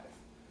 Need a 5.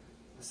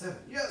 A 7.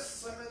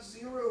 Yes, I'm at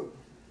 0.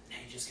 Now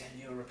you just gotta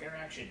do a repair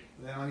action.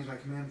 Then I'll use my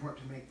command point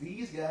to make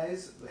these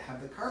guys that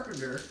have the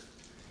carpenter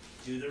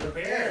Do the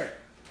repair.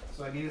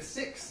 So I need a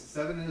 6.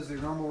 7 is their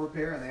normal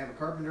repair, and they have a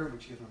carpenter,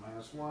 which gives me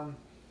 -1.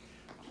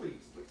 Please,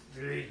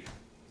 please.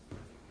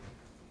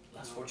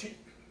 Last fortune.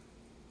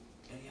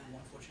 Yeah, you have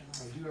 1 fortune I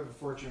left. do have a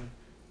fortune,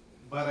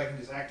 but I can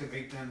just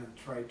activate them and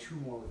try 2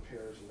 more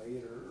repairs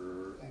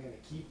later. I'm gonna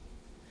keep.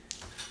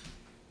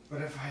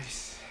 But if I.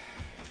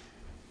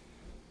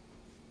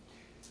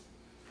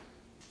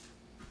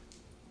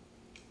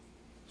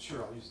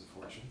 Sure, I'll use the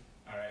fortune.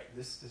 Alright.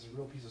 This is a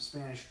real piece of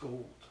Spanish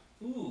gold.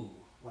 Ooh,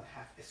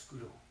 1/2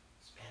 escudo.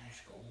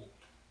 Spanish gold.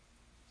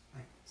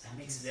 Like That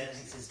makes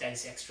his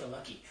dice extra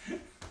lucky.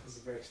 This is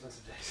a very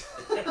expensive dice.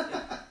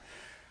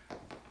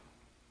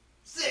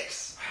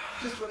 6!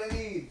 Just what I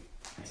need.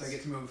 Nice. So I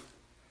get to move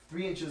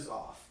 3 inches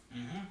off.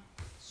 Mm-hmm.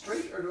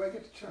 Straight, or do I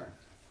get to turn?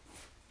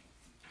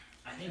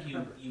 I think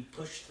you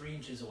push 3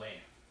 inches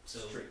away.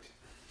 So Straight.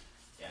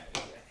 yeah, I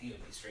think it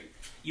would be straight.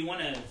 You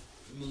want to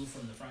move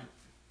from the front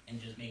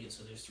and just make it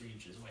so there's 3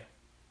 inches away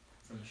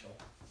from the shoal.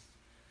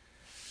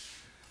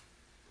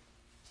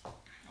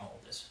 I'll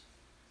hold this.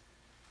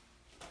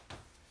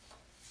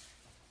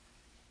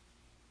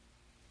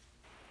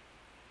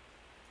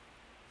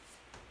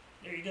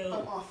 There you I'm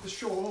go. off the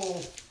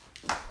shoal.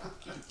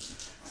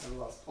 I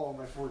lost all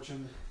my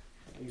fortune.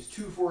 I used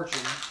 2 fortune.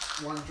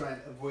 1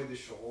 trying to avoid the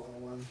shoal,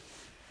 and 1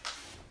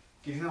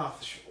 getting off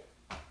the shoal.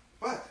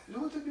 But it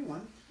only took me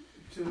 1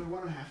 to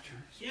 1.5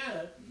 turns. Yeah,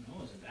 that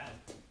wasn't bad.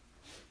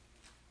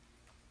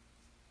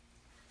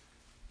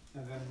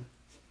 And then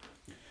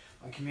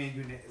my command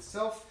unit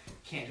itself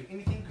can't do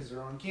anything because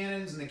they're on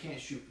cannons and they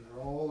can't shoot, and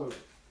they're all over.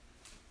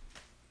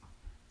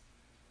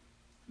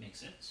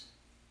 Makes sense.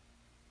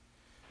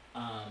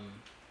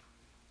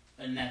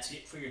 And that's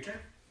it for your turn?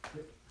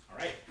 Yep.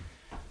 Alright.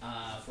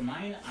 For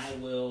mine, I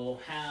will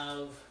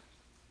have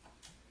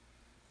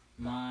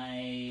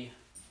my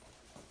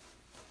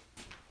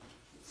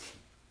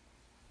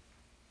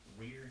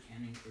rear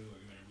cannon crew are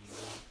going to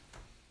reload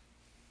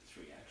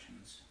 3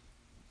 actions.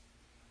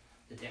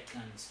 The deck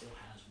gun still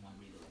has 1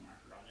 reload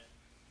marker on it.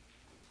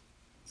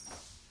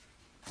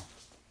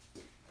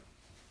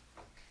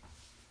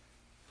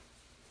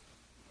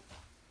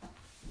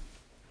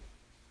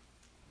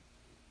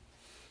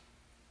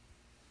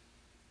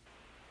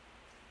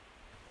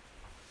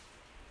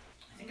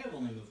 I think I've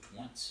only moved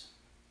once.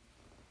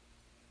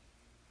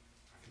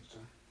 I think so.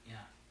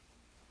 Yeah.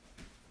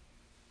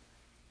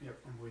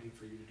 Yep, I'm waiting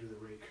for you to do the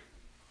rake.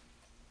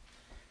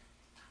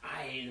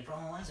 The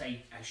problem was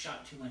I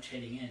shot too much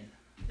heading in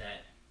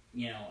that,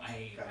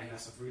 I Got a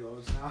mess of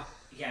reloads now.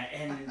 yeah,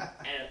 and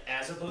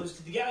as opposed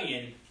to the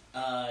Galleon,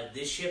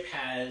 this ship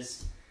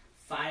has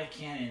 5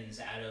 cannons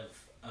out of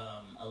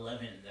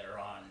 11 that are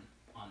on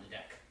the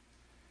deck.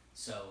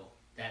 So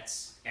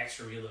that's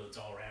extra reloads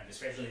all around,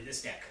 especially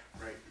this deck.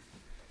 Right.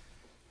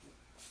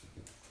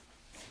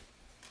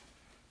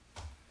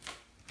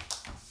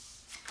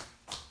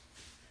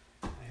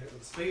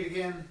 fade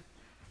again.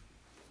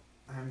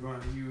 I'm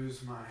going to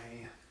use my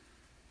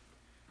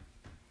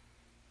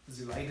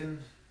Ziliden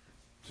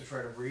to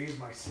try to raise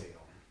my sail.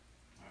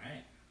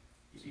 Alright.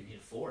 So you need a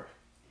 4.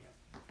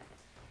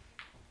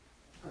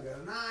 I got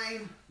a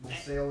 9. My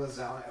sail is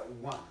down at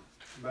 1.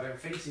 But I'm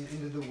facing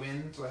into the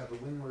wind, so I have a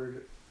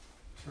windward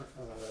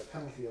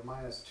penalty of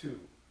 -2.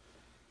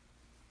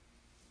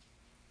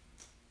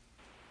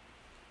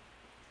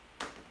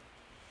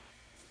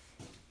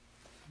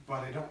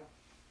 But I don't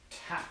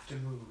have to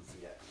move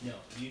yet. No,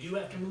 you do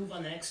have to move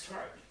on the next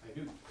card. I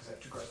do, because I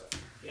have 2 cards left.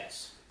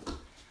 Yes.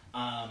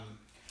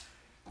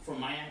 For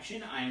my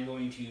action, I'm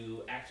going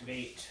to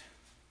activate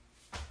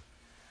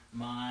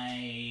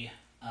my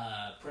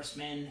pressed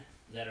men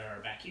that are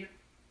back here.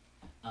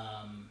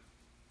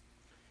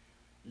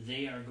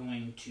 They are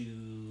going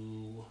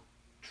to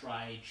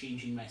try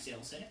changing my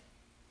sail setting.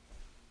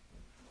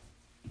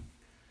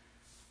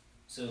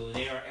 So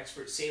they are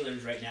expert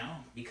sailors right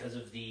now because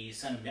of the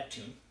Son of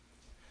Neptune.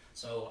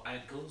 So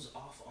it goes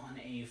off on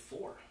a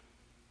 4.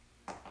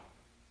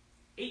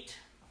 8.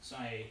 So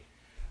I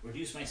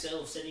reduce my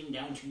sail setting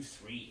down to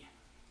 3.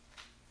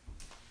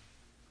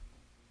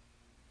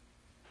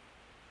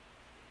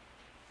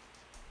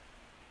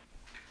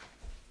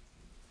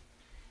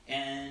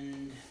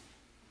 And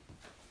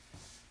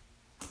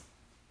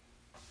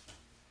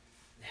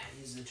that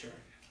is the turn.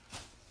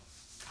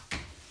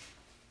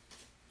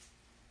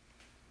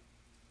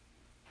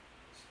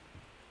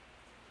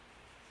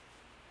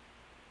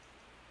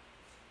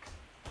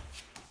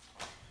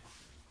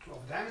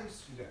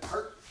 Diamonds, you got a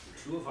heart.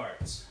 2 of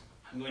hearts.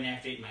 I'm going to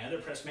activate my other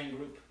pressman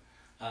group.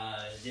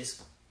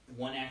 This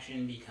one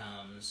action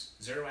becomes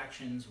 0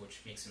 actions,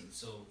 which makes them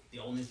so the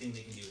only thing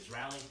they can do is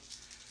rally.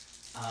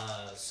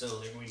 So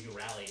they're going to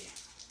rally.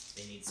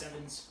 They need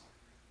 7s.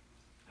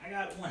 I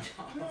got 1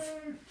 off.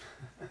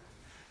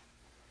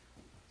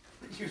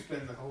 You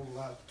spend the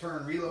whole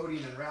turn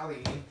reloading and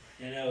rallying.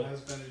 You know. I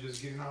spend it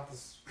just getting off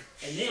this.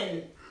 And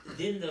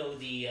then though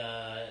the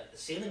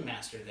sailing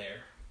master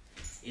there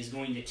is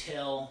going to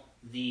tell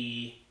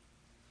the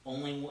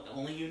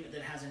only unit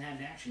that hasn't had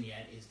an action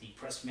yet is the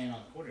pressed man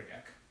on the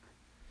quarterdeck.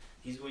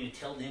 He's going to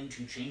tell them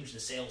to change the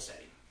sail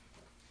setting.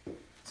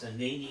 So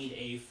they need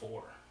a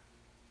 4.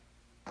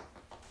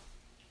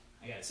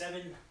 I got a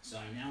 7, so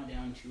I'm now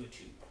down to a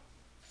 2.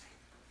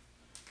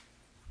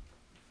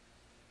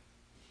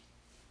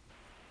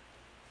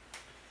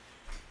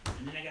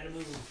 And then I gotta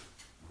move.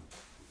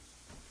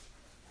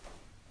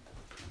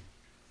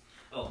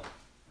 Oh.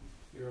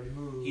 You already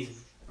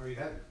moved. Or you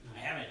haven't? I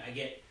haven't.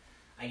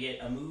 I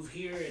get a move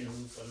here and a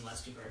move from the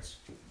last 2 cards.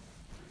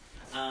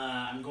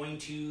 I'm going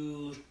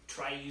to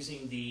try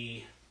using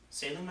the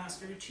Sailing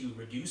Master to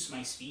reduce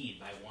my speed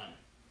by 1.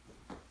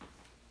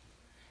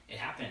 It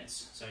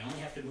happens, so I only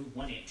have to move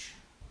 1 inch.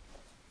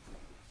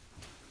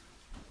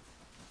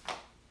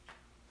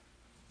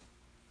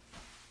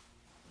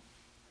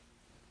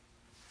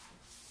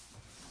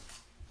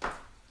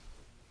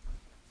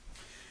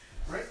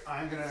 Right,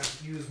 I'm going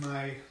to use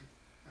my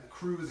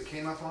crew that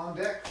came up on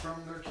deck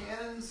from their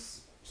cannons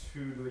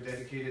to do a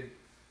dedicated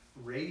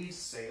raise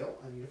sail.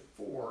 I need a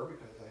 4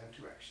 because I have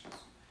 2 actions.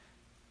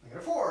 I got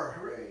a 4,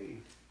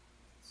 hooray!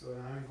 So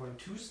now I'm going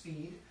 2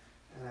 speed,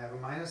 and I have a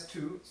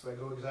 -2, so I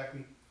go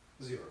exactly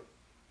 0.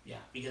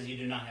 Yeah, because you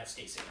do not have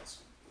stay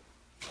sails.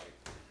 Right.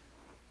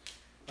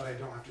 But I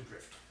don't have to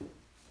drift.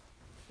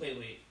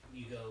 Wait,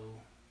 you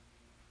go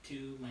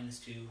 2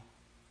 -2,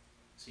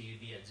 so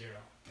you'd be at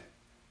 0. Yeah.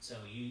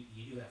 So you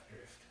do have to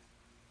drift.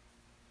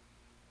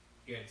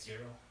 You're at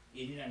 0.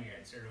 Anytime you're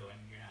at 0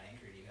 and you're not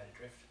anchored, you gotta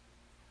drift.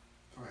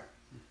 Okay.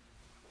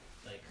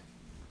 Like.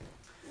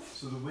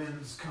 So the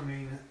wind's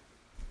coming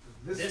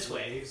this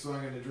way, so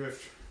I'm going to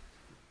drift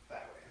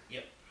that way.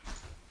 Yep.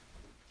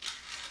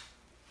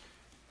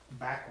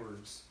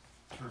 Backwards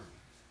turn.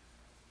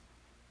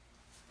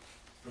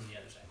 From the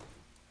other side.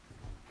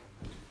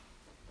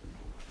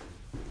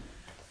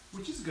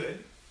 Which is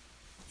good.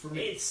 For me.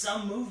 It's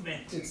some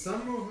movement. It's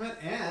some movement,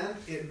 and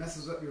it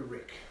messes up your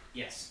rake.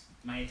 Yes,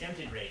 my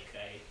attempted rake.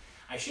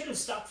 I should have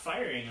stopped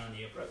firing on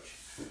the approach.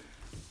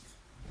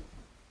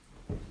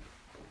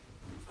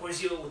 Of course,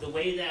 the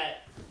way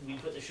that we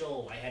put the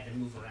shoal, I had to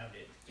move around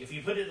it. If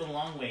you put it the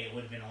long way, it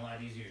would have been a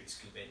lot easier to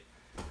scoop it.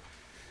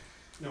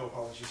 No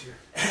apologies here.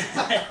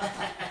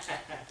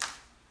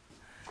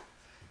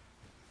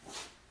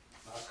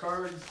 Last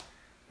card.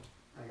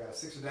 I got a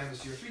 6 of diamonds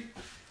to your 3.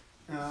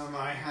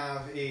 I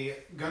have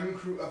a gun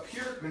crew up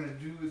here. I'm going to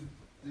do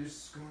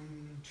this,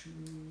 going to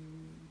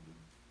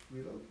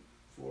reload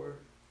for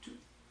 2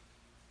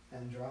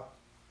 and drop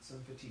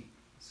some fatigue.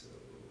 So,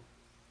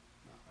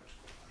 not much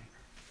going on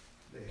here.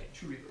 They have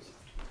 2 reloads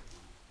left.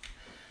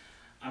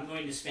 I'm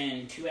going to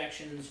spend 2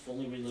 actions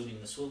fully reloading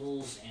the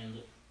swivels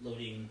and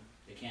loading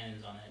the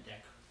cannons on that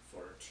deck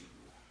for 2.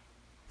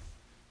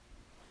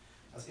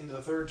 That's into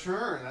the 3rd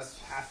turn. That's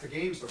half the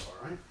game so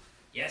far, right?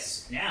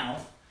 Yes,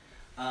 now,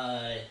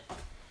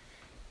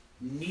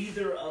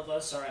 neither of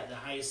us are at the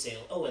highest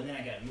sail. Oh, and then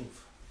I gotta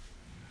move.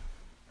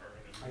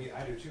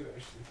 I do too,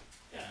 actually.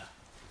 Yeah.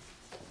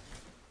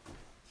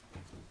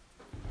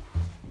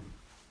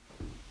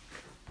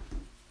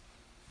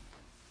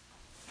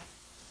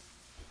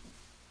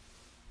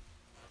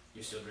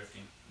 You're still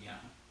drifting. Yeah.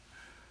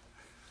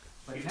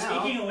 But You're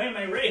now, taking away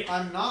my rate.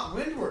 I'm not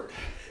windward.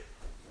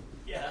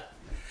 Yeah.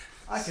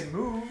 I can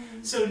move.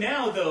 So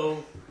now,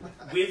 though,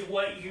 with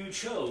what you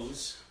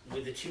chose,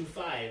 with the 2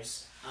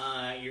 5s,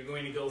 you're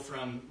going to go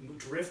from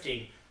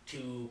drifting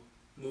to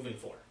moving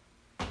forward.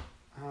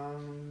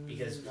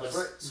 Because plus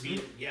right.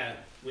 speed, yeah,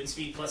 wind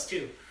speed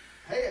 +2.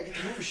 Hey, I get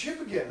to move a ship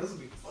again. This will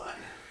be fun.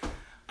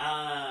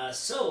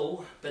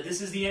 But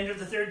this is the end of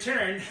the 3rd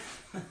turn.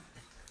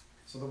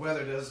 So the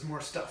weather does more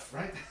stuff,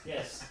 right?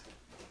 Yes.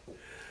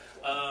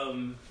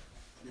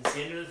 It's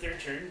the end of the 3rd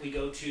turn. We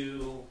go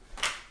to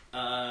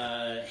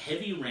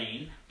heavy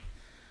rain.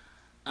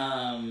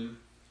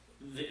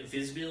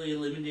 Visibility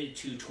limited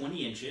to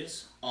 20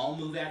 inches. All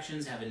move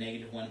actions have a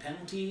 -1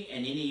 penalty,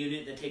 and any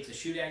unit that takes a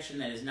shoot action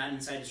that is not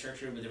inside the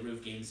structure with a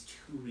roof gains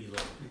 2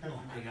 reload.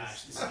 Oh my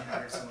gosh, this is gonna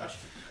hurt so much.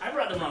 I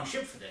brought the wrong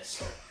ship for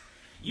this.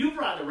 You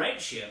brought the right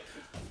ship.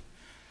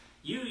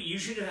 You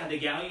should have had the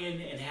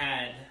Galleon and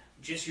had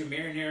just your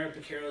Marinara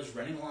Picaros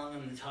running along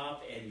on the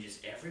top and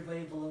just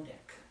everybody below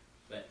deck.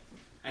 But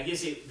I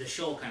guess the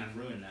shoal kind of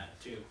ruined that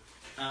too.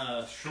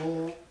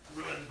 Shoal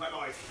ruined my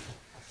life.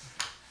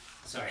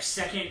 Sorry,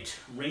 2nd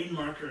rain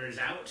marker is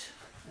out.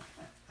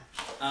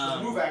 So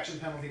the move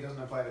action penalty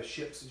doesn't apply to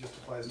ships, it just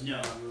applies to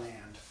No. on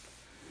land.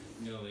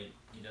 No, it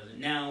doesn't.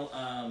 Now,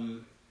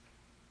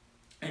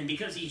 and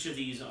because each of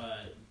these,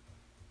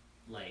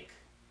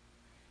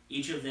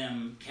 each of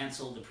them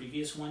cancel the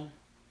previous one,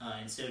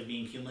 instead of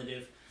being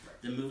cumulative,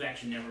 the move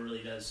action never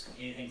really does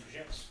anything for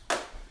ships.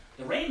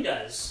 The rain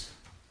does,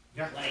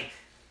 Yeah.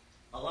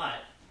 a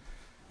lot.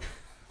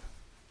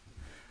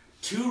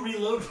 2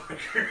 reload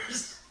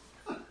markers.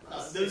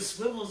 Those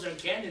swivels are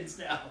cannons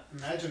now.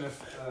 Imagine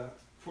if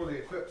fully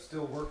equipped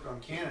still worked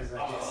on cannons.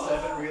 I get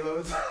 7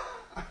 reloads.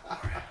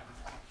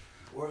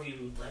 Or if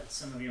you let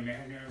some of your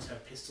Marineros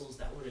have pistols,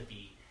 that would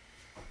be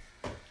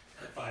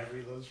 5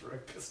 reloads for a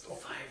pistol.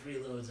 5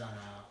 reloads on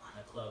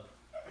a club.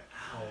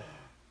 Ow.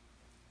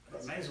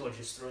 Might as well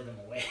just throw them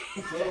away.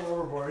 Throw them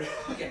overboard.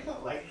 Okay.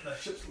 Lighten the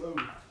ship's load.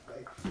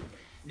 Like,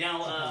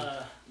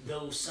 Now,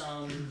 though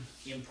some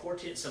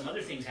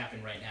other things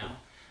happen right now,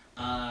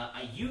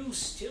 you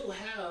still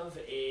have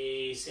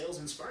a sails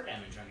and spar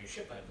damage on your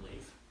ship, I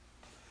believe.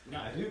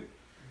 No. I do.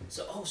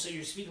 So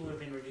your speed would have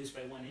been reduced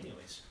by 1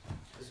 anyways.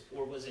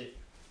 Or was it...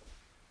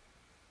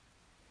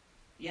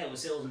 Yeah, it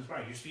was sails and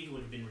spar. Your speed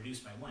would have been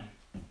reduced by 1.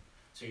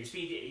 So your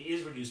speed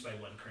is reduced by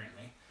 1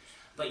 currently.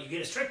 But you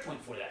get a strike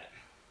point for that.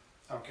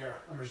 I don't care.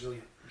 I'm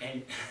resilient.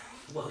 And,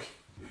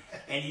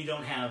 and you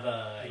don't have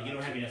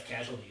enough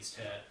casualties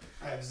to...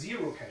 I have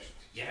 0 casualties.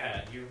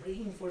 Yeah, your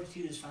rating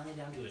fortitude is finally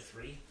down to a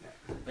 3,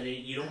 Yeah. but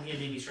you don't get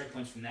any strike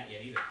points from that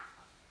yet either.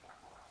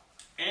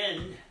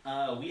 And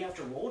we have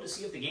to roll to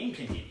see if the game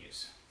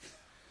continues,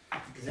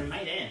 because it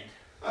might end.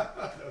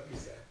 That would be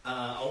sad.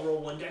 I'll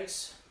roll 1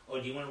 dice. Or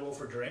do you want to roll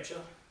for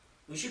derecho?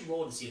 We should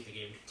roll to see if the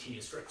game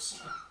continues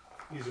first.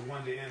 Use a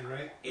 1 to end,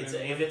 right? If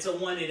it's a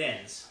 1, it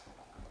ends.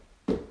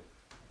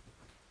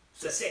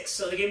 It's a 6,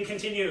 so the game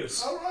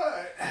continues. All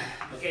right.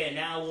 Okay, and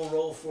now we'll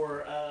roll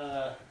for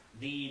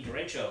the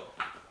derecho.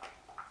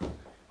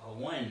 A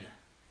 1,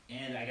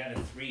 and I got a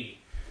 3.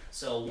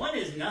 So 1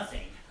 is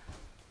nothing,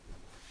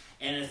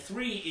 and a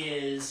 3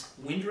 is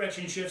wind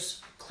direction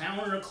shifts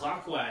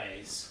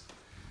counterclockwise.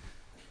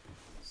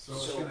 So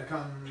it's going to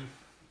come...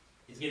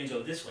 It's going to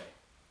go this way.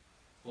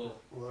 Well,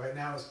 right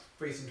now it's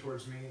facing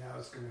towards me. Now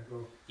it's going to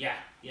go... yeah.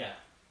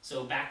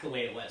 So back the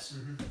way it was.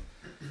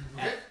 Mm-hmm.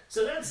 Okay.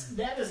 So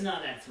that is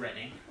not that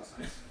threatening. That's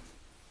nice.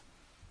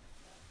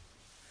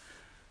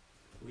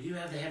 We do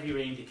have the heavy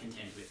rain to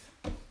contend with.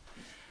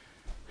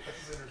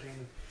 That's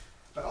entertaining.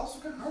 But also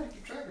kind of hard to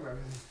keep track of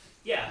everything.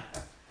 Yeah.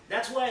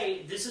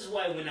 This is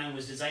why when I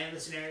was designing the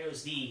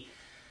scenarios, the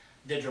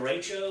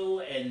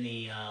derecho and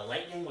the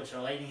lightning, which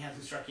our lightning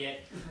hasn't struck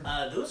yet,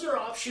 those are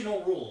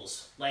optional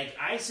rules. Like,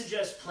 I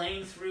suggest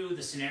playing through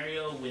the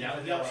scenario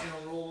without the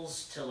optional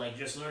rules to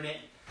just learn it.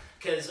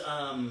 Because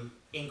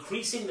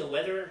increasing the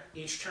weather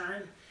each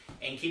turn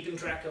and keeping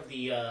track of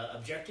the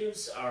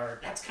objectives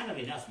that's kind of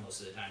enough most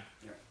of the time.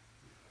 Yeah.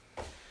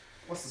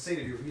 What's the state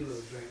of your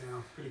reloads right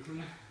now? Pretty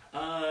clean?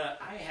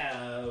 I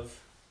have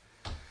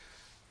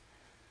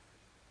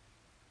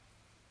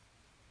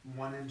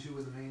 1 and 2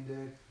 in the main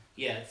deck.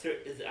 Yeah,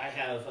 I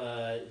have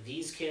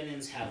these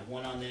cannons have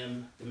 1 on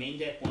them. The main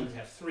deck ones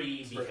have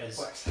 3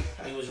 because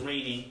it was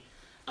raining.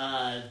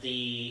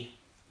 The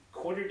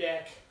quarter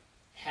deck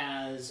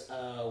has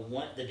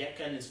 1. The deck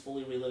gun is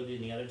fully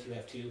reloaded, and the other 2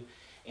 have 2.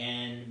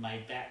 And my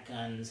back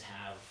guns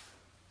have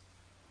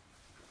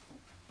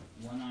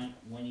 1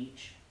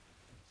 each.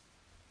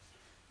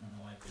 I don't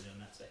know why I put it on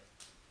that side.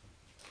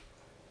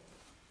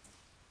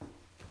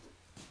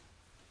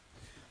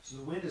 So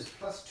the wind is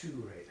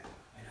 +2 right now.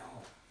 I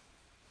know.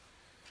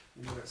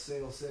 And you're at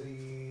sail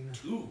setting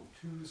 2.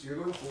 2, so you're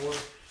going 4.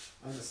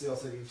 I'm at sail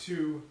setting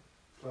 2.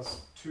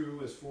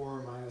 +2 is 4,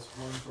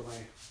 -1 for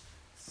my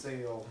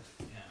sail.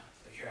 Yeah,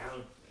 but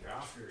you're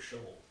off your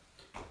shoal.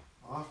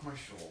 Off my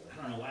shoulder. I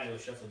don't know why I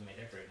was shuffling my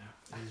deck right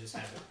now. I just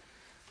have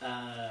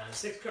it.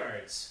 6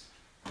 cards.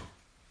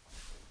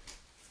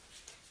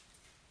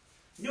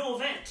 New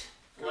event.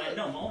 Well,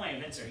 no, all my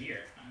events are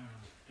here. I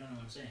don't know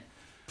what I'm saying.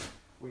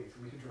 Wait for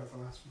me to draw the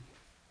last one.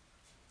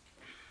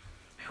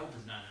 I hope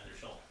it's not another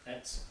shoal.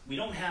 We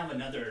don't have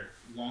another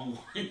long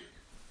one.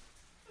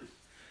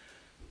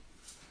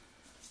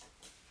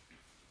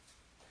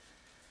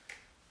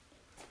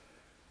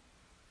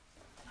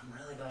 I'm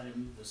really glad I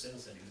moved those sail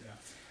settings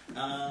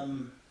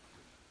down.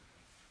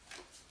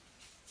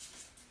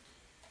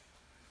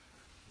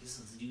 Let's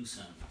do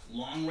some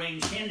long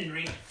range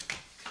cannonry.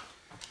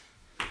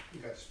 You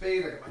got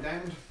spade, I got my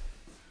diamond.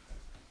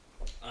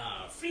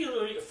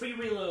 Free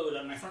reload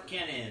on my front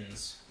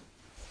cannons.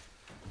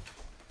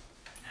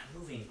 I'm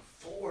moving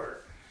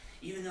forward,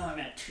 even though I'm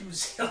at 2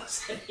 sail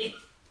setting.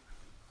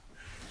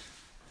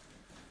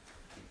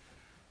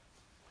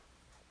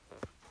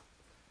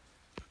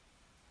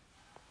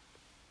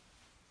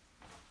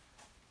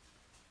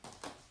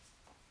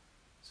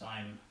 So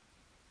I'm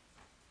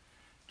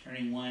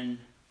turning 1,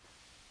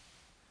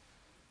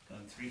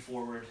 going 3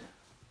 forward,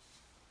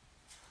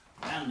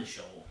 around the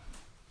shoal.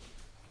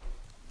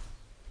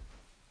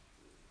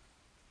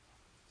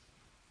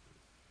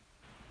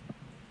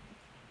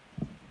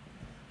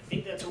 I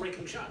think that's a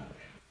raking shot.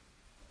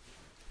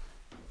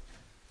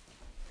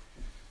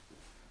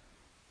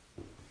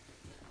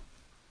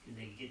 And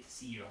they get to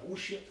see your whole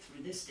ship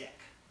through this deck.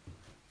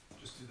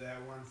 Just do that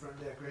one front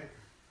deck, right?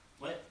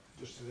 What?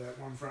 Just do that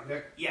one front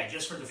deck? Yeah,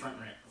 just for the front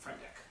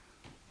deck.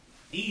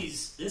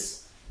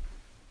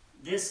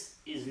 This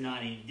is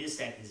not even, this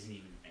deck isn't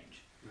even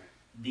range. Right.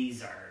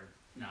 These are,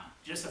 no,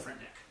 just the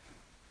front deck.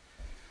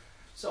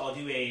 So I'll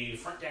do a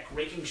front deck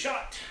raking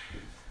shot.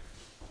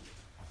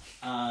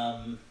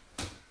 I'm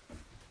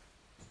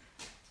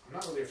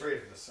not really afraid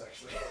of this,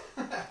 actually.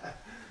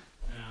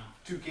 No.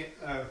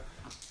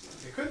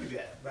 It could be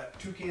bad, but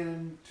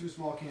 2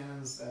 small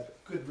cannons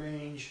at good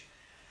range.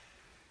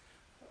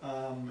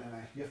 And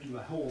you have to do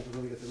a hold to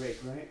really get the rake,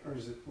 right? Or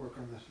does it work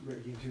on the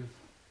raking too?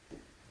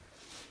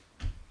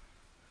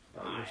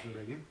 Probably works on the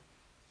raking.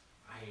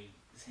 I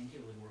think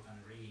it would work on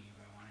the raking if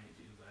I wanted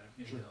to, but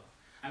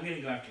I'm gonna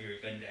go after your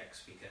gun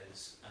decks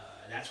because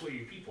that's where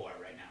your people are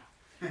right now,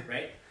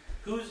 right?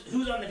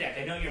 Who's on the deck?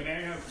 I know your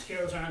Mariner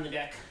Pesqueros are on the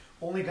deck.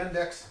 Only gun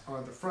decks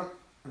are the front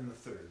and the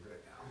third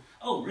right now.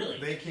 Oh, really?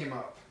 They came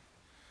up.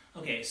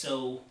 Okay,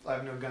 so I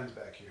have no guns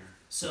back here.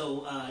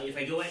 So if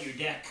I go at your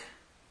deck,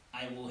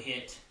 I will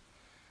hit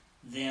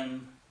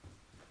them,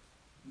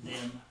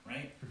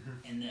 right?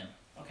 Mm-hmm. And them.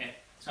 Okay.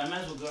 So I might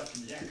as well go after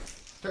the deck.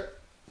 Okay.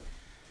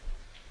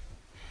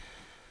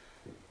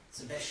 It's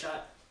the best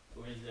shot,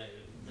 or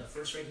the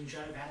first raking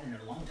shot I've had in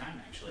a long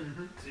time, actually.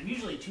 Mm-hmm. Because I'm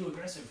usually too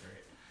aggressive for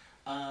it.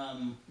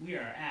 We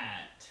are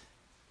at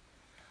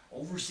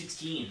over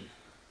 16.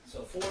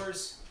 So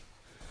 4s,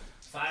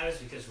 5s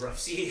because rough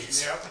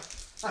seas.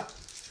 Yep.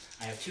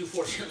 I have 2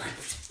 fortune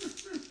left.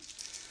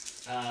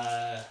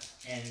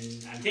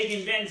 And I'm taking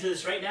advantage of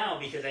this right now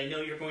because I know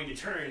you're going to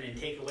turn and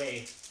take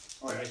away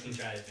the raking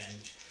shot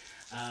advantage.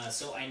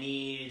 So I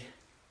need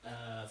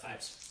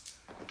 5s.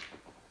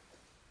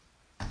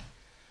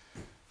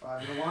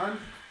 5 to 1.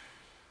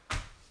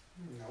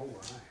 No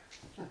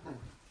way.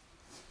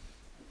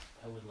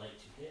 I would like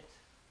to hit.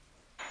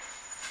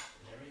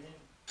 Is everything?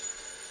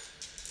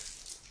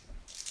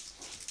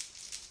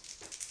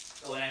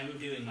 Oh, and I'm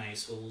doing my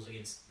swivels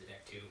against the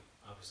deck too,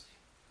 obviously,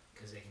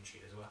 because they can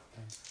cheat as well.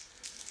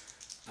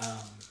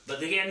 But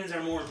the cannons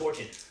are more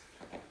important.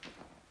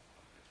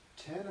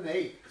 10 and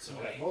 8. So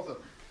got both of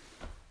them.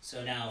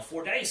 So now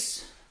 4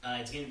 dice.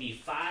 It's going to be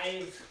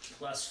 5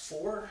 plus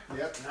 4.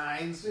 Yep,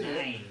 9s.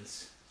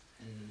 9s.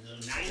 And the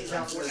 9s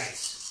on 4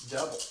 dice.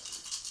 Double.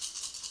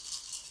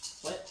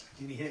 What?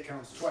 Any hit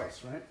counts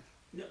twice, right?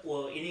 No,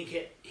 well, any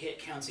hit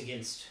counts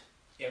against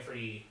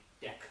every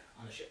deck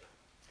on the ship.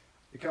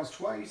 It counts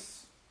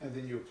twice, and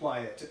then you apply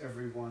it to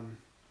every one,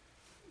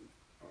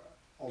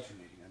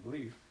 alternating, I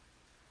believe.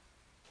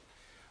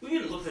 We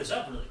can look this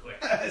up really quick.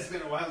 It's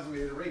been a while since we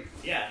did a rate.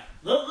 Yeah.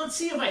 Let's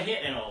see if I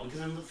hit at all,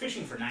 because I'm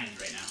fishing for 9s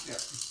right now. Yeah.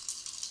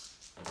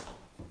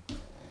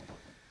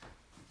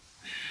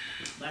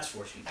 Last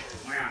fortune.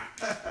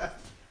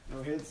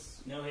 No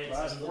hits. No hits.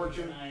 Last I'm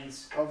looking for fortune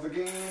 9s. of the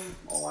game.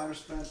 All mine are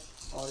spent.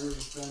 All yours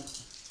are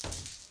spent.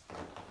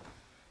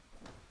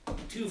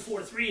 2,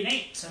 4, 3, and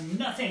 8. So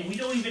nothing. We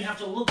don't even have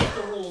to look at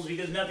the rules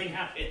because nothing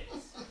happens.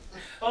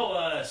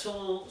 Oh,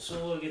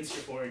 solo against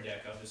your forward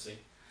deck, obviously.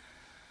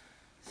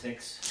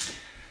 6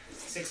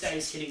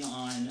 dice hitting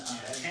on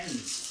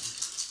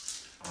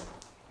 10s.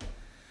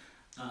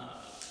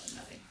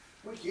 Nothing.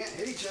 We can't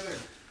hit each other.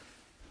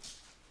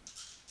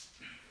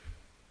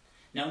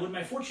 Now, would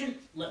my fortune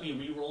let me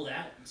re-roll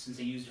that since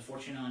I used a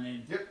fortune on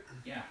it? Yep.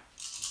 Yeah.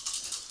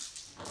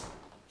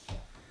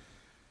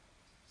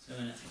 So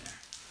nothing there.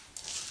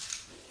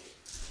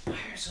 Why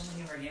are so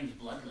many of our games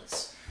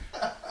bloodless?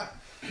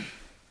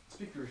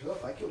 Speak for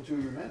yourself. I killed 2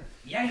 of your men.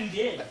 Yeah, you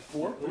did.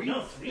 4? Oh,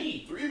 no,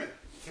 3. 3 men.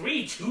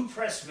 3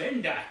 2-press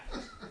men die.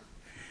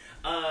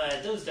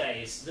 Those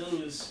dice,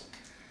 those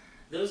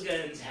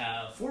guns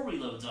have 4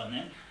 reloads on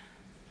them,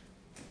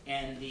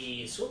 and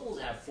the swivels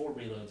have 4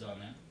 reloads on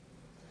them.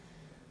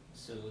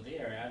 So so they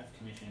are out of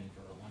commission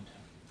for one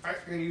time. Alright,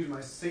 I'm going to use my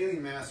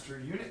Sailing Master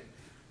unit.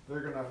 They're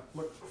going to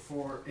look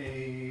for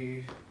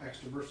a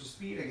extra burst of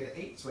speed. I get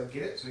an 8, so I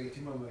get it. So I get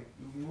to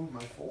move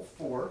my full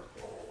 4,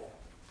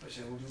 which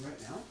I will do right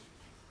now.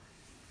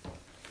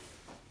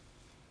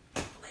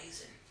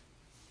 Blazing.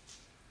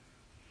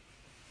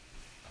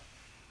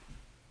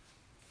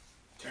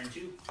 Turn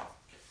 2. Move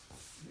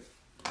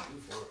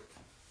forward.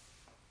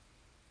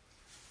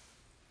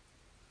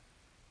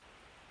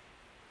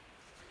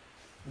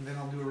 And then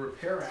I'll do a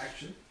repair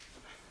action.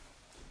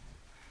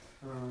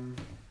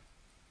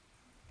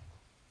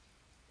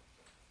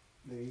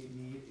 They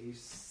need a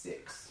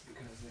 6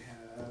 because they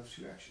have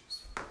 2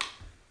 actions. I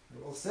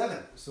roll 7,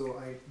 so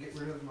I get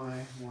rid of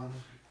my 1.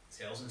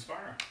 Sails and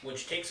spar,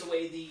 which takes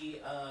away the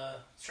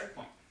strike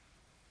point.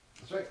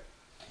 That's right.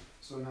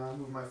 So now I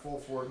move my full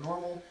 4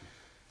 normal,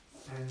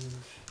 and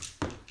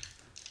I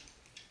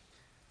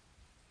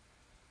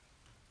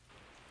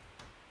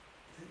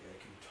think I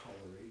can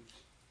tolerate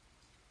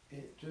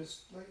it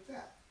just like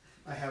that.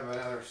 I have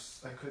another.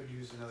 I could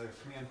use another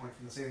command point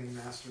from the Sailing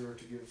Master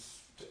to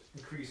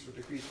increase or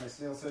decrease my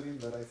sail setting,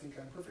 but I think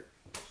I'm perfect.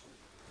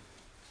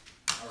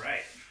 All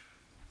right.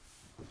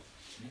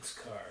 Next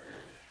card.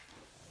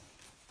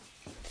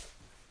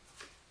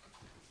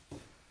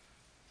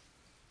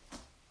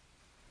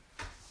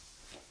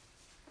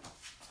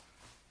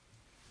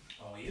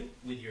 All you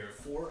with your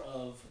 4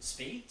 of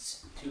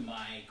spades to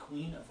my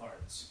Queen of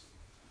Hearts.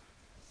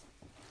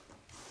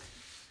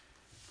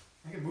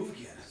 I can move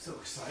again. It's so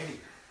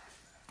exciting.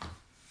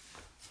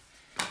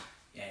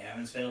 Yeah, I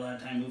haven't spent a lot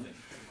of time moving.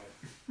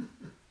 Do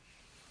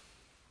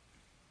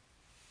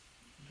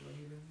I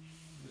even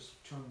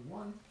just turn 1?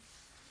 Turn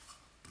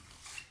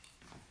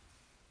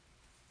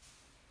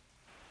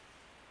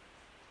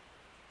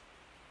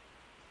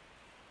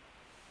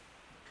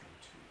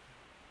 2.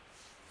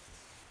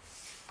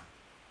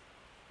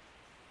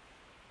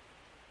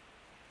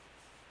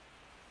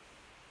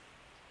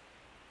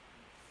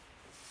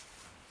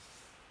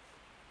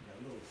 Got a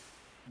little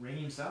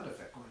rain sound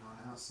effect going on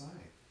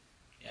outside.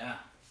 Yeah.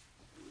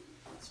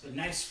 It's a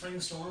nice spring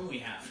storm we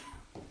have.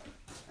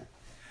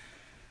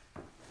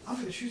 I'm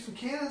going to shoot some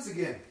cannons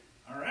again.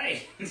 All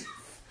right.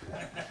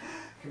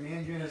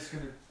 Command unit's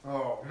going to...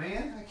 Oh,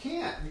 man, I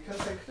can't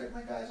because I took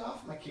my guys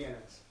off my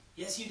cannons.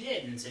 Yes, you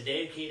did, and it's a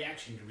dedicated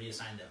action to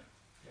reassign them.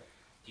 Yep.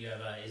 Do you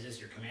have is this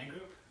your command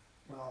group?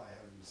 Well, I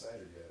haven't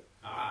decided yet.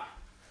 Ah.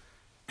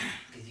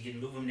 Because you can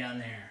move them down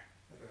there.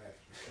 Right.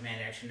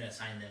 Command action to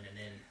assign them, and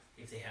then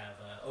if they have,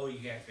 you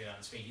can activate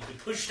on speed, you can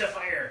push to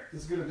fire.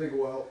 This is going to take a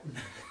while.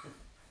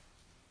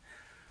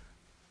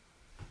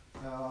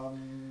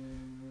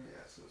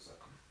 Yeah, so it's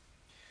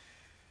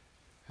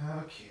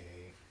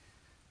okay.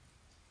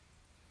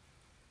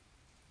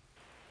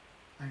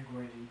 I'm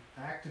going to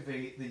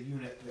activate the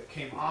unit that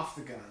came off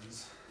the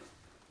guns.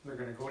 They're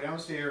going to go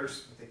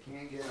downstairs, but they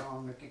can't get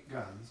on the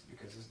guns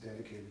because it's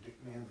dedicated to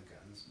man the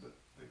guns. But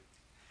the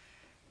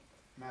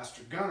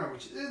Master Gunner,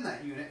 which is in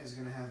that unit, is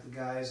going to have the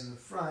guys in the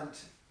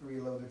front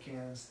reload their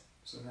cannons.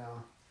 So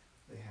now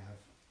they have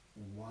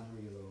 1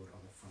 reload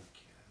on the front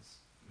cannons.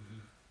 Mm-hmm.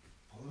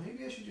 Although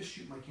maybe I should just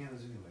shoot my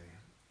cannons anyway.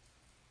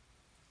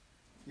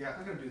 Yeah,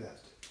 I'm going to do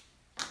that.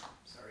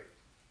 Sorry.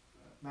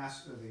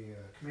 The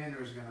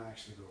commander is going to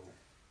actually go.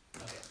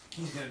 Okay.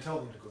 He's going to tell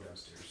them to go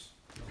downstairs.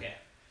 Okay.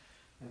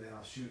 And then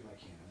I'll shoot my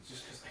cannons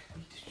just because I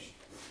need to do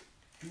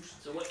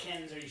something. So what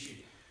cannons are you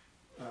shooting?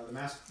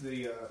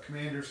 The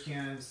commander's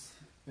cannons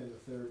in the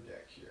 3rd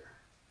deck here.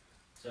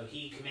 So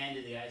he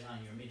commanded the guys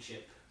on your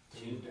midship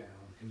to move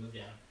down. Can move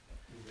down.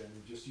 And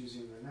then just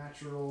using the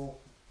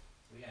natural.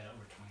 We got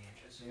over 20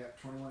 inches. Yeah,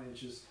 21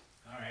 inches.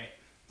 All right.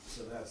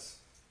 So that's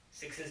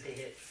 6s to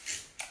hit.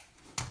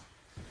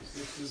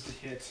 6s to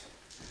hit.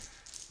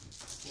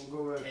 We'll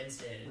go with 10s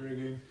to hit.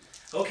 rigging.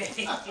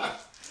 Okay.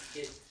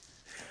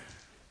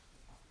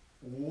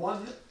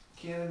 1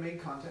 cannon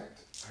made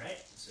contact. All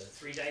right. So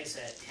 3 dice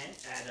at 10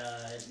 at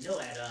 9.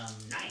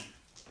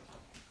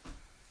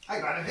 I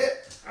got a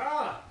hit.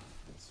 Ah.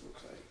 That's so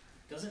exciting.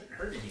 Doesn't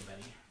hurt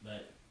anybody,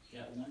 but you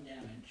got 1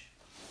 damage.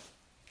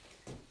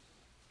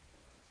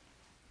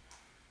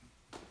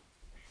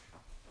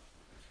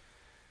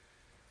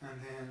 And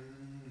then,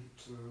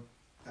 so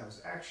that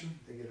was action.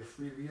 They get a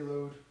free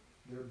reload.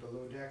 They're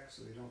below deck,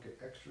 so they don't get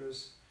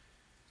extras.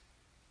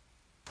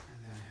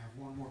 And then I have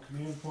 1 more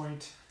command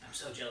point. I'm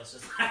so jealous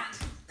of that.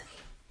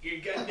 Your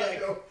gun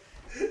deck.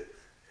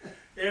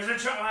 There's a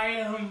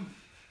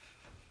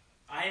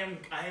I am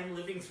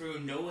living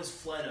through Noah's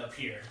flood up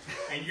here,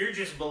 and you're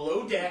just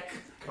below deck,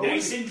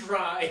 nice and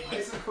dry.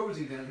 Nice and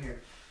cozy down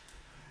here.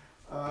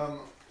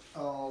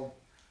 I'll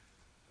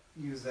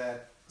use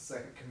that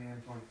 2nd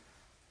command point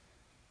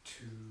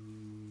to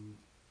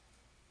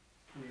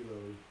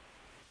reload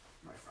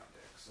my front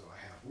deck. So I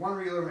have 1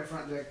 reload on my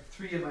front deck,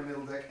 3 in my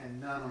middle deck,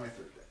 and none on my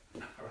 3rd deck.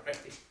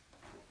 Alright.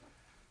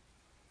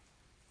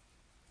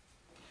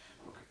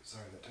 Okay,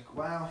 sorry that took a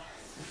while.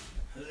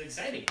 It was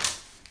exciting.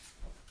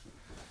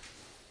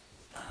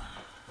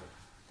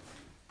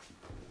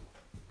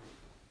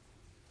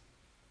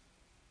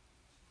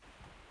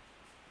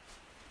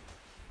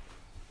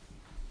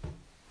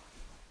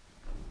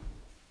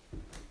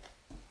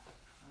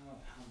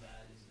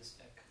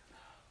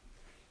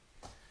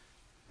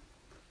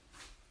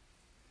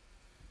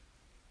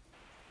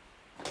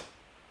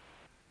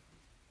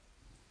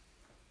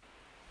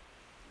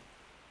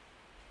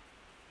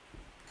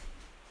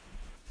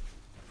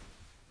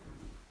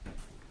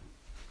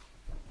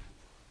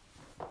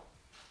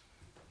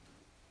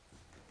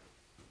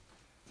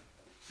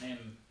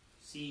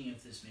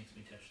 this makes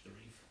me touch the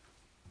reef.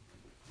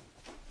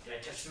 Did I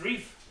touch the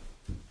reef?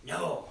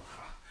 No.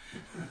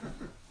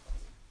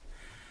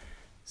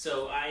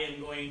 So I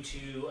am going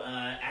to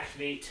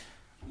activate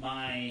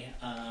my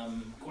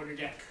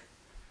quarterdeck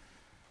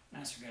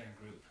master gunner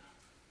group.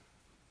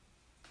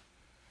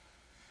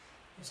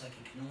 Looks like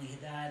it can only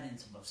hit that, and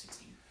it's above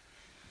 16.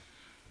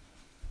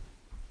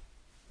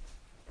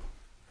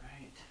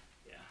 Right.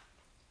 Yeah.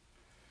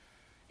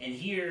 And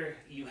here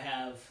you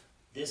have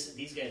this.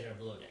 These guys are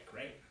below deck,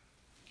 right?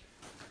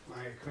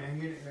 My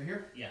command unit right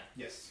here? Yeah.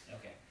 Yes.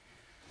 Okay.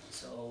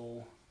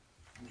 So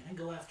I'm gonna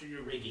go after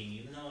your rigging,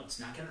 even though it's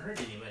not gonna hurt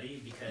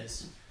anybody,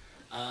 because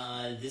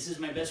this is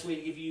my best way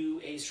to give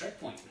you a strike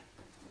point.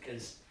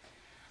 Because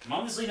I'm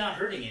obviously not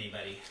hurting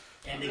anybody,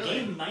 and the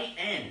game might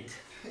end.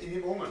 Any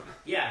moment.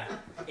 Yeah,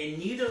 and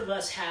neither of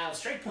us have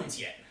strike points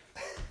yet,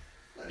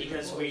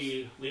 because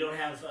we don't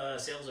have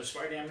sales or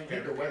spar damage. I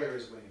think the weather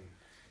is winning.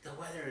 The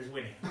weather is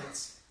winning.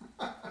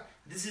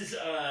 This is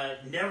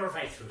never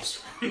fight through a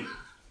storm.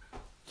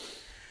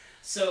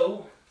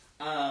 So,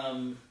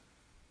 I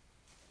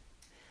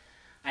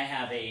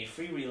have a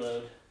free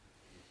reload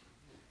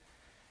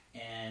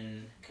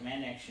and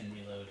command action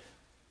reload,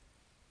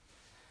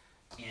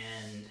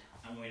 and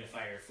I'm going to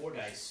fire 4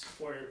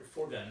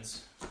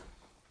 guns.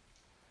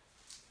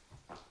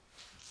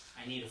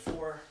 I need a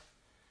 4,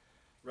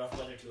 rough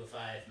weather to a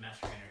 5,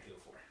 master gunner to a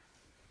 4.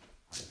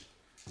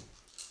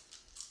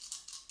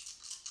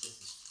 This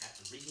is at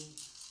the rigging,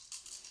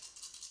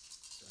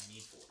 so I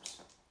need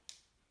 4s.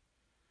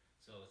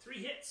 So 3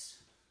 hits.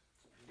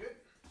 Good.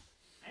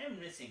 I am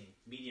missing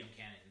medium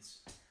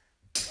cannons.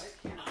 Light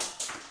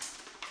cannons.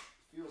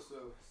 Feels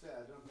so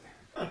sad, don't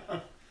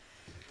they?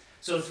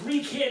 So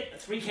 3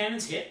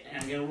 cannons hit,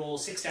 and I'm going to roll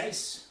 6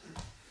 dice.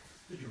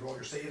 Did you roll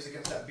your saves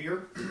against that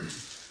beer?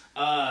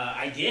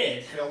 I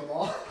did. Failed them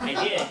all? I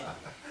did.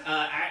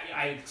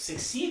 I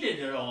succeeded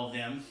at all of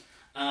them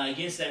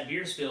against that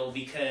beer spill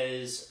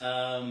because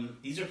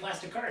these are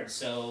plastic cards.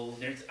 So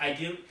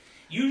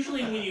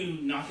usually when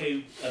you knock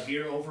a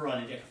beer over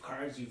on a deck of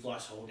cards, you've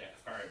lost a whole deck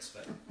of cards,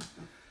 but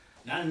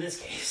not in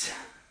this case.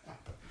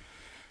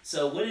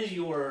 So what is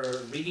your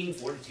rigging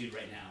fortitude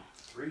right now?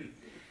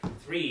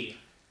 3.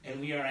 And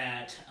we are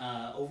at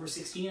over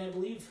 16, I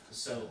believe.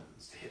 So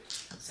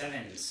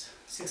 7s.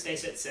 6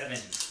 dice at 7.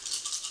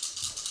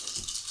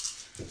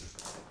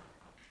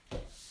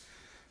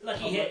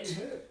 Lucky hit.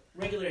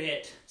 Regular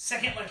hit.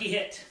 Second lucky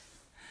hit.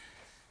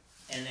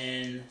 And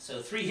then,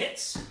 so 3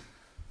 hits.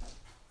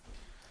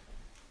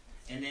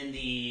 And then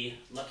the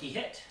lucky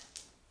hit.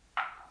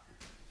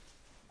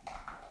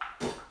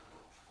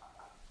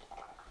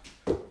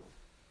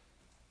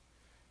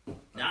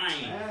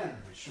 9.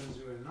 Which turns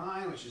into a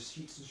 9, which is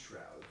heats and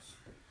shrouds.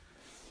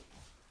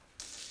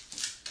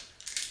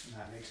 And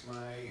that makes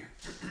my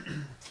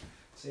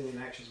sailing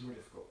actions more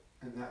difficult.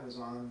 And that was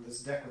on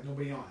this deck with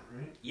nobody on it,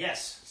 right?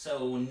 Yes.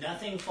 So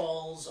nothing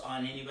falls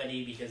on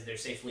anybody because they're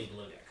safely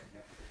below deck.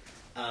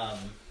 Yep.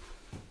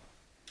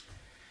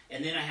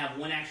 And then I have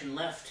 1 action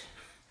left.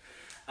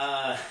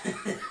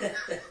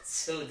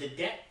 So the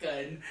deck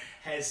gun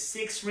has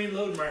 6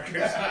 reload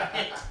markers on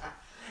it.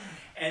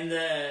 And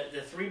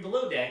the 3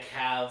 below deck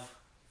have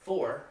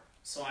 4.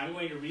 So I'm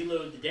going to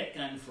reload the deck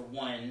gun for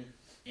 1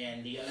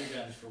 and the other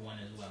guns for 1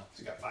 as well.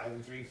 So you got 5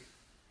 and 3.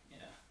 Yeah.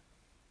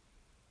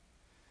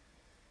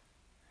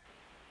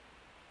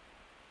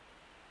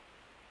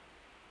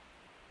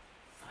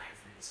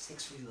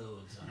 6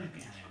 reloads on a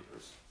cannon.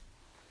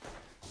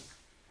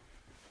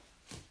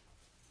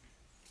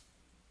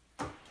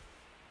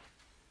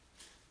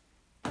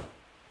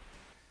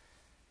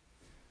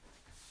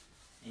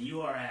 And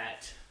you are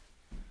at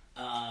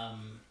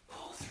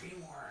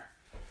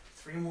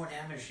 3 more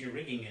damage to your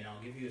rigging, and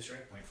I'll give you a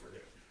strike point for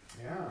it.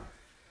 Yeah.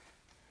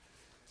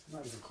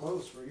 Not even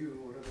close for you.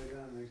 What have I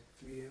done? Like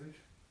 3 damage?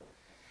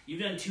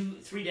 You've done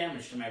 3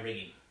 damage to my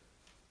rigging.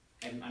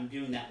 I'm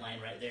doing that line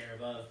right there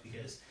above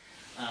because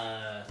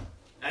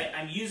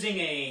I'm using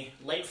a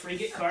Light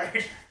Frigate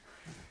card,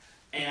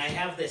 and I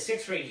have the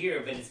 6 right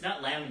here, but it's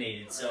not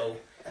laminated, so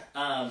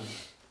I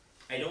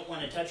don't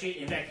want to touch it.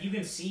 In fact, you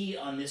can see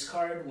on this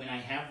card when I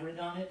have written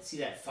on it, see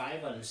that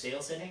 5 on the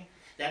sail setting?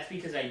 That's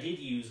because I did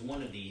use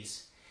one of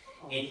these.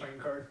 Oh, and, the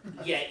card.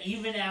 Yeah,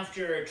 even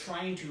after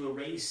trying to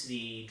erase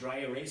the dry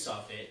erase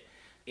off it,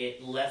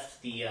 it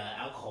left the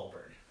alcohol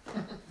burn.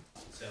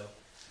 So,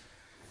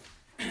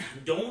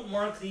 don't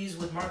mark these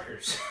with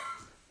markers.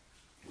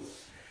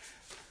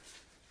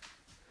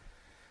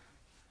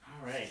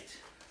 All right.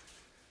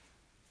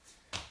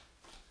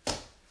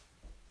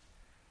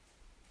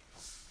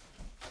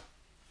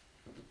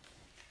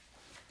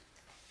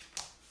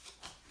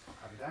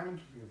 Have a diamond,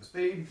 you have a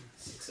spade.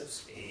 6 of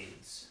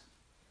spades.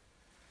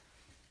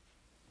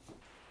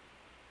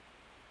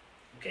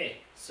 Okay,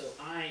 so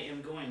I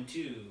am going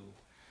to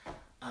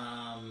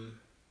I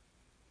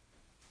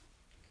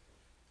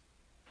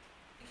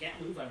can't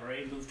move. I've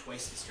already moved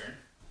twice this turn.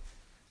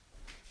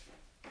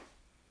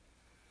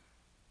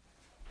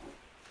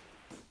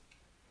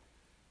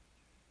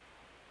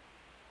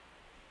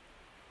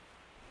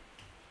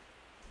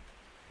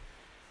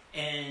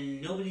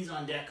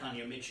 on deck on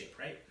your midship,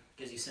 right?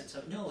 Because you sent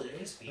some. No, there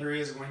is. There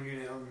is one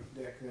unit on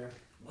deck there.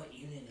 What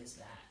unit is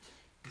that?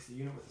 It's the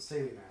unit with the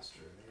sailing master.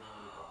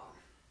 Oh,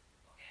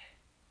 okay.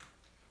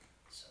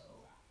 So,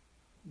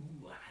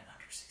 ooh, I'm at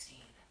under 16.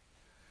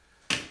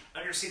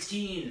 Under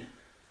 16,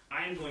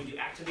 I'm going to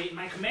activate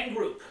my command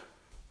group.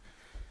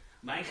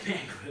 My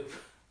command group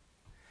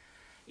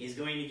is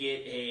going to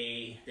get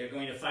a. They're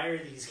going to fire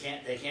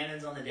the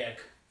cannons on the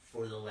deck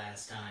for the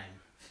last time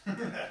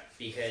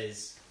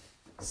because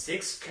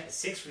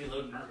six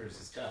reload markers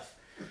is tough.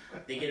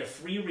 They get a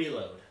free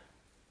reload.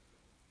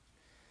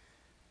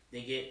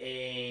 They get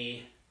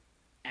a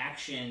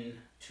action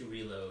to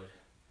reload,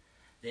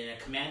 then a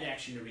command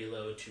action to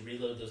reload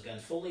those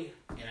guns fully,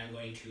 and I'm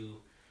going to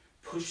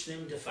push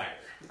them to fire.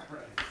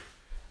 Right.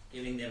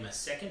 Giving them a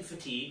second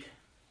fatigue.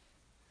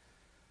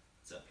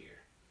 It's up here.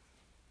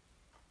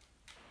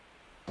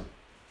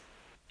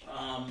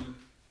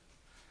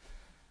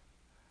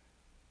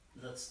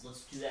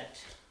 Let's do that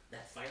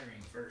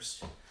firing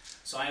first.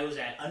 So I was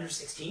at under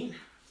 16.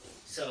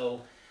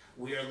 So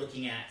we are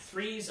looking at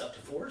 3s up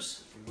to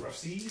 4s. From rough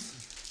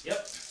seas.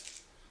 Yep.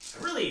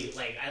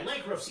 I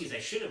like rough seas. I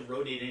should have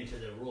wrote it into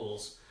the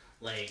rules,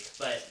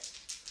 but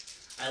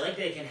I like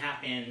that it can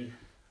happen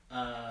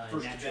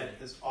First naturally.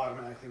 event is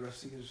automatically rough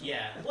seas. Or something.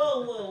 Yeah.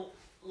 Well,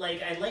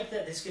 I like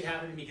that this could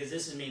happen because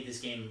this has made this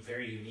game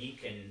very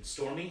unique and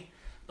stormy,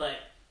 but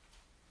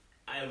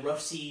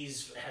rough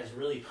seas has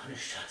really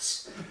punished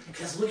us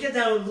because look at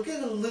the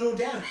little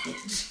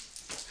damage.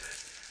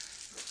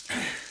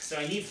 So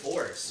I need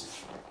 4s.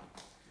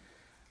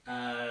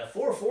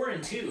 4,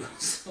 and 2.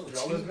 So You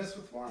always mess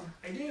with one.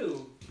 I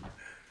do.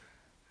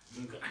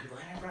 I'm glad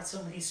I brought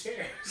so many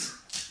spares.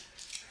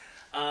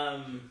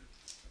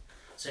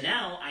 So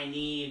now I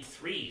need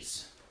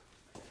 3s.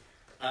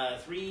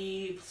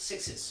 3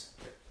 6s.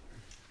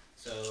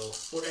 So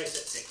 4 dice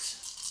at 6.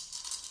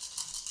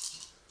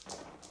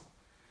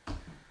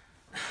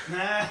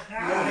 Nah,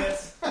 no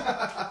hits.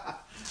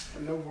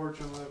 No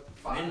fortune left.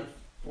 5.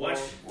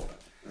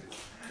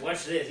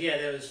 Watch this. Yeah,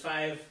 that was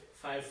 5,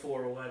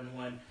 4, 1,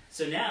 1.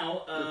 So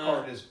now Your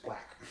card is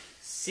black.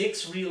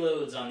 6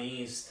 reloads on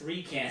these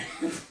 3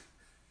 cannons.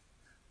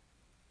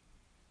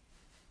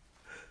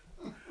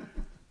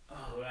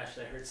 Oh gosh,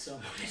 that hurts so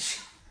much.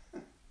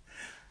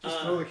 Just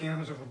throw the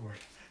cannons overboard.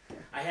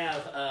 I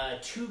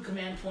have 2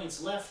 command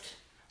points left.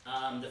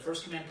 The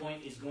first command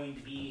point is going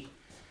to be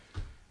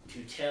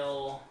to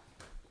tell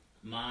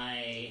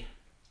my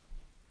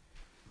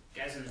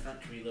guys in the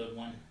front to reload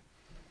 1.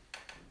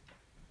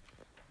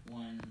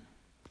 1.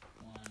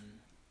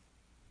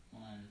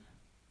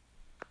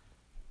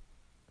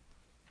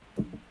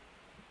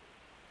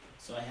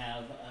 So I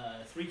have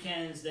 3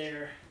 cannons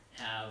there,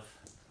 have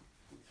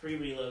 3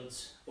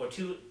 reloads, or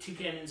 2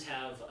 cannons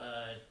have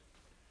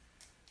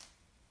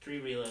 3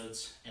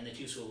 reloads, and the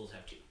 2 swivels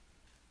have 2.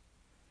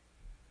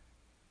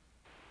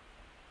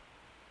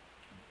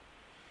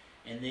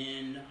 And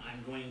then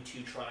I'm going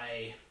to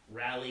try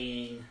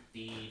rallying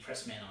the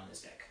pressman on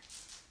this deck.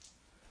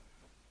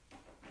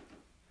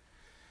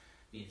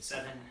 Need a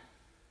 7.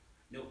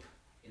 Nope.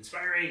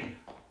 Inspiring.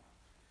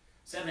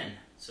 7.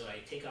 So I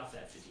take off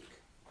that fatigue.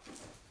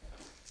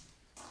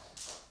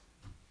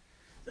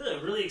 This is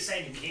a really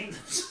exciting game.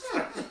 It's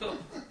a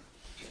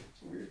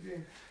weird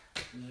game.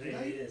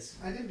 It is.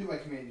 I didn't do my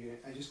command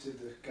unit. I just did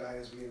the guy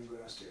as we made him go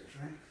downstairs,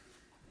 right?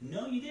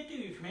 No, you did do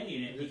your command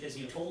unit because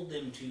you told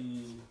them to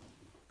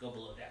go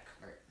below deck.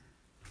 Right.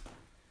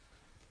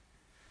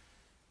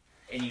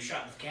 And you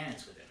shot with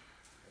cannons with it.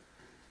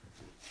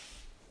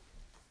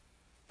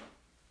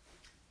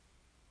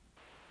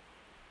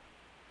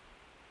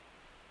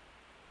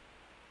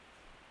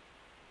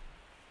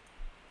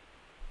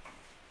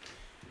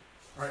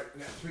 Alright,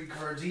 we got 3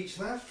 cards each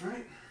left,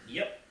 right?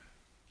 Yep.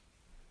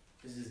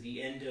 This is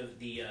the end of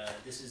the,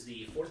 this is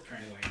the 4th turn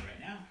we're in right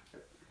now.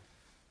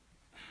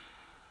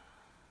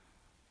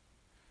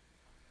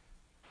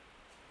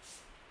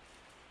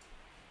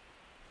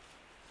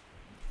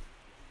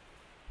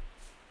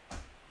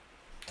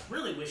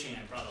 Really wishing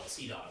I brought all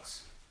Sea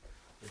Dogs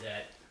with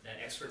that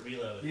expert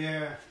reload.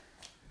 Yeah.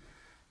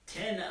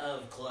 10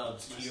 of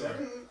clubs to your...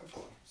 7 of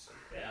clubs.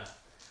 Yeah.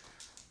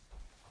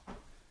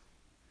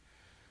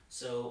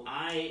 So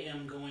I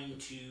am going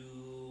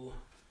to...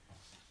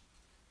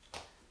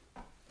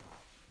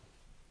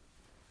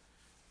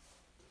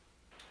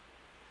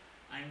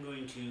 I'm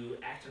going to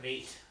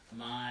activate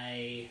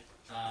my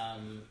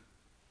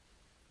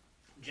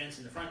gents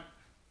in the front.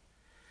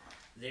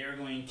 They're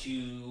going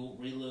to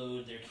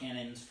reload their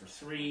cannons for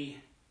 3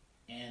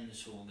 and the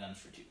swivel guns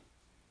for 2.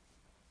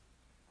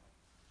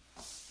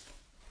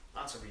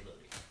 Lots of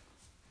reloading.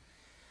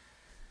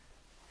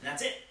 And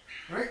that's it.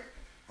 Right.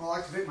 I'll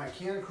activate my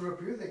cannon crew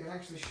up here. They can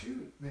actually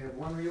shoot. They have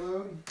 1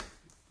 reload.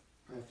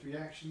 I have 3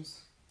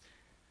 actions.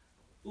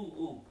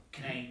 Ooh,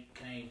 can I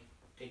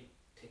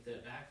take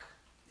that back?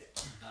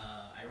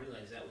 I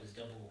realized that was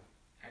double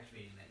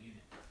activating that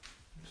unit.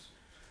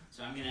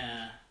 So I'm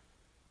gonna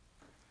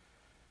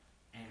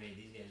activate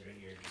these guys right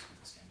here. Just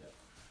gonna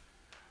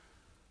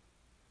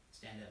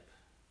stand up,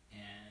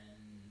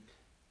 and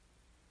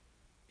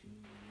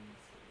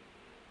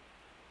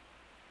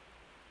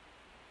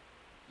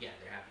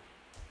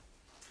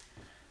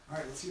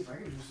Alright, let's see if I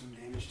can do some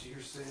damage to your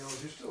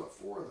sails. You're still at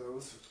 4 of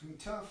those, so it's going to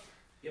be tough.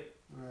 Yep.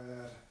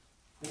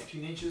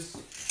 14 inches.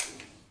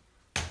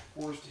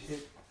 4s to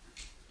hit.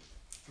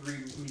 3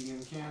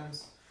 medium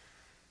cannons.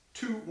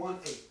 2, 1,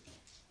 8.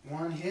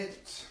 1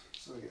 hit,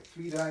 so I get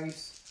 3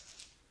 dice.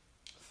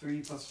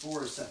 3 plus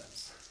 4 is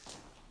 7s.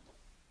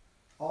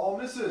 All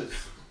misses.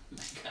 Oh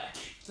my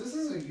gosh. This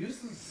is a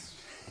useless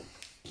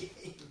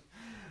game.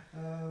 I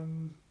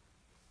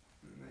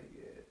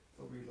get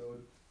the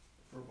reload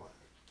for 1.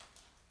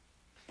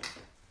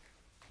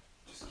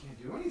 Just can't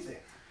do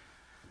anything.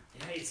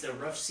 Yeah, it's the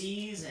rough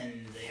seas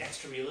and the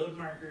extra reload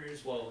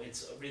markers. Well,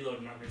 it's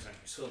reload markers on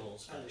your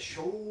swivels. The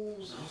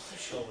shoals. Oh, the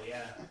shoal,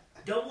 yeah.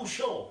 Double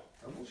shoal.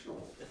 Double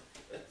shoal.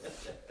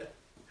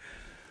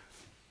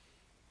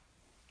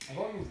 I've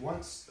only moved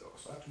once though,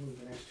 so I have to move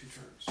the next 2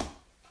 turns.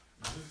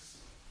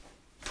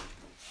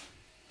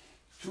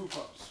 2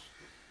 clubs.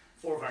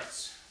 4 of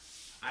hearts.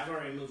 I've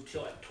already moved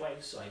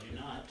twice, so I do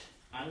not.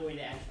 I'm going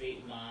to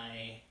activate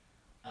my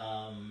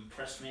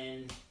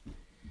pressmen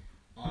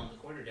on the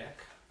quarterdeck.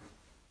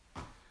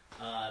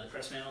 The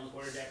pressmen on the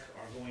quarterdeck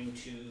are going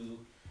to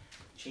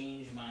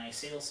change my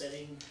sail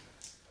setting.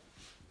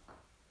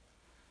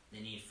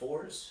 They need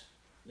 4s.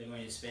 They're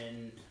going to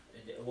spend,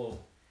 well,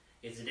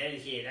 it's a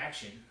dedicated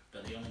action,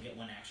 but they only get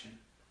 1 action.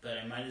 But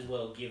I might as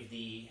well have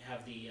the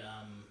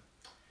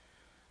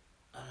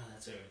oh no,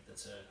 that's a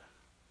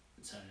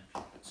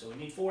so we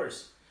need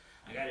 4s.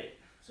 I got it.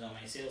 So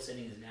my sail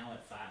setting is now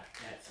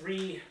at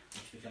 3,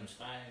 which becomes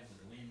 5 with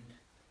the wind.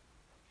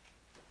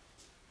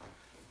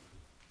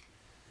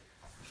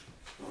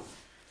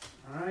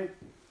 Alright,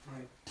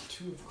 my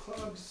 2 of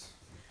clubs.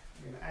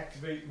 I'm going to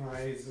activate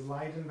my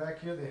Zelaiden back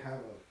here. They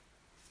have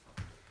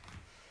a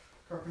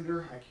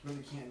carpenter. I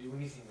really can't do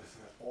anything with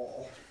them at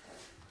all.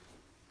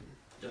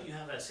 Don't you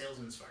have a sails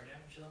and spar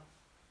damage though?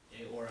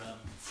 Or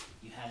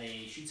you had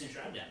a shoots and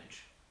shroud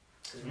damage.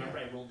 Because remember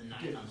I rolled a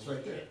 9 on It's the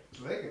right there.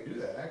 So they can do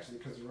that actually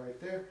because they're right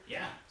there.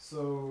 Yeah.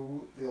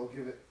 So they'll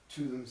give it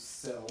to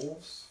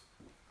themselves.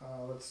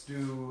 Let's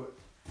do.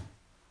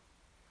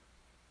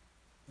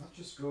 Let's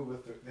just go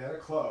with they had a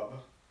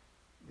club.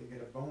 They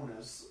get a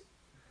bonus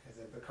because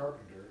they have the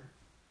carpenter.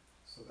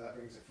 So that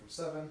brings it from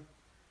 7.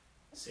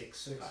 6,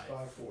 6,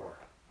 5, 4.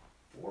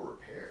 4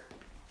 repair.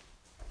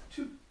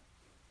 2.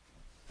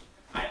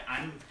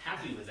 I'm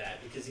happy with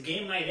that because the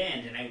game might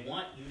end and I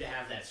want you to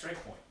have that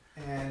strike point.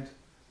 And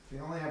they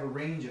only have a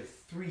range of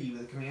 3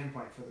 with a command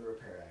point for the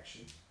repair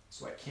action.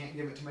 So I can't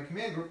give it to my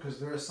command group because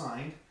they're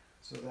assigned.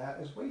 So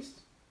that is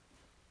wasted.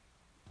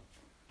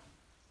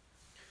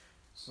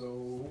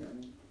 So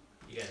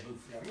You gotta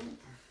move. yeah,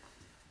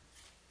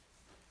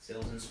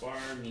 Sails and spar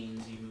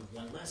means you move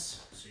 1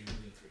 less, so you're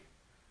moving 3.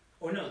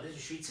 Or no, this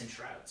is shoots and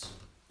shrouds.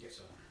 Yeah.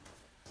 So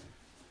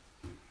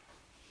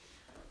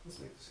let's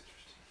make this interesting.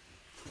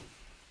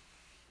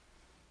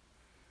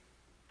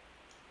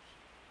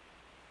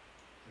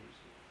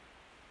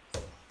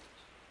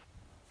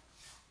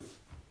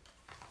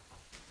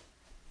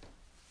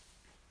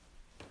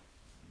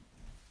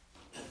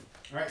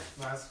 Alright,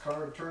 last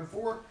card of turn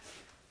 4.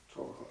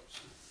 12 of clubs.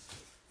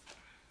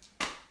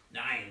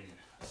 9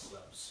 of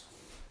clubs.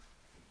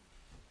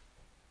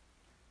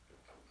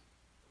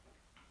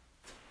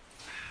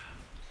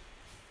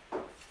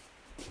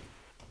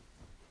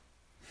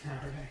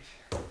 Alright.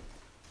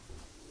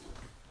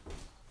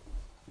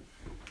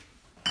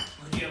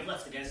 What do you have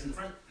left? The guys in the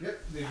front? Yep,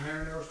 the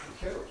Marineros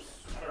Piqueros.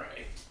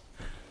 Alright.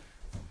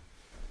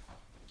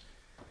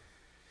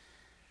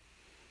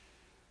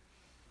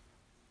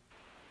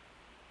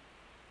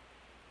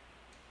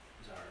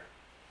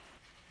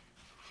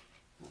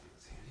 Oh,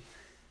 that's handy.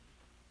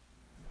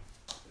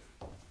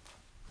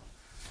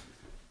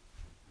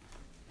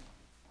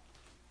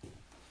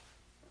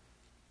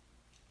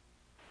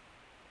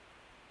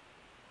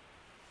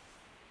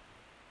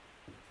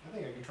 I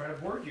think I can try to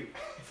board you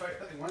if I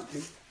really want to.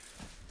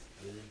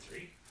 Within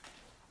 3.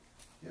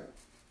 Yep.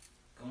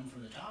 Going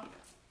from the top?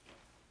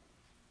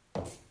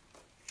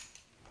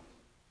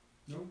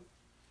 Nope.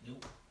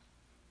 Nope.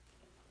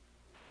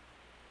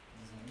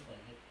 Doesn't look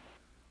like it.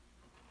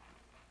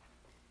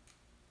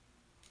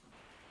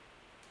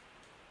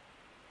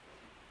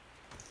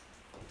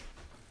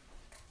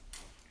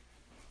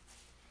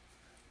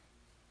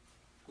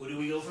 Well, do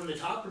we go from the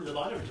top or the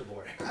bottom of the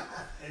board?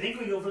 I think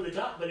we go from the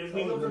top, but if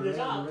we go from the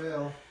top,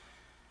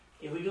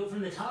 if we go from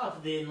the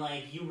top, then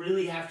like you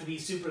really have to be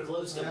super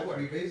close I to have to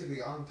be board.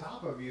 basically on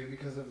top of you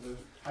because of the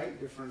height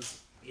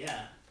difference.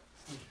 Yeah.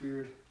 It's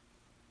weird.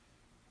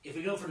 If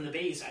we go from the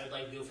base, I would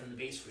like to go from the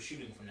base for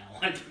shooting from now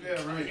on.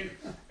 Yeah, right.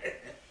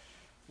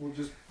 We'll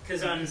just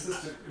Because be on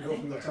consistent and go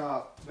from the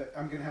top, but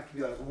I'm gonna have to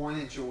be like 1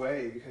 inch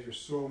away because you're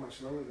so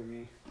much lower than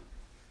me.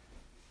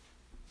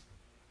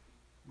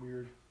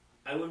 Weird.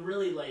 I would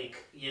really like,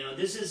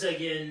 this is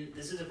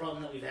a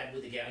problem that we've had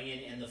with the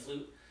galleon and the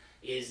flute,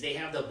 is they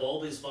have the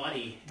bulbous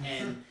body,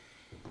 and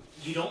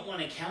you don't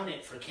want to count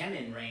it for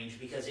cannon range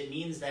because it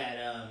means that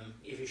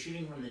if you're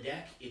shooting from the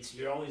deck,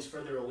 you're always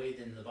further away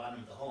than the bottom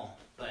of the hull.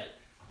 But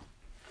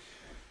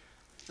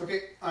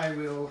Okay, I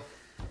will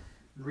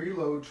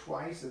reload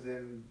twice and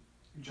then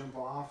jump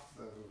off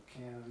the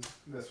cannon,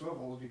 the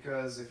swivels,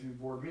 because if you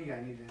board me,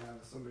 I need to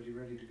have somebody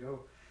ready to go.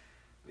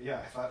 But yeah,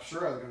 I thought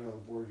sure I was going to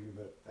board you,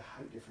 but the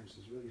height difference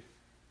is really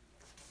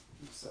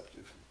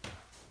deceptive.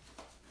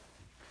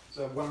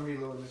 So one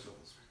reload and the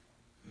swivels.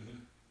 Mm-hmm.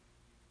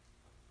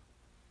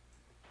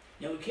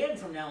 Now we can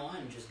from now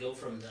on just go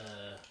from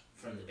the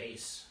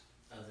base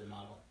of the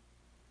model.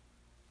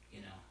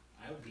 You know,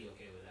 I would be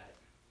okay with that.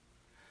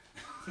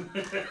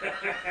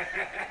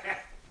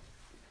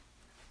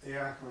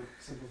 Yeah, like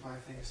simplify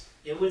things.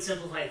 It would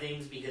simplify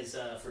things because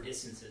for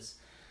distances,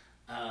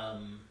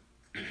 and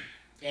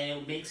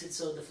it makes it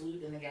so the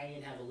flute and the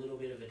galleon have a little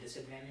bit of a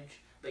disadvantage.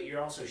 But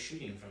you're also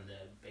shooting from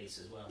the base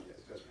as well. Yeah,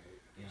 it does make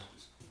it. Yeah.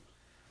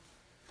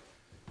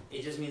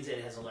 It just means that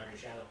it has a larger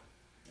shadow.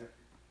 Yep.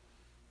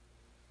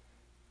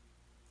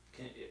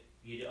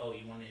 You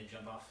wanted to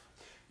jump off?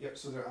 Yep.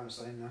 So they're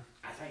unassigned now.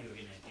 I thought you were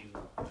gonna do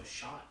a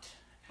shot.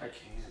 I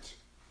can't.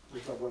 We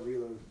thought what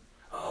reload.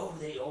 Oh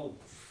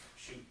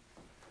shoot.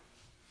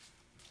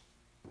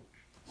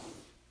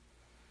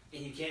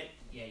 And you can't.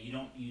 Yeah, you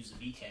don't use the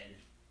beakhead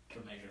to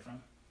measure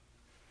from.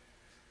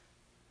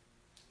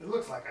 It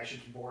looks like I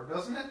should board,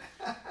 doesn't it?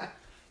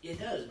 It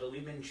does, but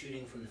we've been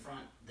shooting from the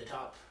front, the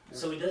top. Yeah.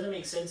 So it doesn't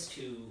make sense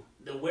to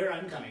where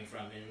I'm coming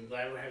from, and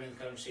glad we're having the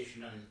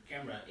conversation on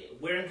camera.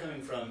 Where I'm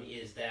coming from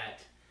is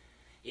that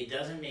it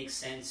doesn't make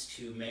sense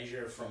to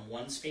measure from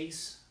one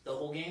space the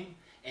whole game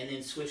and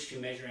then switch to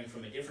measuring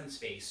from a different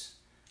space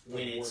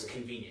when it's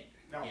convenient.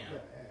 No, you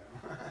know?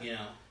 Yeah. You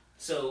know.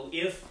 So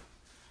if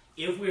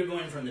we're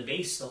going from the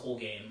base the whole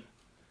game,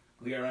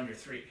 we are under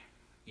 3.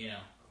 You know.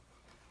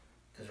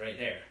 Because right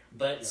there.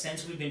 But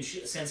since we've been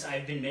since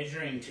I've been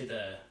measuring to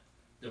the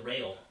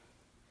rail,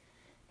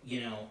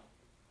 you know,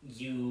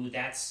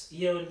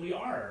 and we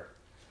are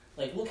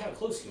like, look how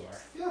close you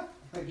are. Yeah,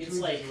 like it's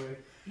like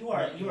you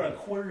are a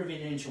quarter of an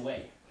inch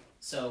away.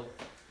 So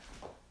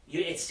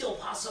it's still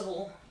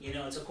possible, you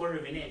know, it's a quarter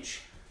of an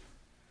inch.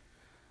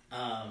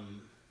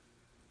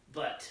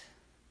 But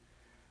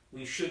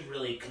we should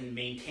really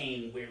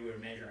maintain where we're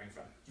measuring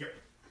from. Yep.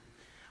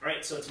 All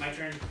right, so it's my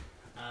turn.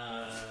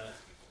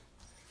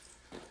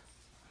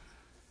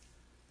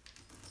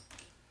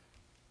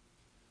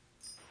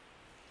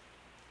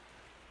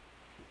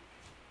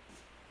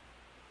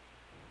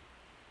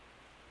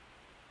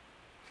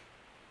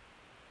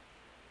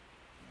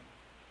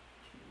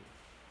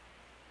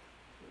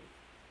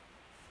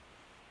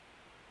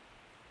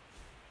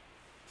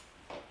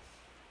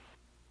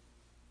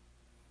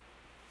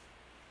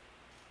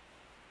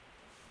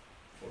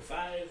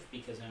 5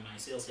 because my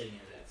sail setting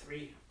is at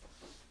 3.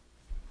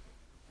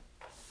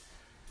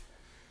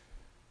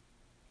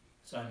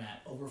 So I'm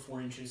at over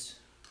 4 inches.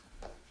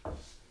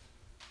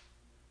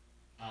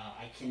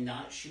 I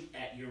cannot shoot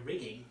at your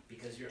rigging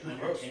because you're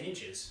under 10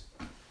 inches.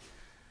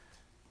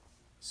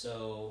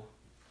 So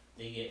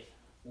they get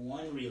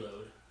 1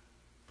 reload.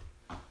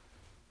 I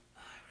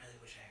really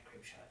wish I had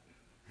crib shot.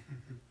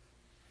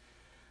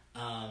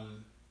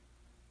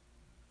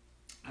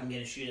 I'm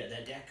going to shoot at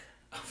that deck,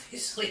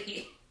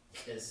 obviously.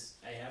 Because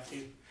I have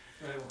to.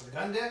 The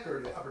gun deck or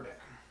the upper deck?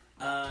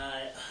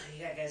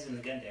 You got guys in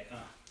the gun deck,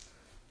 huh?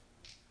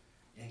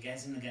 And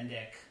guys in the gun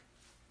deck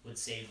would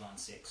save on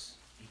 6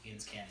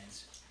 against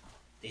cannons.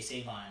 They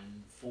save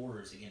on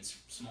 4s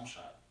against small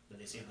shot, but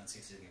they save on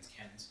 6s against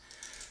cannons.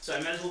 So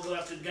I might as well go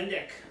after the gun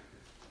deck.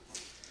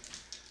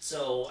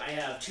 So I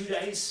have 2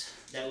 dice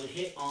that would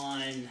hit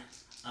on.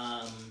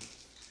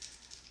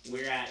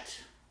 We're at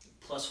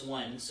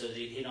 +1, so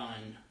they'd hit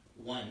on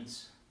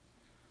 1s.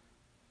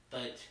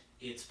 But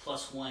it's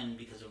 +1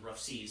 because of rough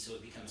seas, so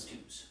it becomes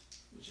 2s.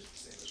 Which is the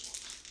same as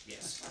 1.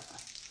 Yes.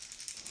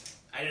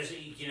 I just,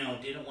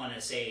 didn't want to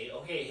say,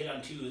 okay, hit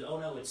on 2s. Oh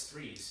no, it's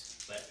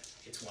 3s, but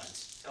it's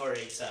 1s. Or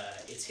it's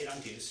hit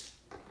on 2s.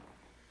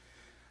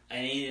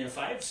 I needed a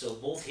 5, so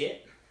both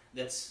hit.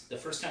 That's the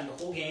first time the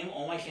whole game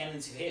all my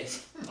cannons have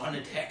hit on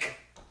a deck.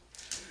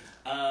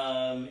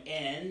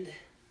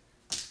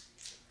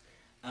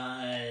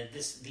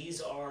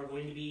 These are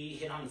going to be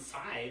hit on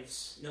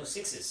 5s, no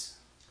 6s.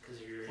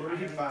 Because you're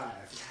 45. I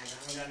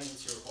haven't gotten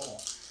into your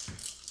hole.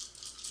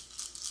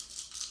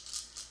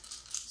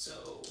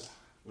 So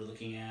we're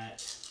looking at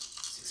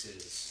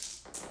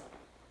 6s.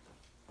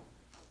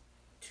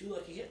 2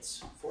 lucky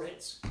hits, 4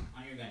 hits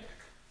on your gun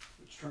deck.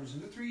 Which turns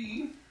into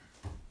 3.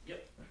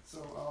 Yep.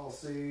 So I'll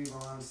save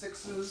on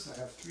 6s. I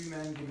have 3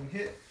 men getting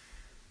hit.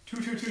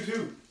 2, 2, 2,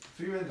 2.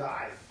 3 men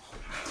die. Oh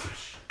my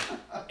gosh.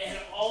 And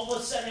all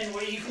of a sudden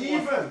we're equal.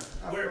 Even.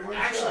 We're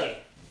actually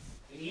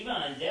even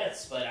on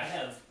deaths, but I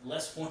have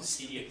less points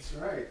than you. That's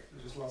right.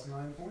 I just lost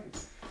 9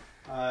 points.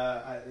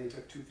 They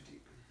took 2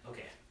 fatigue.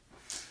 Okay.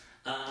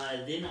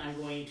 Then I'm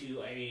going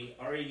to. I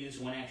already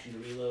used 1 action to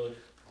reload,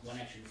 1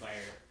 action to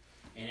fire,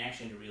 and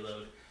action to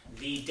reload.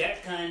 The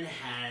deck gun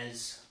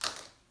has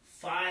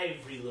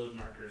 5 reload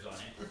markers on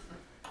it,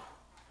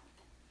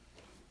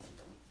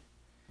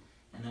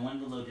 and the one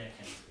below deck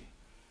has 3.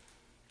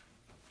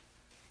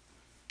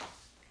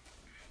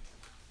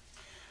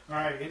 All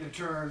right, into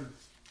turn.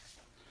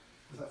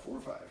 Was that 4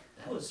 or 5?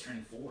 That was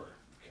turn 4.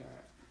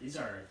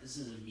 This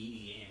is a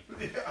meaty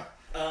game.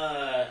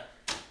 Yeah.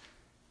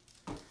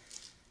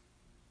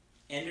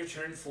 Ender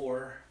turn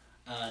 4.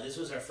 This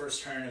was our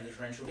first turn of the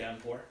torrential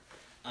downpour.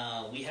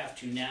 We have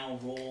to now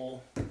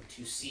roll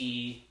to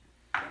see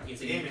if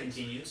the game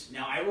continues.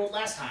 Now, I rolled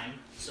last time,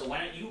 so why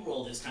don't you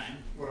roll this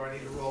time? What do I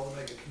need to roll to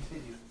make it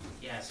continue?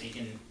 Yeah, so you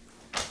can...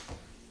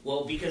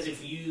 Well, because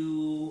if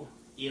the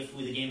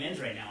game ends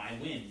right now, I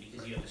win,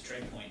 because you have a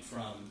strike point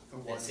from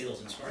that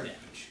sales and spar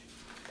damage.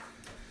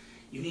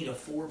 You need a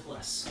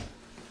 4+.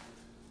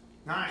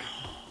 9.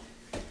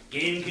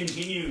 Game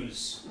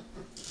continues.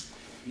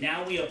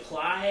 Now we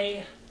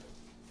apply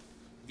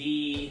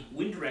the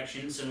wind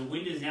direction, so the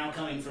wind is now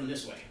coming from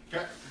this way.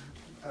 Okay.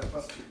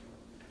 +2.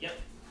 Yep.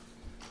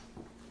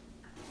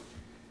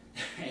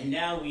 And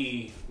now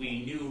we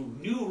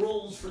new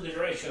rolls for the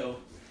dry show,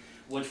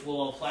 which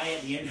we'll apply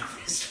at the end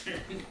of this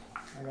turn.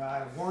 I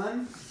got a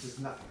 1, which is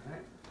nothing,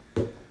 right?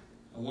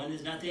 A 1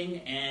 is nothing,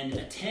 and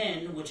a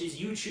 10, which is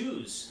you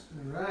choose.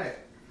 All right.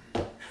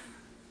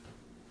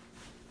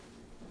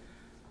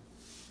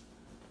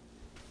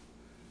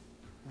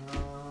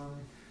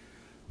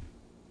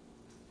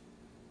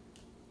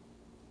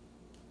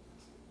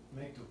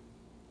 Make the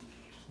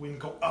wind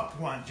go up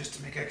 1 just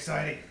to make it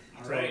exciting.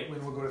 All right.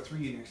 Wind will go to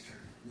 3 next turn.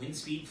 Wind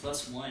speed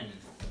 +1.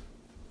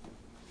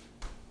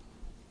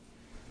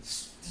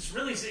 This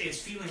really is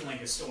feeling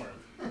like a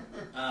storm.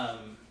 A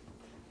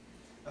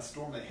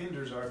storm that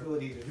hinders our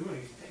ability to do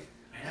anything.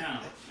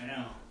 I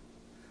know.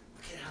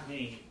 Look at how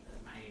many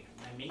my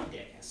main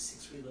deck has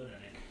 6 reload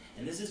on it,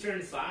 and this is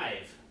turn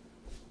 5.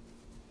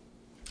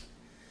 2,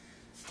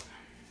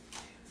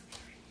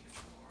 3,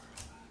 4,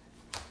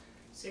 5,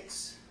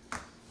 6.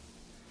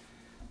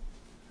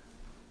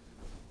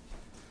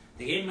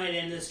 The game might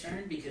end this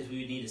turn because we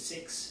would need a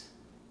 6.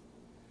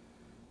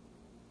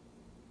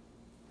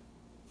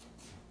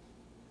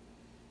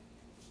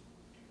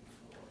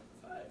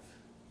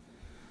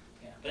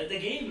 But the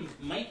game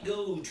might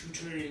go to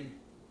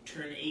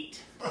turn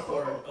 8,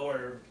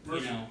 or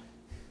you know.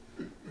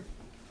 Oh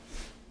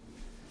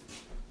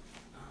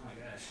my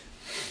gosh.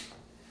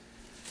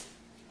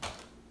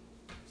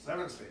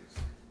 7 spades.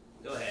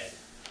 Go ahead.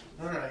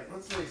 All right,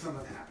 let's make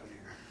something happen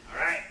here. All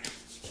right.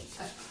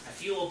 I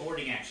feel a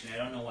boarding action. I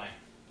don't know why.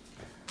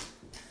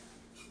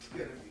 It's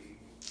gonna be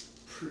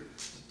pretty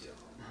dumb.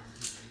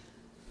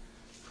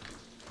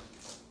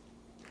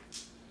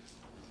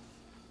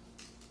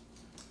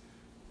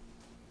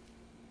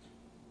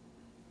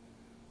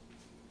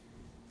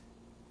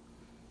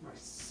 My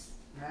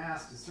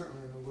mast is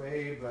certainly in the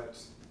way, but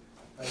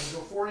I can go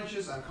 4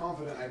 inches. I'm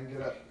confident I can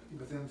get up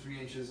within 3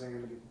 inches. I'm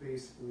going to be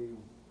basically.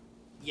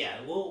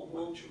 Yeah, we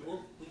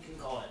can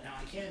call it. Now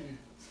I can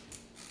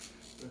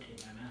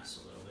rotate my mass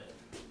a little bit.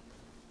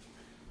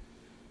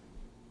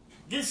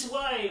 This is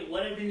why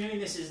what I've been doing.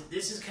 This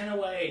is kind of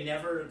why I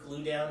never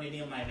glue down any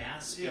of my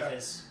masks,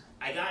 because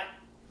I got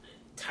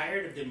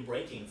tired of them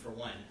breaking for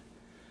one.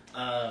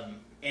 And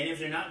if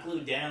they're not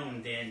glued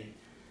down, then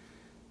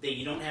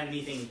you don't have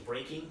anything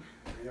breaking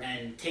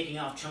and taking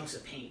off chunks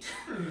of paint.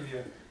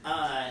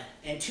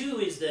 And 2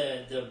 is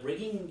the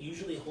rigging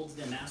usually holds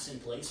the mass in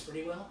place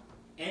pretty well.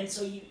 And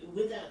so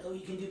with that, though,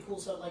 you can do cool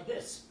stuff like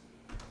this.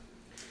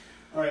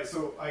 All right,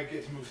 so I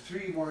get to move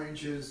 3 more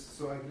inches,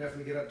 so I can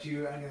definitely get up to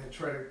you. I'm going to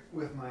try to,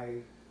 with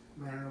my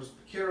Marinos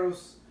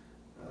Piqueros,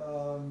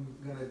 I'm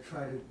going to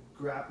try to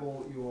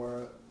grapple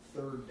your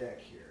 3rd deck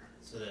here.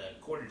 So the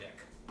quarter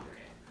deck.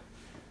 Okay.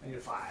 I need a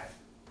 5.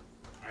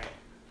 All right.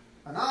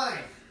 A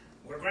 9.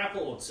 We're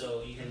grappled,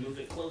 so you can move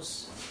it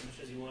close as much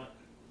as you want.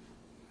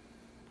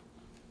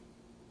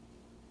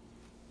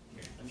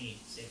 Here, let me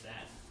save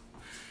that.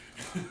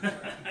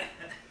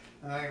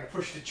 And I'm going to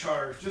push to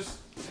charge just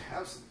to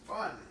have some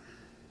fun.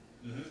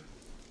 Mm-hmm.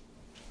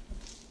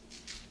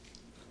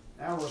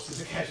 Now we'll see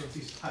the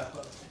casualties pile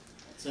up.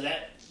 So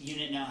that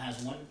unit now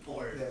has 1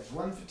 or They have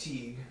 1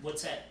 fatigue.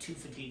 what's that? 2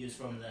 fatigue is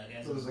from the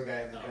guys. So there's a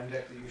guy in the gun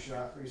deck that you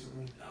shot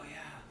recently. Oh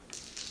yeah.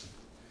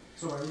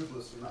 So my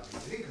ruthless will not be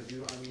fatigue because you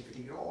don't have any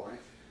fatigue at all, right?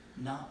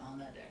 Not on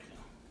that deck, no.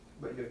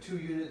 But you have 2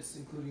 units,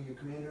 including your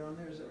commander, on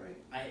there. Is that right?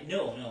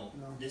 No. No.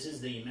 This is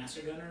the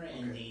Master Gunner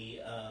and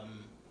the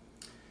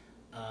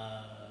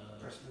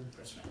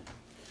Pressman.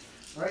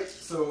 Alright,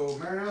 so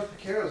Marinos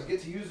Piqueros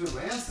get to use their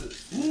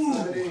lances. Ooh.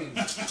 Exciting.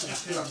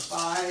 Hit on 5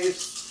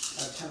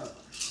 out of 10 of them.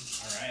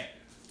 Alright.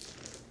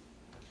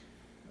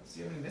 Let's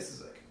see how many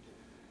misses I can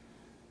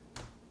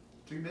do.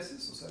 3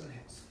 misses, so 7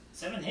 hits.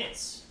 7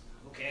 hits.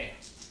 Okay.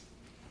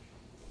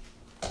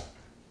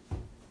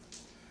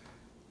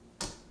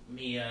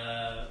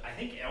 I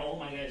think all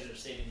my guys are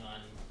saving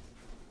on.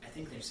 I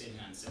think they're saving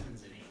on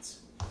 7s and 8s.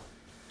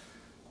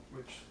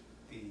 Which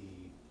the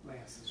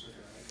lances are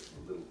going to make it a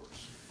little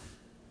worse.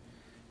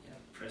 Yeah,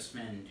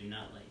 pressmen do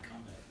not like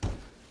combat.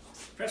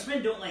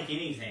 Pressmen don't like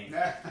anything.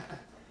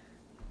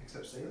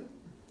 Except Salem?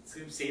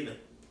 Except Salem.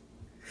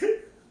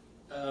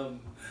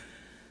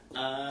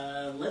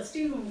 Let's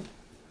do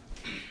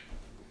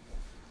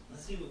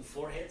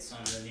 4 hits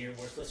on the near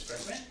worthless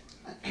pressman.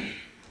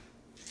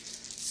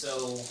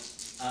 So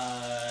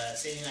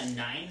Saving on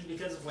 9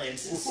 because of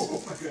lances.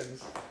 Oh my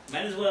goodness.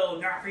 Might as well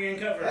not be in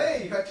cover.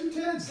 Hey, you got 2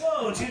 10s.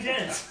 Whoa, 2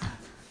 10s.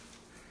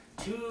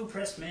 2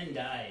 pressed men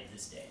died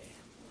this day.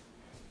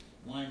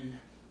 1,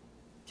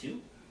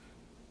 2.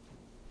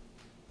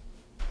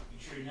 Make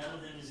sure none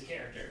of them is a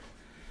character.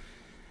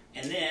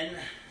 And then,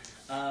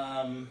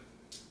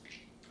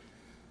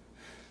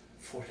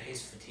 4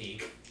 days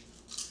fatigue.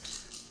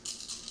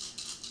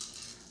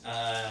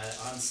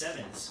 On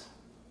 7s.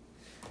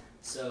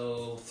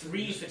 So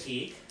 3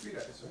 fatigue. 3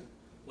 dice, right?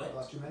 What? I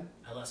lost 2 men.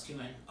 I lost 2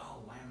 men.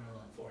 Oh, why am I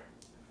rolling 4?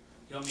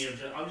 You want me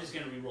to? I'm just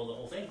gonna re-roll the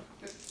whole thing.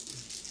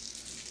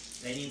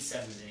 They need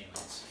 7s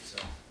anyways. So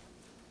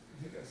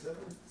You got 7.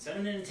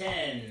 7 and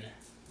 10.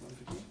 1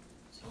 fatigue.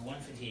 So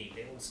 1 fatigue.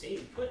 They will stay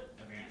put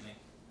apparently.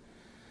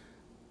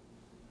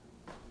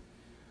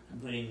 I'm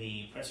putting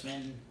the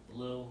pressmen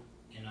below,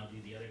 and I'll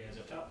do the other guys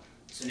up top.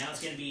 So now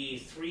it's gonna be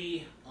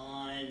 3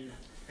 on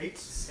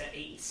 8s.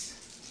 8s.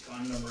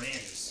 On the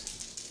Marines.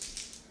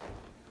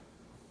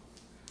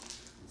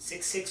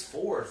 6, 6,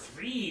 4.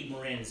 3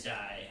 Marines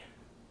die.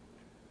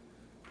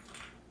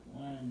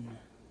 1,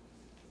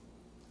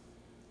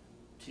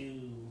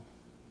 2,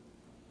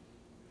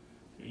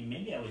 3.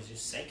 Maybe I was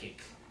just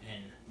psychic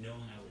and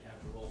knowing I would have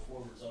to roll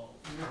 4 resolve.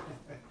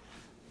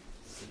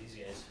 For these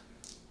guys.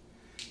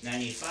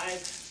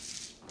 95.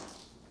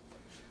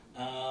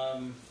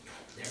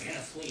 They're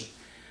gonna flee.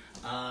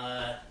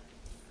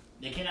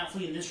 They cannot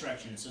flee in this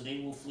direction, so they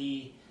will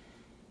flee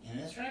in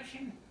this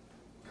direction.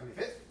 Can we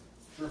fit?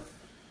 Sure.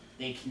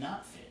 They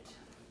cannot fit.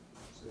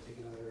 So they take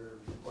another,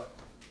 what?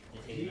 They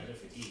take another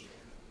fatigue.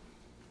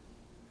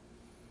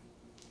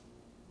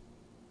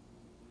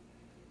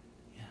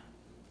 Yeah,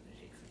 they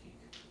take fatigue.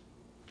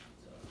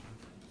 So I'm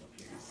putting it up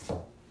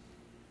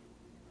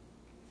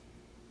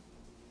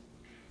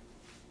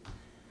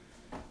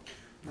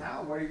here.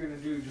 Now, what are you going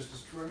to do? Just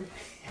destroy me?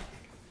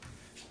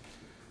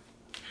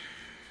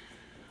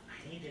 I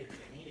need to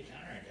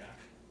counterattack.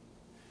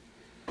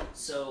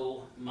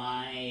 So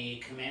my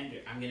commander,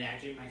 I'm going to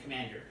activate my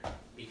commander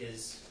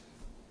because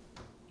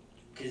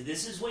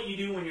this is what you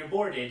do when you're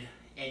boarded,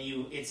 and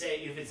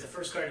if it's the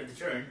first card of the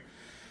turn,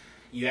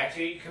 you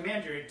activate your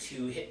commander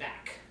to hit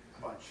back.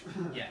 A bunch.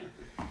 Yeah.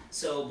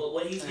 So, but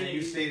what he's going to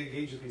you do? stayed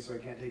engaged with me, so I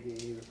can't take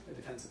any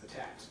defensive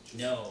attacks.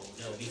 No,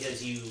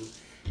 because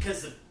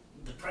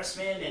the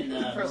pressmen and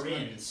the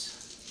Marines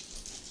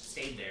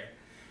stayed there.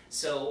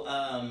 So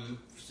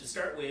to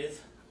start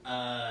with,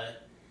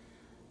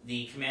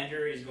 the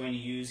commander is going to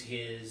use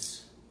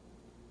his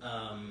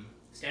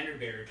standard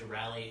bearer to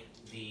rally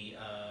the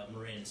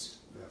Marines.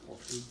 Yeah, 4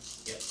 fatigue.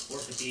 Yep, 4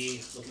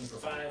 fatigue, looking for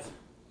 5.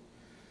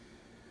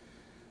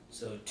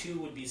 So 2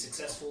 would be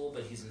successful,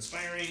 but he's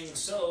inspiring,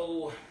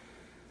 so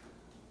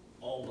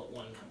all but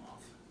 1 come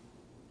off.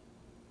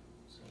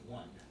 So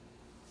 1.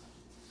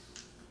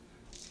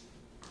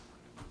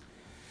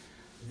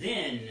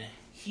 Then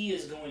he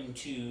is going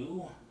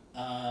to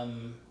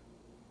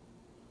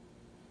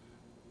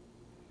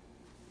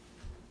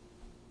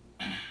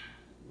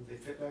Would they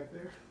fit back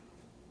there?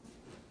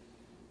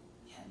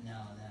 yeah, no,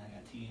 then I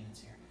got 2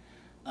 units here.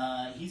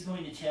 He's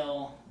going to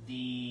tell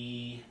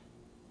the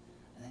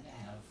I think I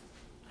have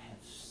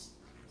 6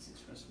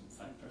 pressmen,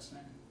 5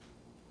 pressmen,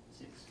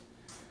 6.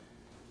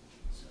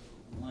 So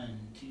 1,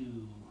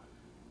 2,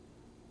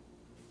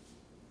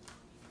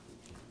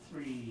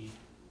 3,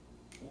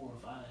 4,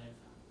 5.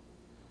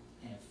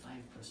 I have 5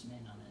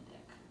 pressmen on that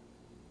deck.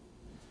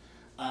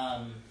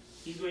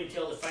 He's going to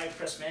tell the 5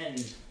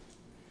 pressmen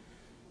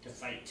to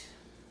fight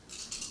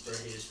for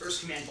his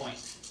first command point.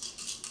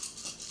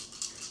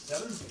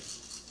 7?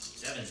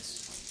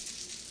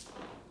 7s.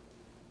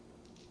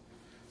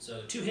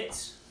 So 2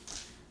 hits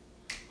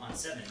on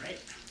 7, right?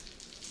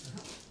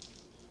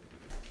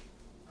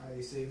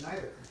 I save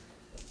neither.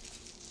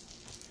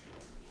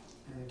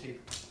 And I take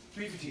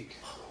 3 fatigue.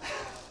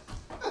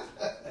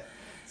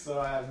 So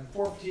I have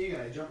 4 fatigue,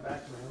 and I jump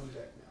back to my own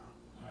deck now.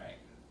 All right.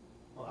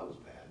 Well, that was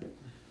bad.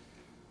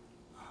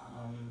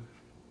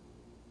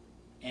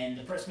 And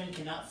the pressmen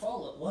cannot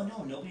follow. Well,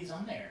 no, nobody's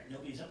on there.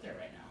 Nobody's up there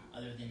right now,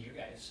 other than your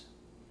guys.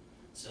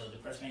 So the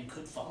pressmen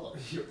could follow.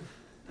 Yep.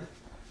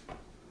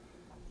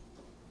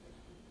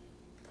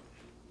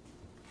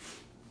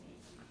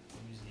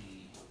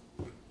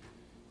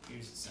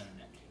 Here's the Sun of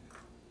Neptune.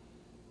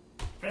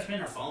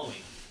 Pressmen are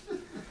following.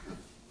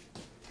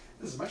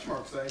 This is much more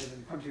exciting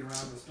than punching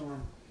around in the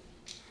storm.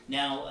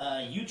 Now,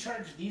 you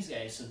charge these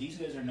guys, so these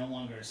guys are no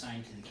longer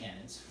assigned to the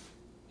cannons.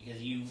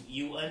 Because you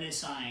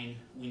unassign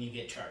when you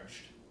get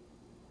charged.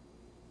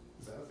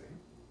 Is that a thing?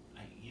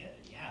 Yeah,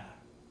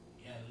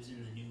 it was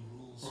in the new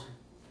rules. Okay.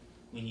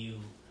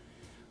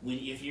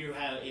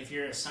 If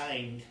you're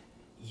assigned,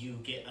 you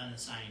get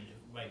unassigned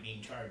by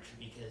being charged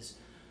because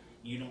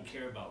you don't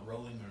care about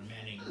rowing or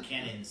manning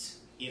cannons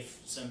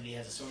if somebody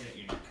has a sword at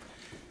your neck.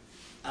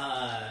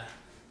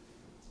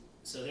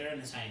 So they're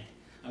unassigned.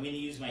 I'm going to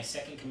use my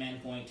second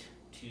command point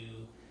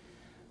to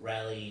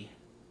rally.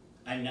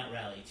 I'm not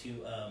rally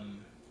to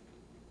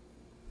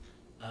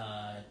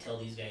tell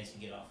these guys to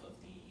get off of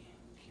the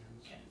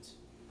cannons.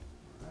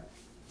 Alright.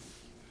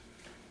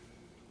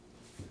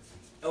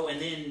 Oh,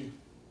 and then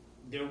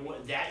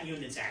that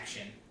unit's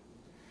action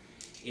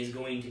is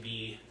going to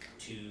be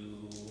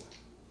to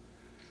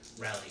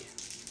rally.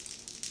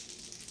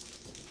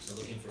 So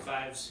looking for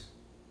 5s,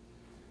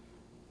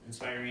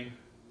 inspiring.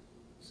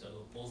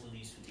 So both of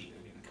these fatigue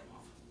are going to come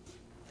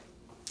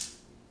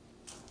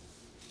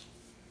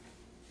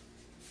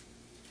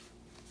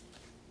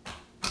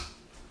off.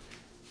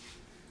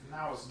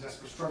 Now it's a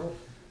desperate struggle.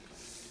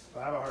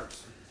 5 of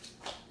hearts.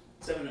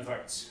 7 of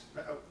hearts.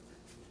 Uh-oh.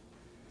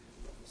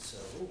 So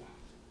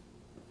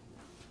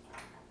I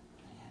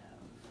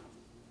have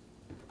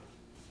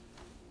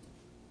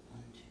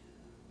 1, 2,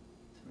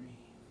 3,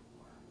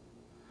 4,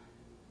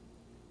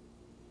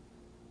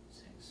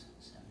 6,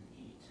 7,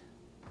 8,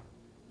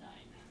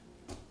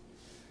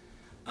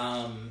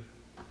 9.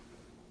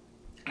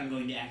 I'm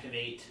going to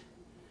activate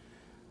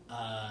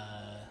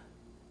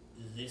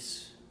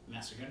this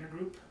Master Gunner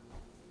group.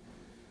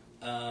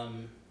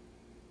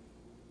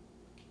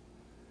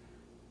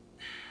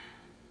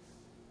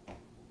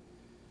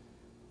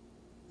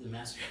 The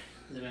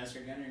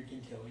master gunner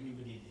can tell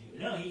anybody to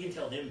do. No, he can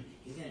tell them.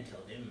 He's going to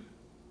tell them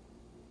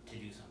to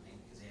do something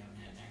because they haven't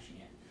had an action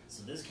yet.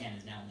 So this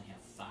cannons now only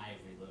have 5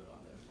 reload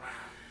on them.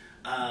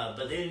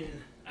 But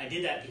then I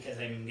did that because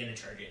I'm going to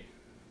charge it.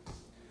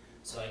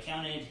 So I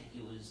counted.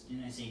 It was,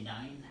 didn't I say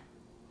 9?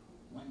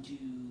 1, 2,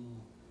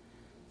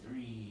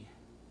 3.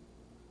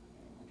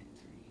 1, 2,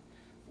 3,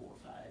 4,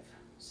 5,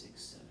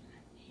 6, 7,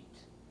 8,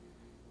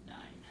 9.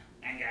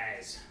 And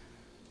guys.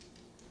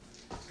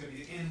 It's going to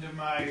be the end of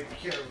my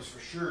carrows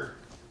for sure.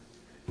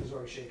 There's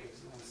already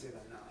shakers. I want to say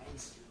that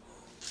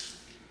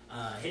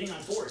 9s. Hitting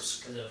on 4s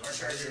because of our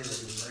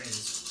chargers and the Marines.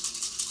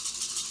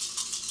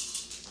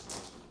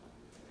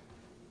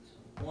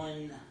 So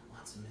 1,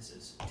 lots of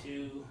misses.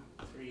 2,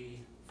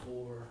 3,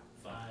 4,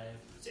 5,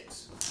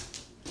 6.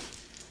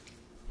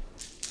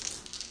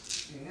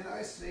 And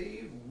I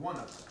save 1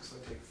 of them. So I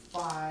take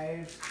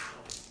 5.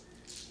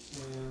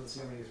 And let's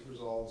see how many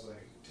resolves I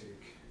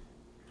take.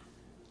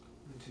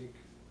 I take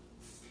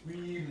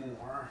 3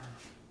 more.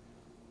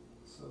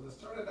 So they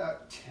started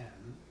at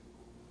 10.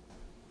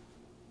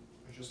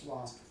 I just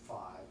lost 5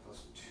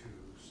 plus 2.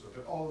 So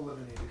they're all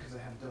eliminated because I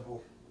have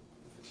double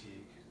the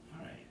fatigue.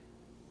 Alright.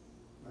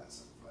 That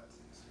simplifies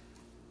things.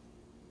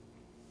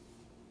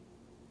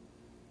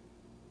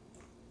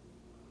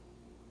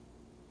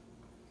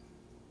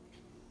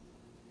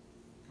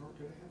 Or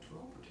did I have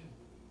 12 or 10?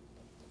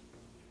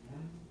 1,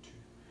 2, 3, 4,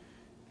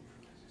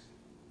 5, 6, 7.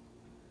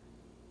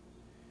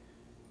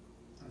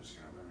 I'm just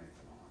going to eliminate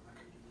them all. I'm not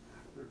going to do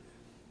that. They're dead.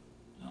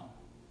 No. Do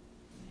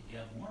you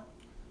have more?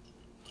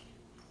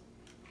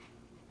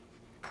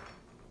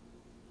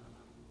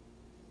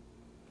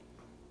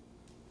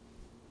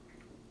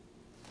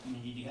 How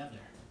many did you have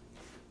there?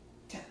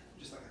 10,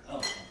 just like that. Oh,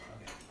 okay.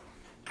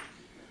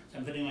 So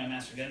I'm putting my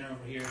Master Gunner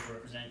over here to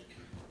represent.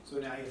 So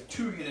now you have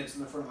 2 units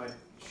in the front of my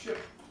ship.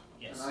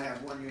 Yes. And I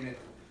have 1 unit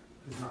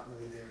who's not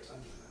really there. It's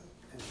under that.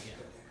 And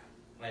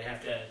Yeah. I'd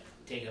have to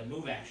take a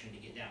move action to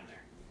get down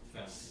there if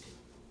I wanted to.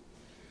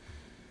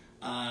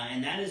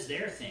 And that is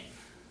their thing.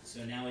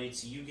 So now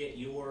it's you get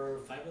your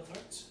 5 of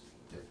hearts.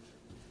 Yep.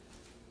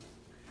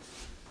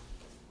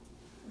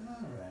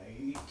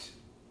 Alright.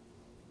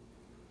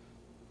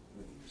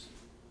 We'll use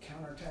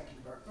counterattacking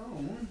of our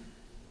own.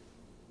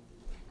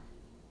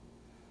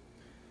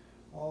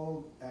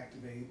 I'll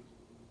activate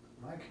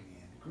my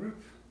command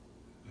group.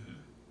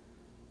 Mm-hmm.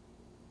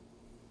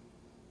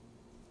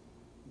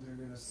 They're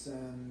going to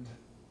send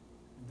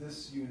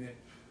this unit.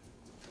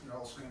 They're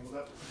all scrambled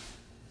up.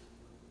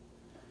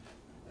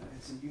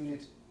 It's a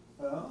unit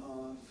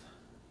of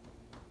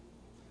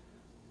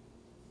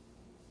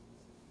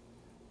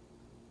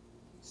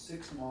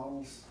 6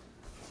 models.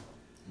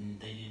 And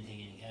they didn't take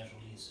any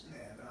casualties.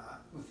 And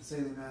with the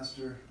Sailing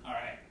Master,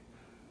 Alright.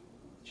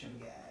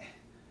 chubby guy.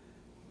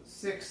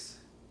 6.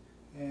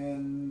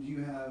 And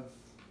you have,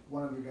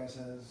 one of your guys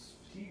has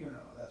fatigue or no?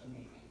 That's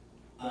me.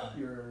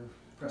 Your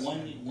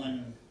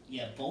One,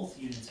 yeah, both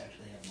units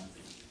actually have 1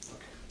 fatigue.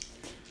 Okay.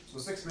 So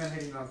 6 men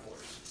hitting on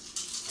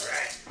 4s.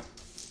 Alright.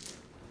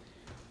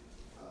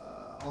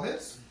 All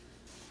hits.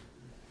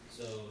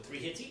 So 3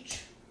 hits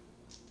each.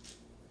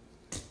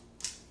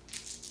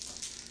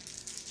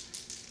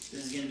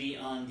 This is going to be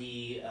on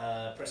the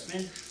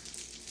pressmen,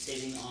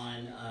 saving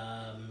on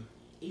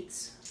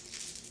 8s.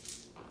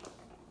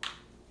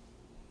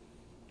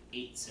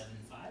 8, 7,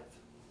 5.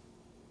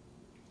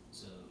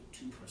 So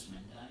 2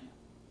 pressmen die.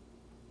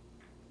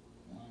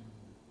 1,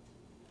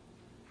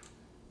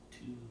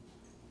 2.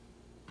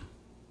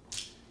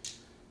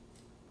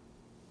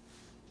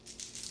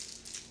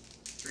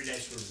 3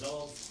 dice for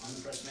resolve on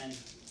the pressmen,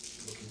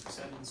 looking for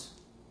 7s.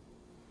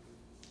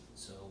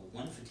 So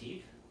 1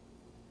 fatigue.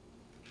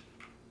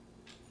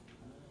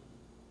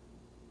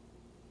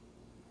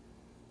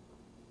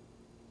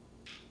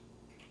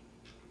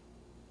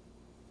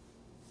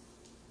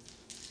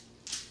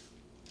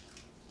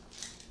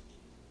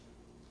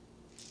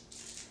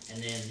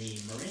 And then the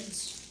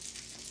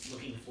Marines,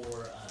 looking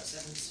for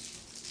 7s.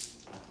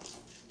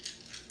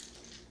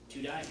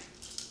 2 die.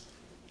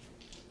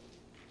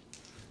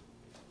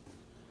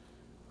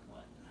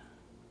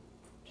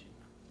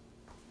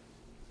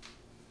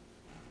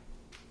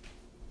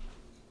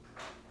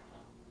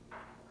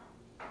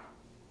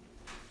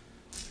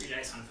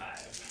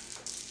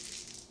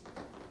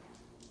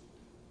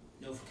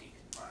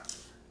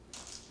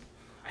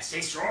 Stay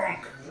strong.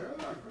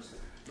 Yeah, of course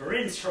they We're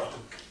in strong.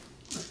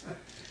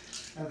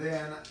 And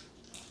then I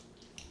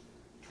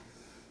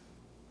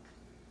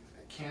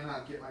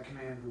cannot get my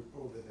command group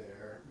over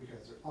there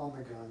because they're on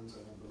the guns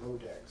and then below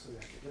deck. So they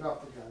have to get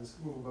off the guns,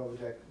 move above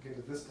the deck, get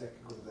to this deck,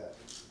 and go to that.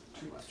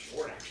 Too much.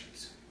 Short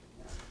actions.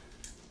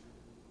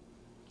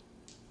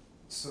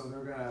 So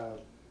they're gonna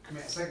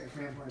second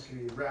command point is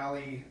gonna be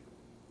rally.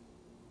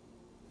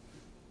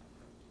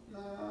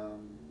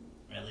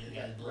 Rally the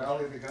guys below.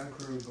 Rally the gun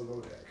crew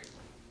below deck.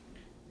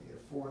 They get a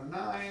 4 and a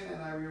 9,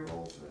 and I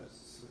reroll, so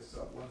they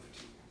still have 1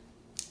 fatigue.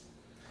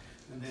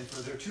 And then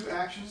for their 2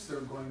 actions,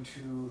 they're going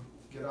to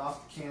get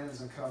off the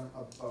cannons and come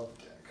above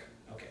deck.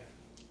 Okay.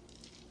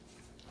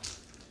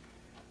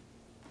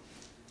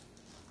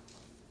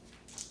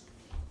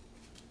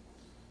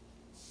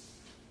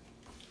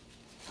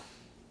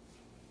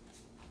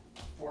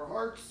 Four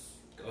hearts.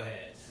 Go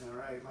ahead.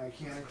 Alright, my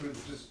cannon crew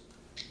just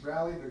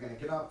rally. They're going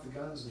to get off the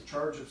guns and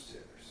charge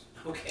upstairs.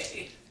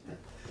 Okay.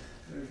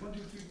 There's 1, 2,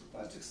 3,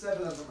 4, 5, 6,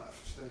 7 of them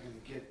left. They're going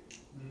to get.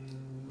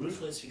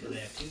 Ruthless because they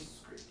have 2.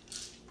 Great.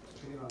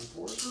 Hitting on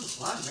 4. Ooh,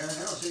 one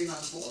Marinero hitting on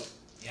 4.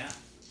 Yeah.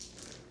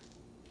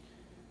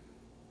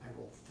 I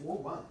roll 4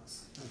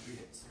 ones and 3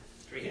 hits.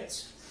 3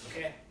 hits.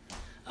 Okay.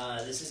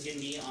 This is going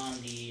to be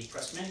on the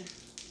pressmen.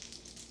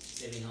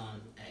 Saving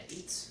on at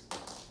 8s.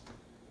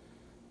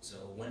 So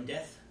 1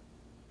 death.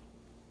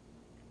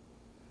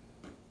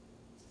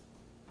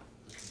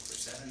 Looking for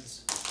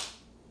 7s.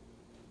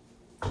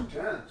 2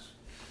 tens.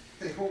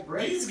 They won't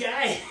break. These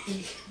guys.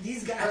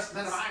 That's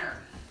men of iron.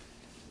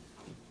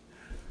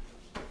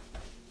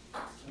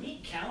 Let me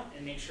count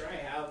and make sure I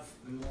have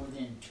more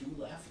than 2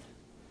 left.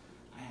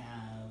 I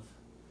have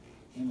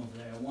him over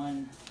there.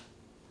 1,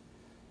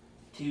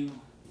 2,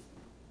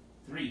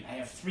 3. I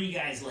have 3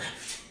 guys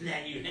left in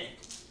that unit.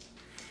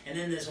 And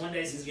then this one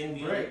dice is going to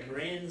be like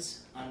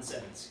grins on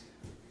 7s.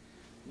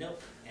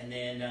 Nope. And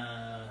then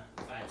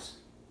 5s.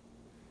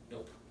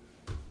 Nope.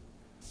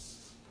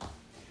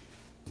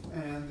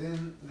 And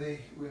then they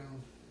will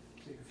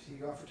take a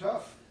fatigue off for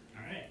tough.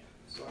 Alright.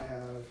 So I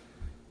have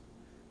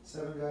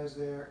 7 guys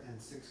there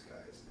and 6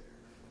 guys there.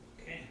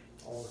 Okay.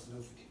 All with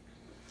no fatigue.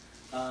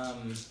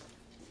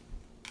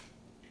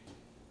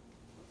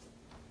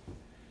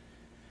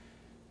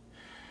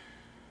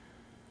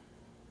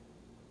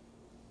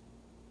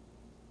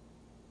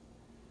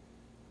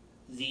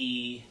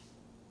 The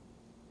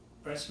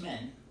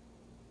pressmen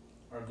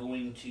are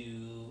going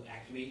to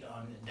activate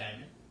on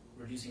Diamond,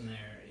 reducing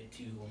their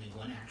to only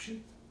 1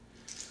 action.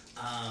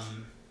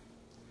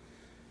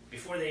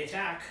 Before they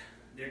attack,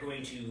 they're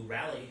going to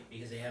rally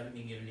because they haven't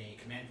been given a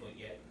command point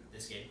yet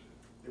this game.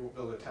 They won't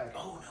be able to attack.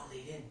 Oh no,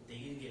 they did. They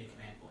didn't get a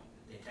command point.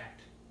 They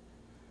attacked.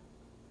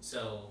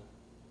 So,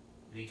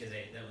 because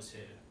that was to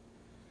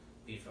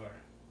before.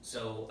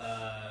 So,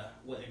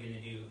 what they're going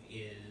to do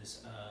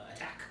is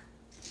attack.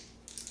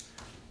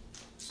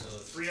 So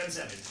 3 on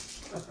 7.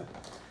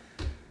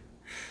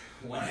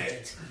 1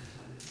 hit.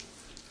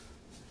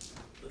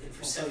 Looking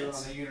for Also, on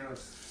 7s. a unit of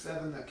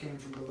 7 that came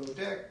from below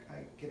deck,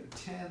 I get a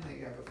 10, they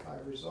have a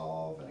 5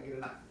 resolve, and I get a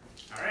 9.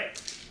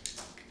 Alright.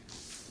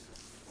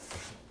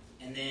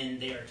 And then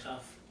they are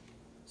tough.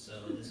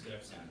 So this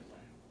goes down to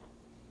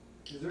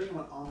 1. Is there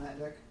anyone on that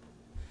deck?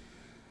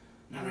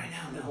 Not right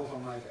now, They're no. both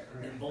on my deck,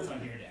 right? They're both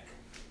on your deck.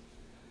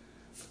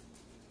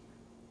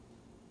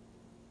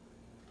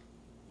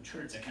 Which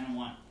hurts. I kind of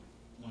want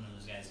one of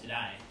those guys to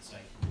die so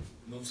I can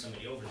move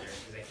somebody over there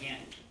because I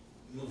can't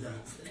move them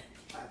over there.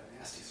 I have a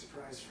nasty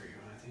surprise for you,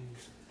 I think.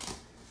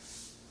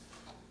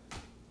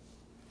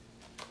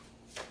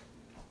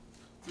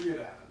 3 of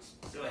diamonds.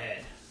 Go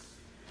ahead.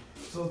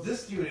 So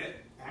this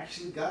unit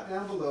actually got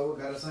down below,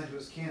 got assigned to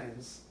its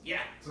cannons,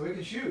 Yeah. so it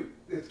can shoot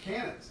its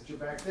cannons at your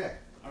back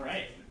deck.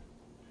 Alright.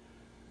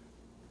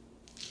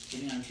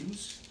 Hitting on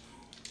 2s?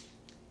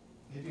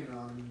 Hitting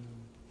on...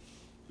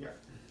 yeah.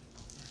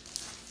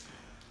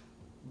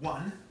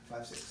 1,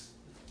 5, 6.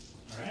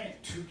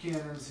 Alright. 2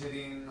 cannons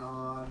hitting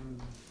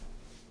on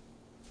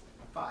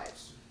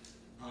 5s.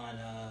 On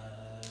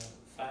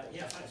 5.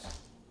 Yeah, 5s.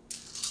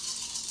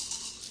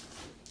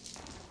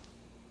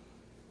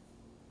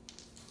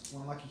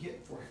 1 lucky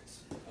hit, 4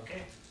 hits.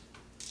 Okay.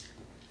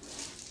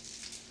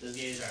 Those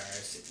guys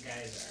are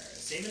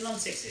saving on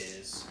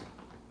 6s.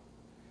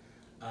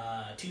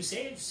 2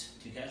 saves,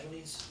 2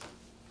 casualties.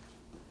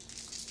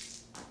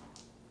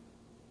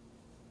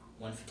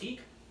 1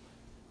 fatigue.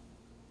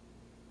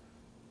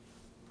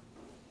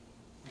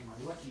 And my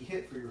lucky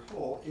hit for your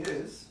hull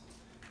is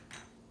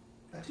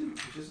a 2,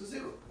 which is a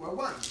 0. Well,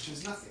 1, which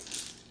is nothing.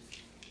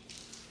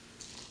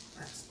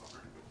 That's a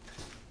bummer.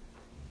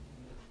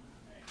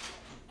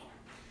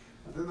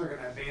 And then they're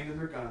going to abandon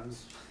their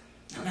guns.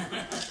 They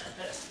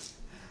have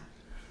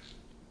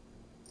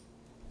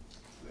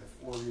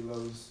 4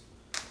 reloads.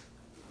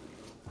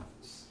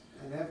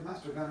 And they have a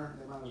master gunner.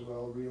 They might as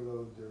well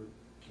reload their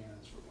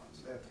cannons for 1.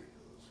 So they have 3 of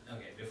those.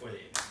 Okay, before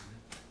they...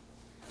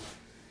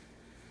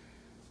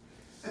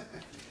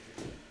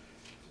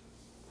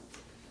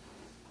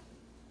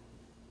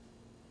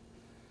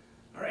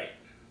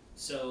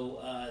 So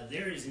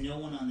there is no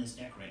one on this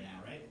deck right now,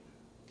 right?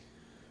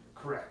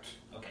 Correct.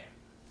 Okay.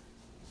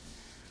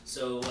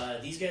 So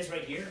these guys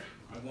right here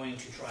are going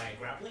to try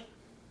grappling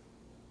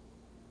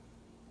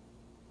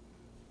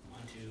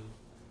onto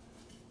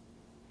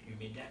your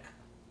mid deck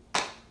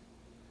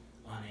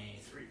on a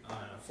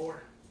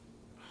 4.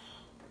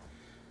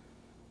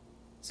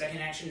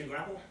 Second action to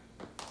grapple.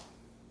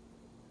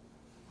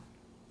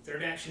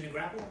 Third action to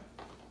grapple.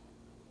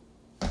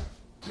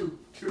 2,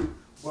 2,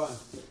 1.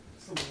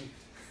 Somebody.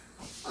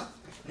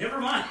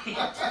 Never mind.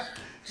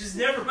 Just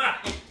never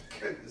mind.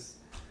 Goodness.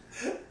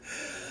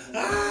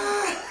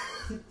 Ah!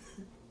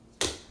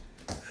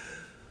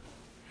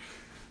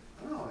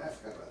 Oh, I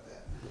forgot about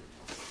that.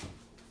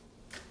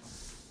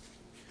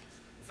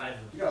 5.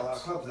 You got a lot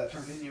of clubs that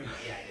turned, didn't you?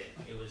 Yeah, I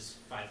did. It was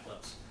 5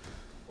 clubs.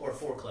 Or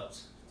 4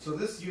 clubs. So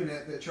this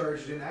unit that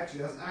charged in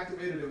actually hasn't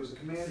activated. It was a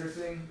commander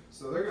thing.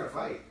 So they're going to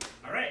fight.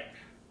 Alright.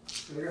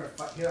 They're going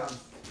to hit on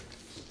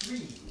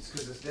 3s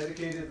because it's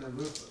dedicated and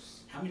ruthless.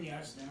 How many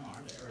yards now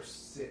are there? Or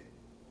 6,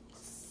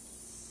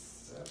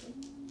 7?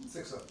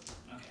 6 of them.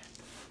 Okay.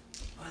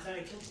 Oh, I thought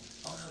I killed him.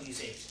 Oh no, you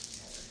saved.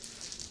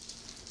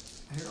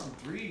 I hit on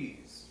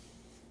 3s.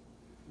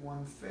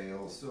 1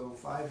 fail, so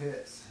 5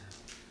 hits.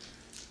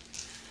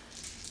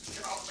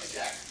 Get off my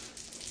deck.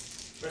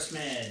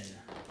 Pressmen.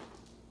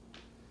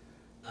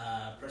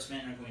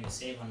 Pressmen are going to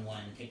save on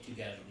 1, take 2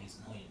 casualties,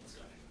 and whole unit's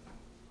going.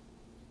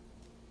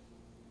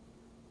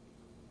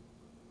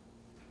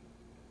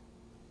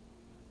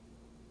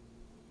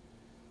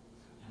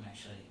 I'm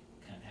actually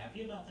kind of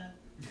happy about that.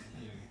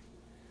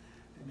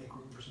 And make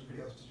room for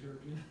somebody else to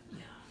charge in.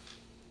 Yeah.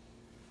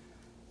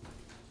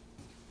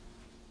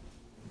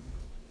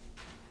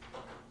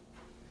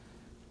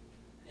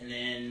 And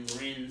then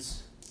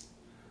Marines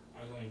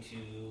are going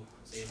to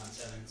save on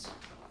 7s.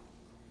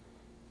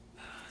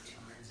 2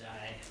 Marines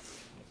die.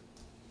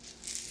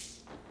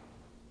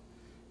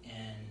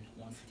 And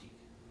 1 fatigue.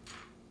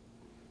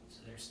 So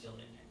they're still in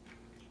it.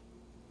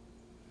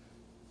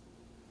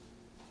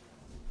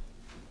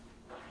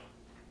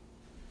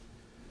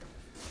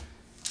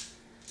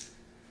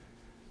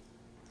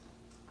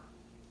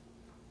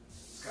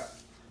 It's got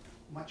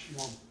much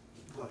more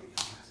bloody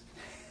on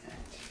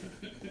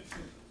it.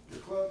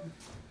 Your club.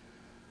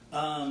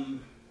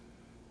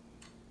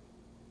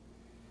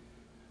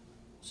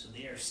 So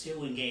they are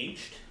still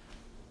engaged.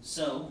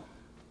 So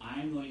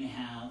I'm going to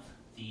have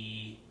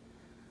the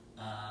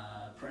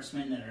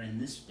pressmen that are in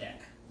this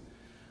deck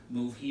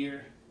move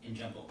here and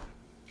jump over.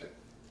 Okay.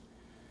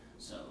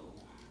 So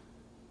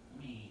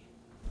let me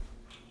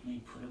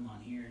put them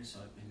on here so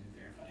I can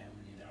verify how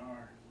many there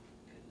are.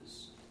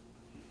 Because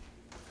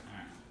I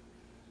don't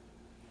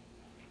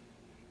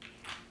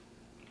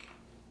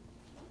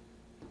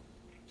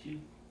know. 2.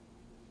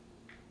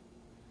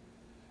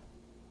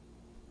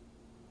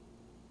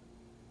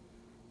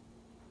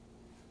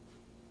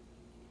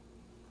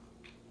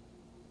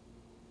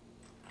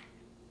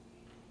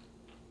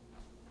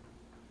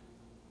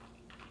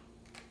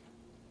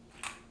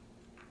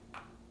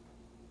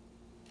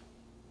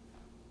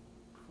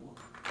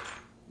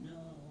 No.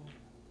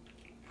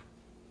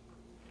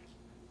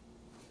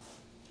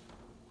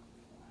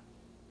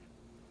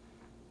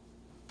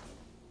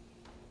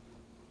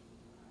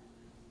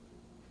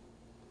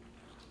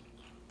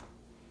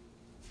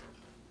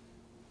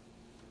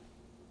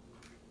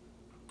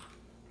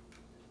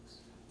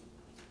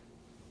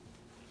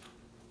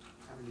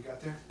 How many you got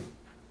there?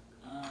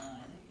 I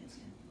think it's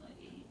gonna be like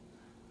 8.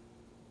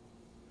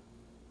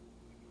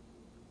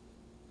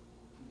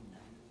 9.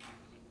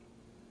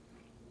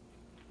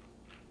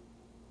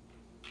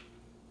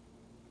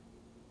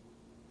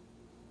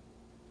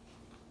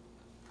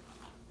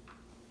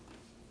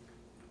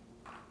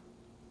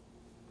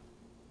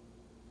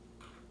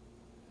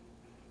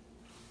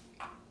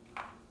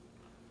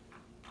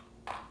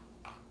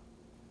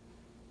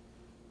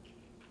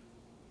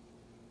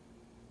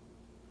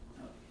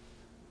 Oh,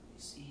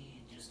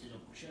 see, just to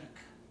double check.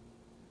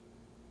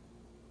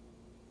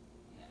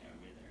 Yeah,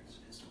 everybody there is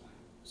pistol.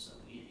 So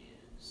it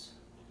is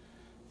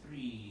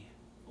 3,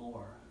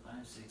 4,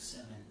 5, 6,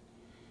 7,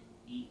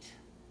 8,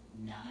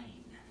 9.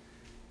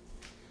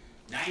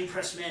 9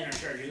 pressmen are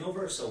charging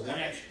over, so one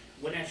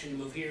action to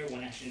move here,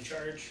 1 action to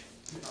charge.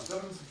 Hit on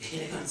 7s.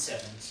 Hitting on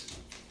 7s.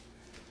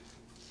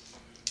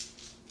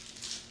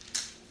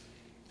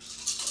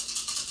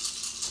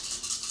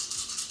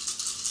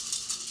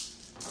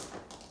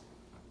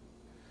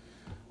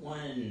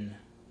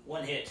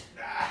 One hit.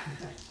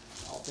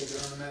 I'll take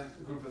it on a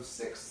group of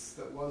 6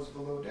 that was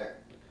below deck.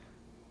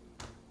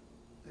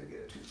 They get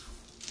a 2.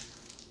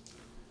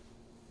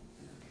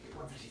 And they get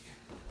 1 fatigue.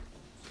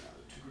 So now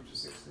 2 groups of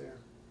 6 there.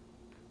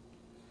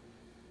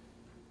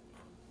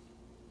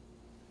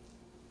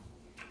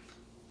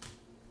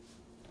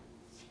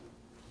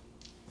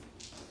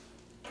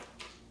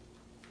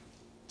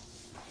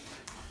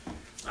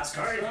 Last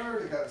card.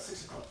 They got a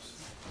 6 of clubs.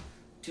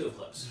 2 of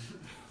clubs.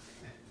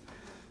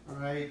 All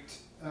right.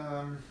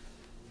 I'm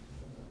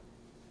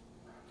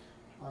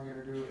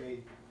gonna do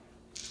a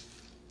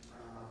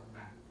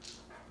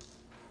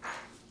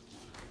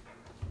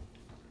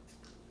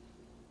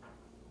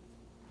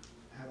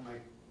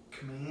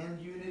command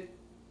unit,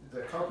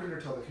 the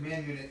carpenter tell the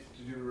command unit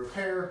to do a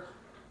repair.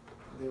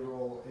 They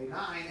roll a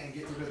 9 and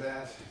get rid of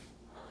that.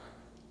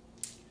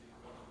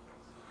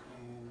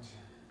 And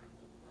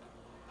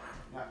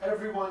now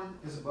everyone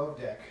is above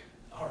deck.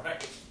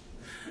 Alright.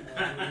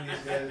 And we need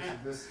to get to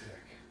this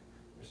deck.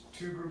 There's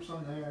 2 groups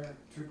on there,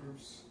 2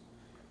 groups.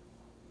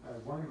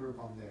 1 group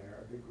on there,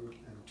 a big group,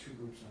 and 2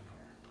 groups on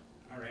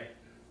here. Alright.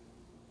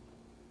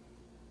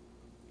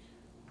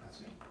 That's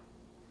me.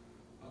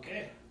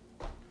 Okay.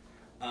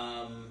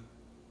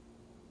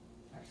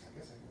 Actually, I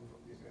guess I can move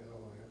these guys all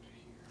the way up to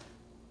here.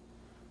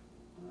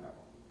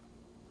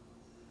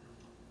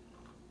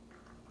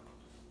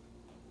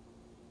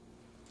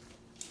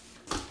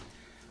 Oh.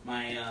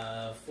 My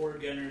 4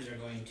 gunners are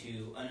going to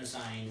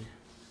unassigned,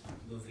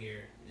 move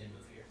here, then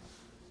move here.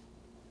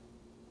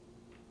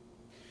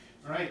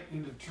 Alright,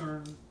 into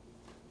turn.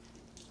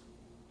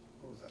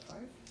 What was that, 5?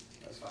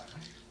 That's 5,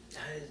 right?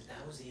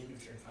 That was the end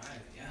of turn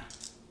 5, yeah.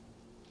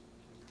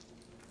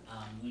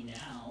 We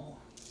now,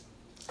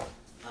 do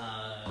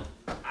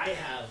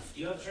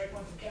you have a strike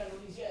point from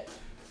casualties yet?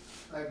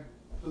 I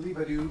believe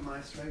I do.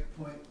 My strike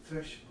point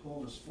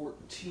threshold is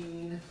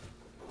 14.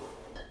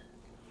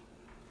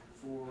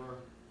 4,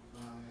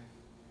 5,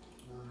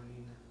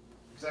 9.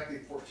 Exactly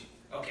 14.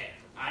 Okay,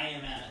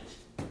 I'm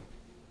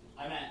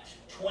at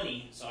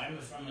 20, so I'm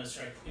from a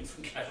strike point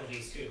from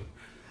casualties too.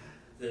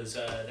 Those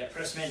that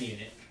press men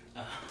unit.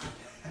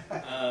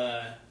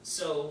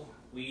 So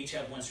we each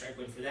have 1 strike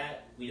point for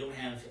that. We don't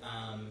have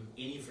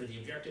any for the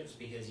objectives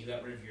because you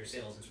got rid of your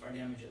sails and spar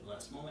damage at the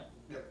last moment.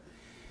 Yep.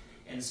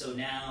 And so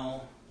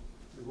now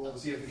We'll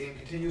see if the game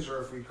continues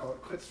or if we call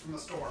it quits from the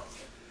storm.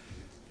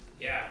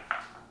 yeah.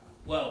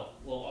 Well,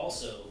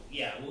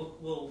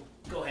 we'll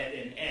go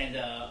ahead and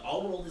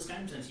I'll roll this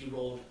time since you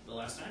rolled the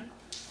last time.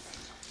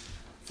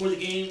 For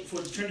the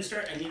turn to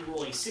start, I need to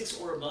roll a 6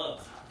 or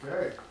above.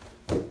 Okay.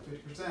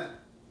 50%.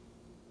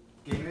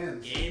 Game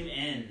ends. Game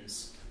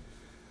ends.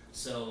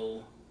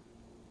 So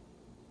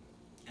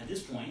at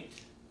this point,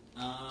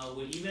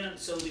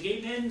 so the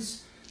game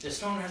ends. The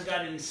storm has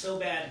gotten so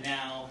bad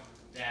now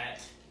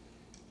that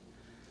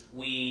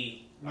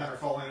we Never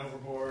falling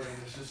overboard and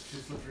it's just too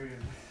slippery.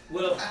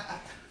 well,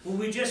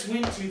 we just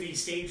went to the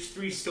stage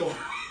 3 storm,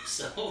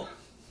 so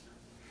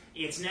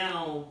it's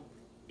now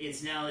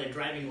at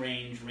driving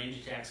range. Range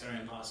attacks are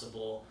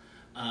impossible.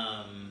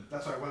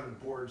 That's why I wanted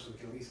to board so we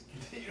can at least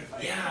continue to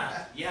fight.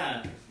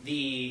 Yeah.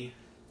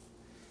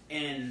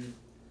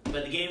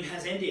 But the game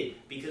has ended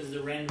because of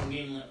the random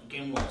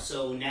game roll.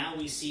 So now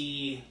we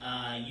see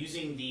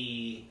using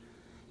the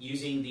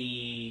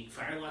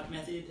firelock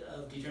method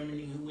of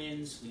determining who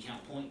wins. We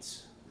count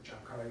points. Which I'm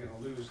probably going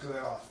to lose because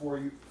I lost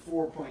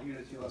 4-point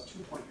units. You lost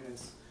 2-point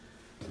units.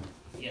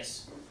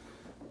 Yes.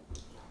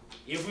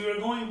 If we were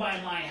going by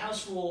my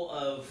house rule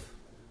of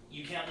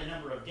you count the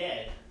number of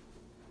dead,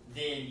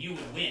 then you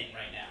would win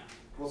right now.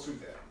 We'll sweep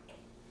that.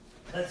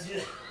 Let's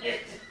do it.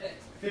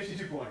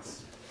 52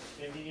 points.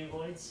 52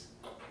 points.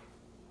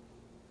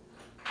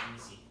 Let me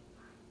see.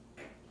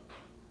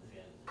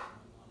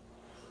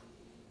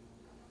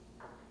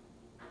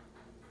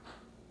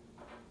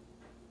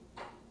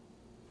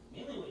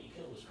 Mainly what you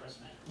killed was press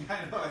man. I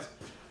know. It's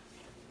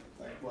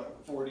like, what,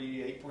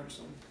 48 points?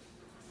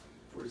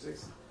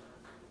 46?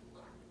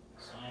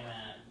 So I'm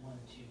at 1,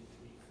 2, 3,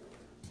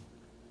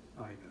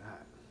 4. Oh, even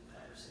that.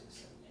 5, 6,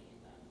 7,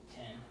 8,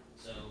 9, 10.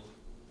 So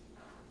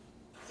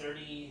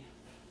 30.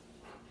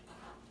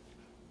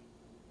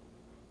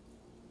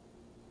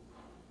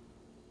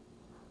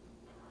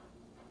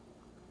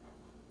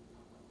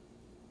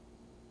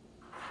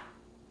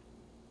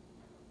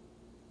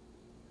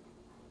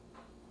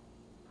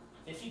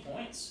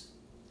 Points.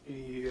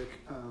 Any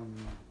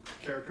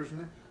characters in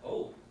there?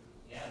 Oh,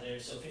 yeah,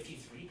 there's so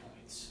 53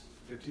 points.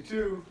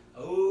 52.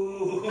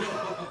 Oh.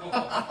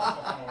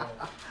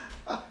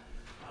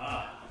 I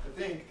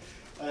think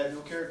I had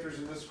no characters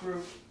in this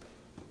group.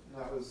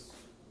 And that was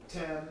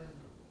 10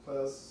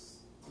 plus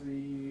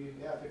 3,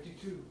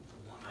 52.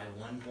 By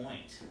 1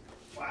 point.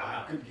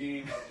 Wow. Good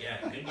game.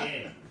 Yeah, good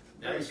game.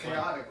 That Very was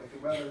chaotic, like the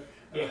weather,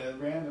 Yeah.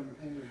 random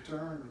end of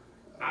turn.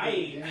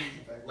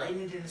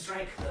 Lightning didn't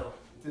strike though.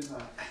 Did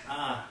not.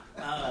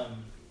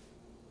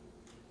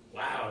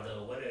 Wow,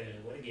 though, what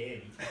a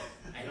game!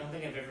 I don't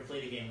think I've ever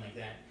played a game like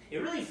that. It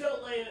really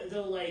felt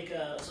like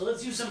so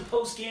let's do some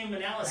post game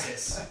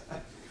analysis.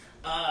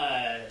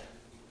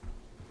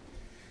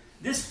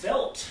 This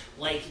felt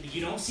like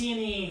you don't see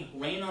any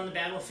rain on the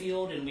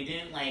battlefield, and we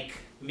didn't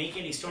make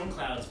any storm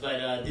clouds.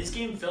 But this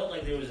game felt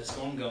like there was a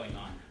storm going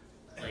on.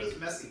 It was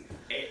messy.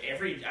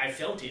 I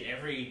felt it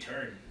every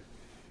turn.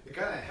 It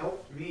kind of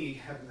helped me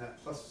having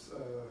that plus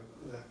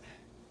that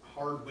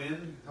hard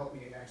wind helped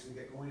me actually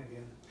get going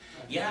again.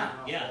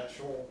 That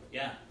shoal.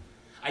 Yeah.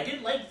 I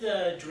did like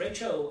the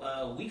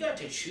derecho. We got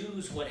to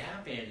choose what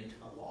happened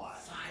a lot.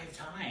 5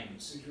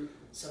 times.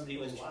 Somebody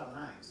was a lot of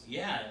 9s.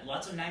 Yeah,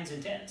 lots of 9s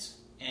and 10s,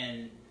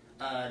 and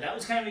that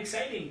was kind of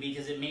exciting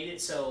because it made it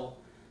so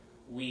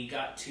we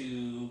got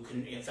to.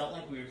 It felt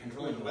like we were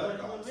controlling the weather wind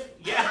a little gods. bit.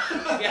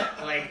 Yeah, yeah.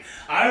 Like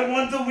I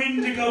want the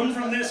wind to go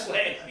from this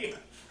way.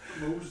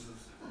 Moses.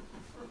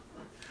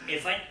 It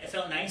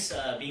felt nice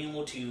being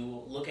able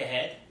to look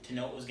ahead to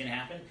know what was going to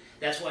happen.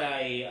 That's why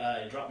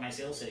I dropped my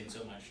sail setting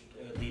so much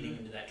leading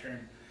into that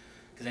turn,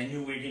 because I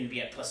knew we were going to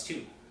be at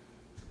 +2.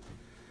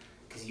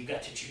 Because you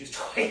got to choose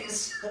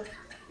twice.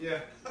 Yeah,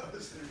 that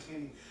was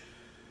entertaining.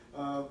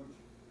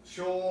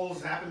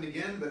 Shoals happened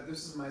again, but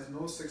this is my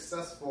most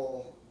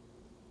successful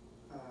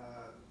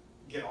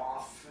get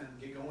off and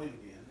get going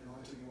again. It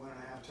only took me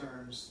 1.5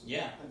 turns.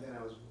 Yeah. And then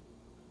I was,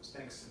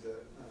 thanks to the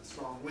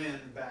strong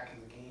wind, back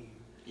in the game.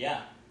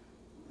 Yeah.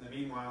 And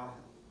meanwhile,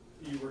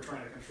 you were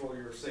trying to control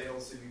your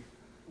sails, so you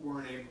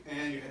weren't able,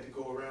 and you had to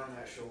go around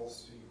that shoal,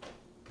 so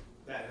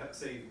that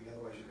saved me.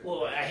 Otherwise, you could.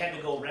 Well, I had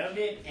to go around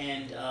it,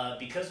 and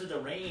because of the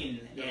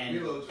rain and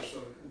reloads are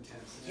so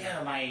intense.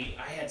 Yeah, I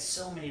had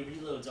so many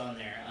reloads on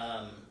there.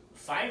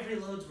 5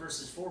 reloads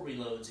versus 4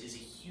 reloads is a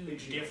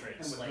huge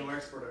difference. And with no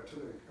expert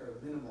artillery or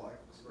minimal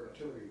expert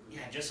artillery.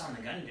 Yeah, just on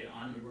the gun. You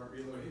weren't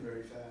reloading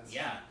very fast.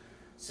 Yeah,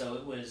 so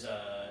it was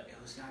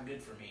not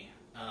good for me.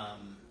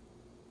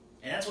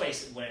 And that's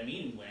what I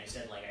mean when I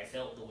said like I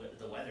felt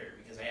the weather,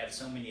 because I have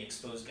so many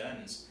exposed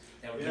guns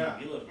that were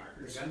getting reload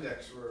markers. The gun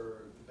decks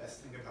were the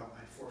best thing about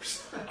my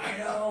force. I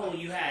know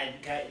you had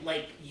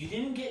you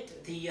didn't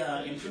get the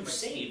improved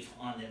save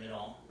on them at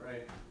all.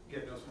 Right,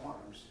 get no small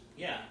arms.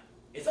 Yeah,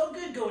 it felt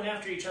good going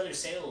after each other's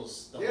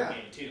sails the whole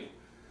game too.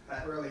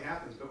 That rarely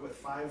happens, but with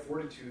 5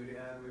 fortitude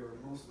and we were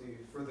mostly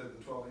further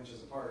than 12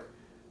 inches apart.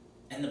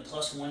 And the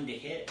 +1 to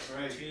hit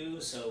too,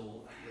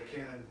 so the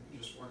cannon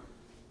just weren't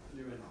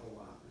doing a whole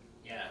lot.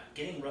 Yeah,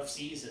 getting rough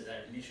seas at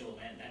that initial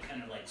event, that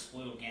kind of like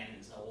spoiled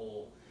cannons the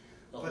whole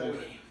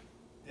game.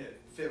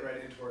 It fit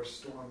right into our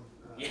storm.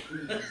 Yeah.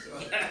 So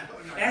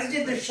As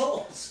did the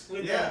shoals.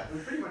 We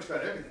pretty much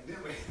got everything,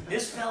 didn't we?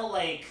 This felt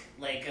like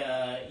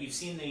you've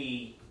seen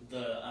the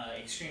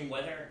extreme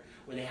weather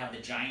where they have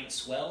the giant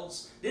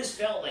swells. This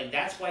felt like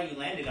that's why you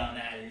landed on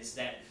that. Is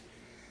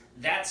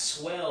that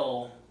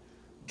swell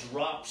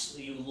drops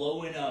you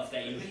low enough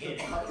that you hit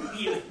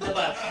the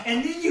bottom,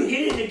 and then you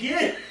hit it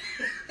again.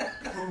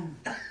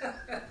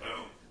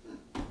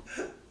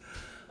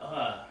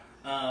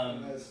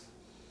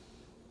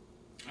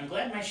 I'm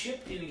glad my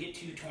ship didn't get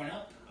too torn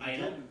up. I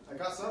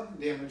got some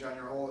damage on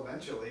your hull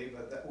eventually,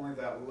 but only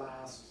that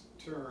last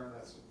turn,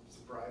 that's a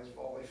surprise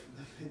volley from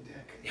the mid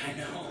deck. I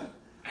know.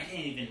 I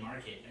didn't even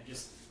mark it.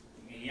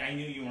 I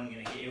knew you weren't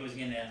gonna hit.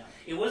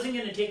 It wasn't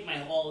gonna take my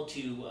hull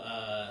to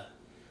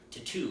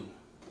 2,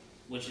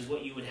 which is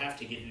what you would have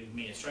to get to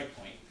make a strike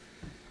point.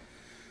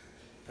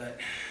 But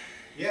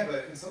yeah,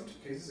 but in some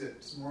cases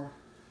it's more.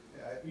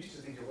 I used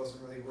to think it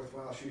wasn't really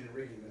worthwhile shooting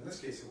rigging, but in this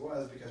case it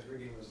was, because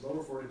rigging was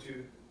lower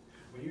fortitude.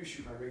 When you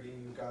shoot my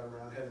rigging, you got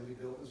around heavily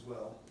built as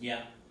well.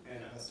 Yeah. And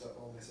it messed up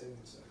all my saving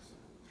stuff. So.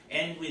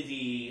 And with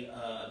the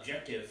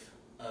objective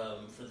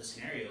for the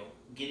scenario,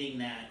 getting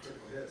that.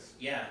 Critical hits.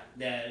 Yeah,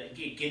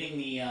 getting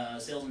the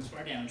sails and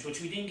spar damage,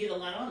 which we didn't get a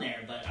lot on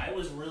there, but I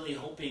was really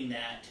hoping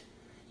that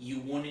you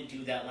wouldn't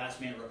do that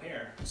last minute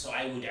repair, so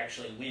I would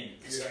actually win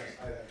this turn.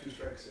 I had 2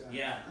 strikes.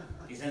 Yeah,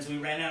 since we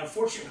ran out of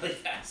fortune really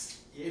fast.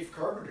 Yay for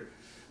Carpenter.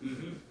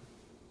 Mm-hmm.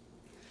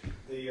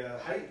 The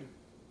height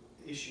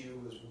issue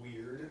was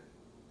weird.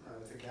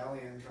 With the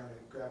Galleon trying to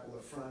grapple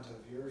the front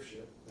of your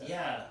ship.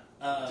 That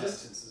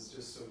distance is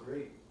just so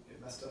great.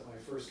 It messed up my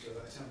first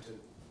attempt at.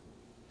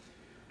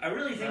 I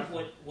really think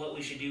what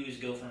we should do is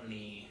go from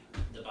the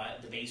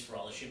base for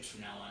all the ships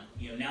from now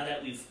on. Now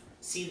that we've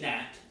seen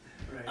that,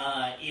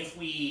 if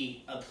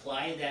we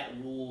apply that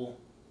rule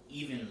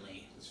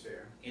evenly, it's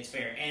fair. It's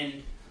fair,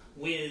 and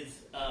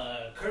with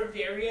curved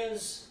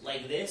areas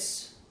like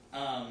this,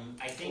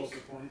 I think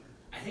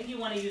you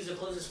want to use the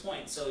closest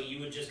point. So you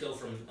would just go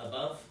from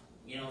above.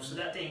 So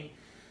that thing,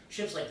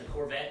 ships like the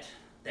Corvette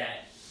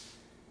that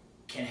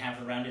can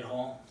have a rounded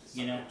hull,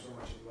 So much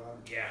at the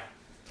bottom.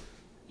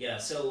 Yeah.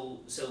 So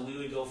we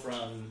would go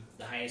from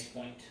the highest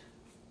point,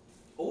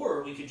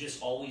 or we could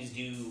just always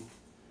do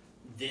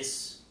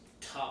this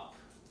top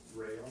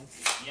rail.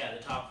 Yeah,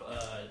 the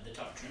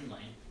top trim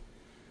line.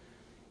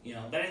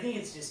 But I think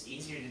it's just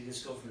easier to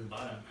just go from the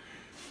bottom.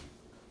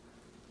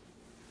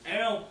 I don't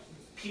know.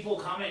 People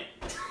comment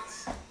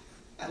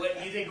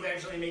what you think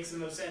actually makes the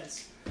most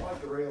sense. I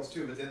like the rails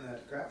too, but then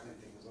that grappling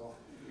thing is all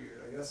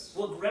weird, I guess.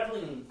 Well,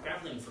 grappling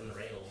from the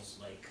rails,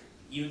 like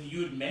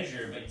you would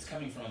measure, but it's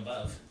coming from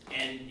above.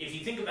 And if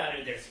you think about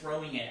it, they're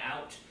throwing it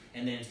out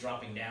and then it's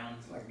dropping down.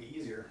 It might be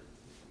easier,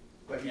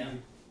 but you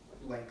need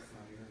length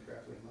on your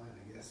grappling line,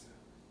 I guess.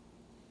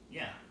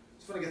 Yeah.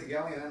 It's fun to get the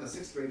Galleon and the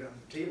 6th grade on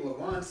the table at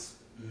once.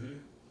 Mm-hmm.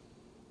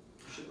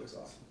 Shit looks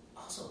awesome.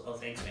 Also,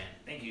 thanks, man.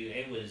 Thank you.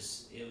 It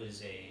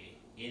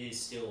is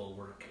still a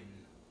work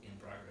in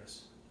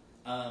progress.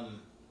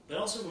 But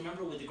also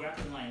remember with the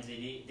grappling lines,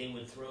 they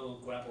would throw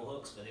grapple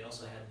hooks, but they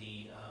also had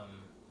the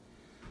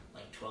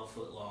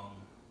 12-foot long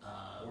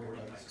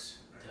boarding pikes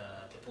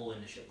to pull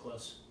in the ship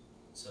close.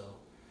 So,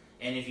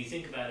 and if you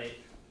think about it,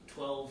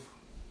 12,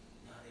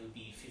 they would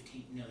be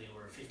 15. No, they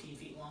were 15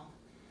 feet long.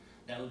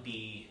 that would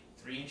be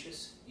 3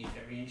 inches. If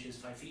every inch is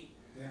 5 feet.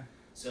 Yeah.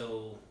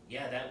 So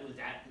yeah, that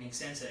makes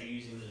sense that you're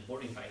using those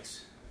boarding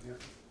pikes. Yeah.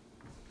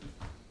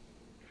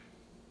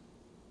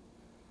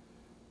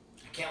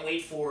 I can't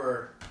wait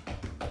for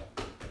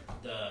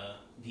the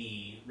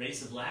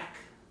Raise the Black.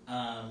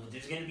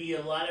 There's going to be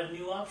a lot of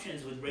new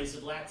options with Raise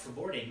the Black for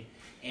boarding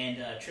and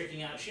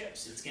tricking out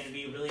ships. It's going to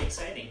be really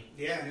exciting.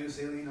 Yeah, new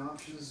sailing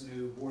options,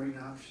 new boarding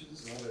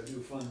options, a lot of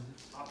new fun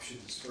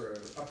options for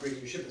upgrading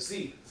your ship at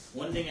sea.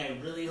 One thing I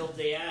really hope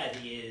they add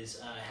is,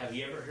 have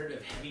you ever heard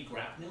of heavy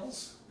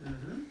grapnels?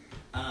 Mm-hmm.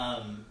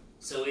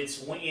 So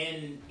it's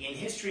in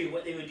history,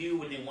 what they would do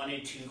when they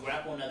wanted to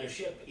grapple another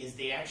ship is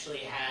they actually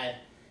had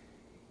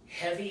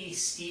heavy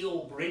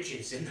steel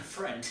bridges in the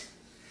front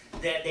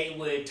that they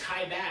would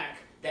tie back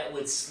that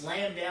would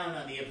slam down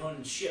on the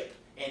opponent's ship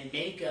and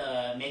make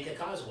a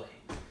causeway.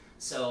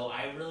 So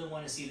I really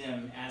want to see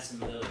them add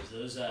some of those.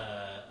 It's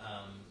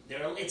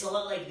a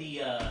lot like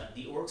the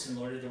orcs in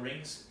Lord of the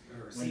Rings.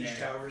 Or siege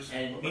towers.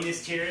 And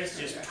Minas Tirith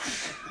just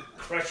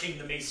crushing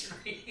the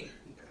masonry.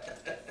 I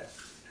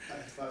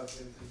thought the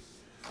same thing.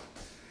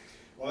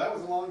 Well, that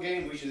was a long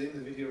game. We should end the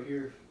video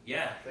here.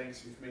 Yeah.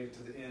 Thanks, we've made it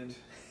to the end.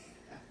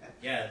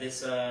 Yeah,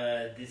 this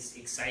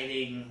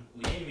exciting.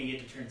 We didn't even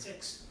get to turn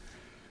 6.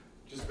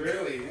 Just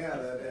barely, yeah.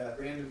 That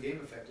random game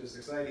effect is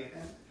exciting,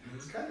 and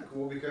it's kind of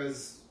cool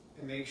because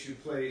it makes you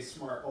play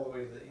smart all the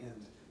way to the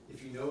end.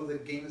 If you know the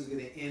game is going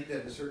to end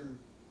at a certain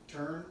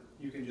turn,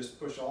 you can just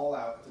push all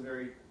out at the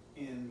very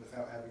end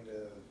without having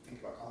to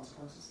think about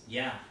consequences.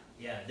 Yeah.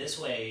 This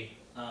way,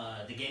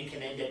 the game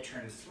can end at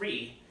turn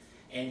 3,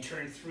 and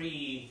turn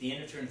 3, the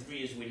end of turn 3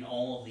 is when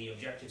all of the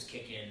objectives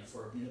kick in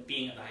for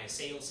being at the highest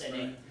sail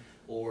setting, Right.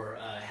 or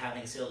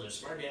having sail or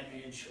spar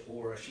damage,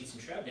 or sheets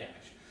and shroud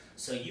damage.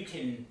 So you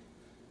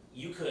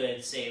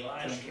could say, well,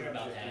 I don't care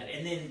about that,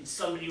 and then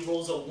somebody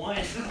rolls a 1.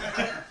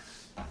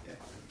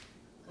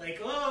 Like,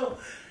 oh,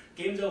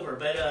 game's over.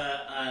 But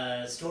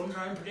storms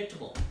are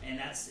unpredictable, and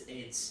this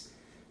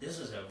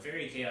was a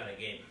very chaotic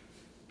game.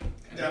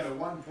 Down to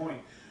 1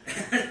 point.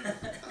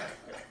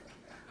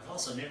 I've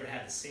also never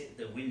had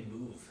the wind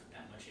move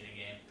that much in a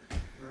game.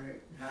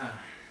 Right.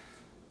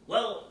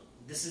 Well,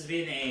 this has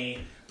been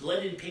a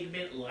Blood and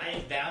Pigment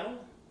live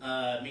battle.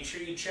 Make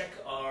sure you check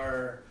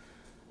our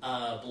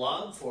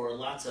blog for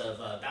lots of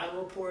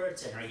battle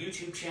reports, and our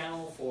YouTube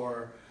channel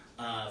for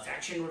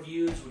faction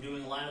reviews. We're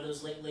doing a lot of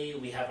those lately.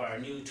 We have our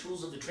new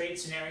Tools of the Trade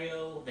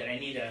scenario that I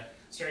need to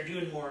start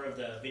doing more of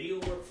the video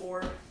work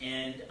for,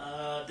 and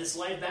this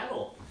live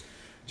battle.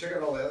 Check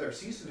out all the other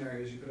sea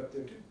scenarios you put up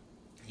there too.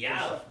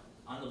 Yeah,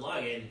 on the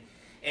blog,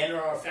 and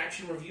our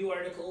faction review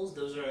articles.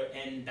 Those are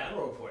and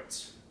battle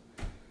reports.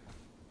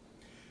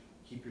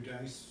 Keep your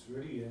dice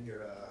ready and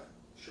your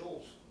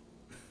shoals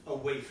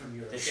away from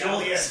your The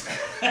shoals.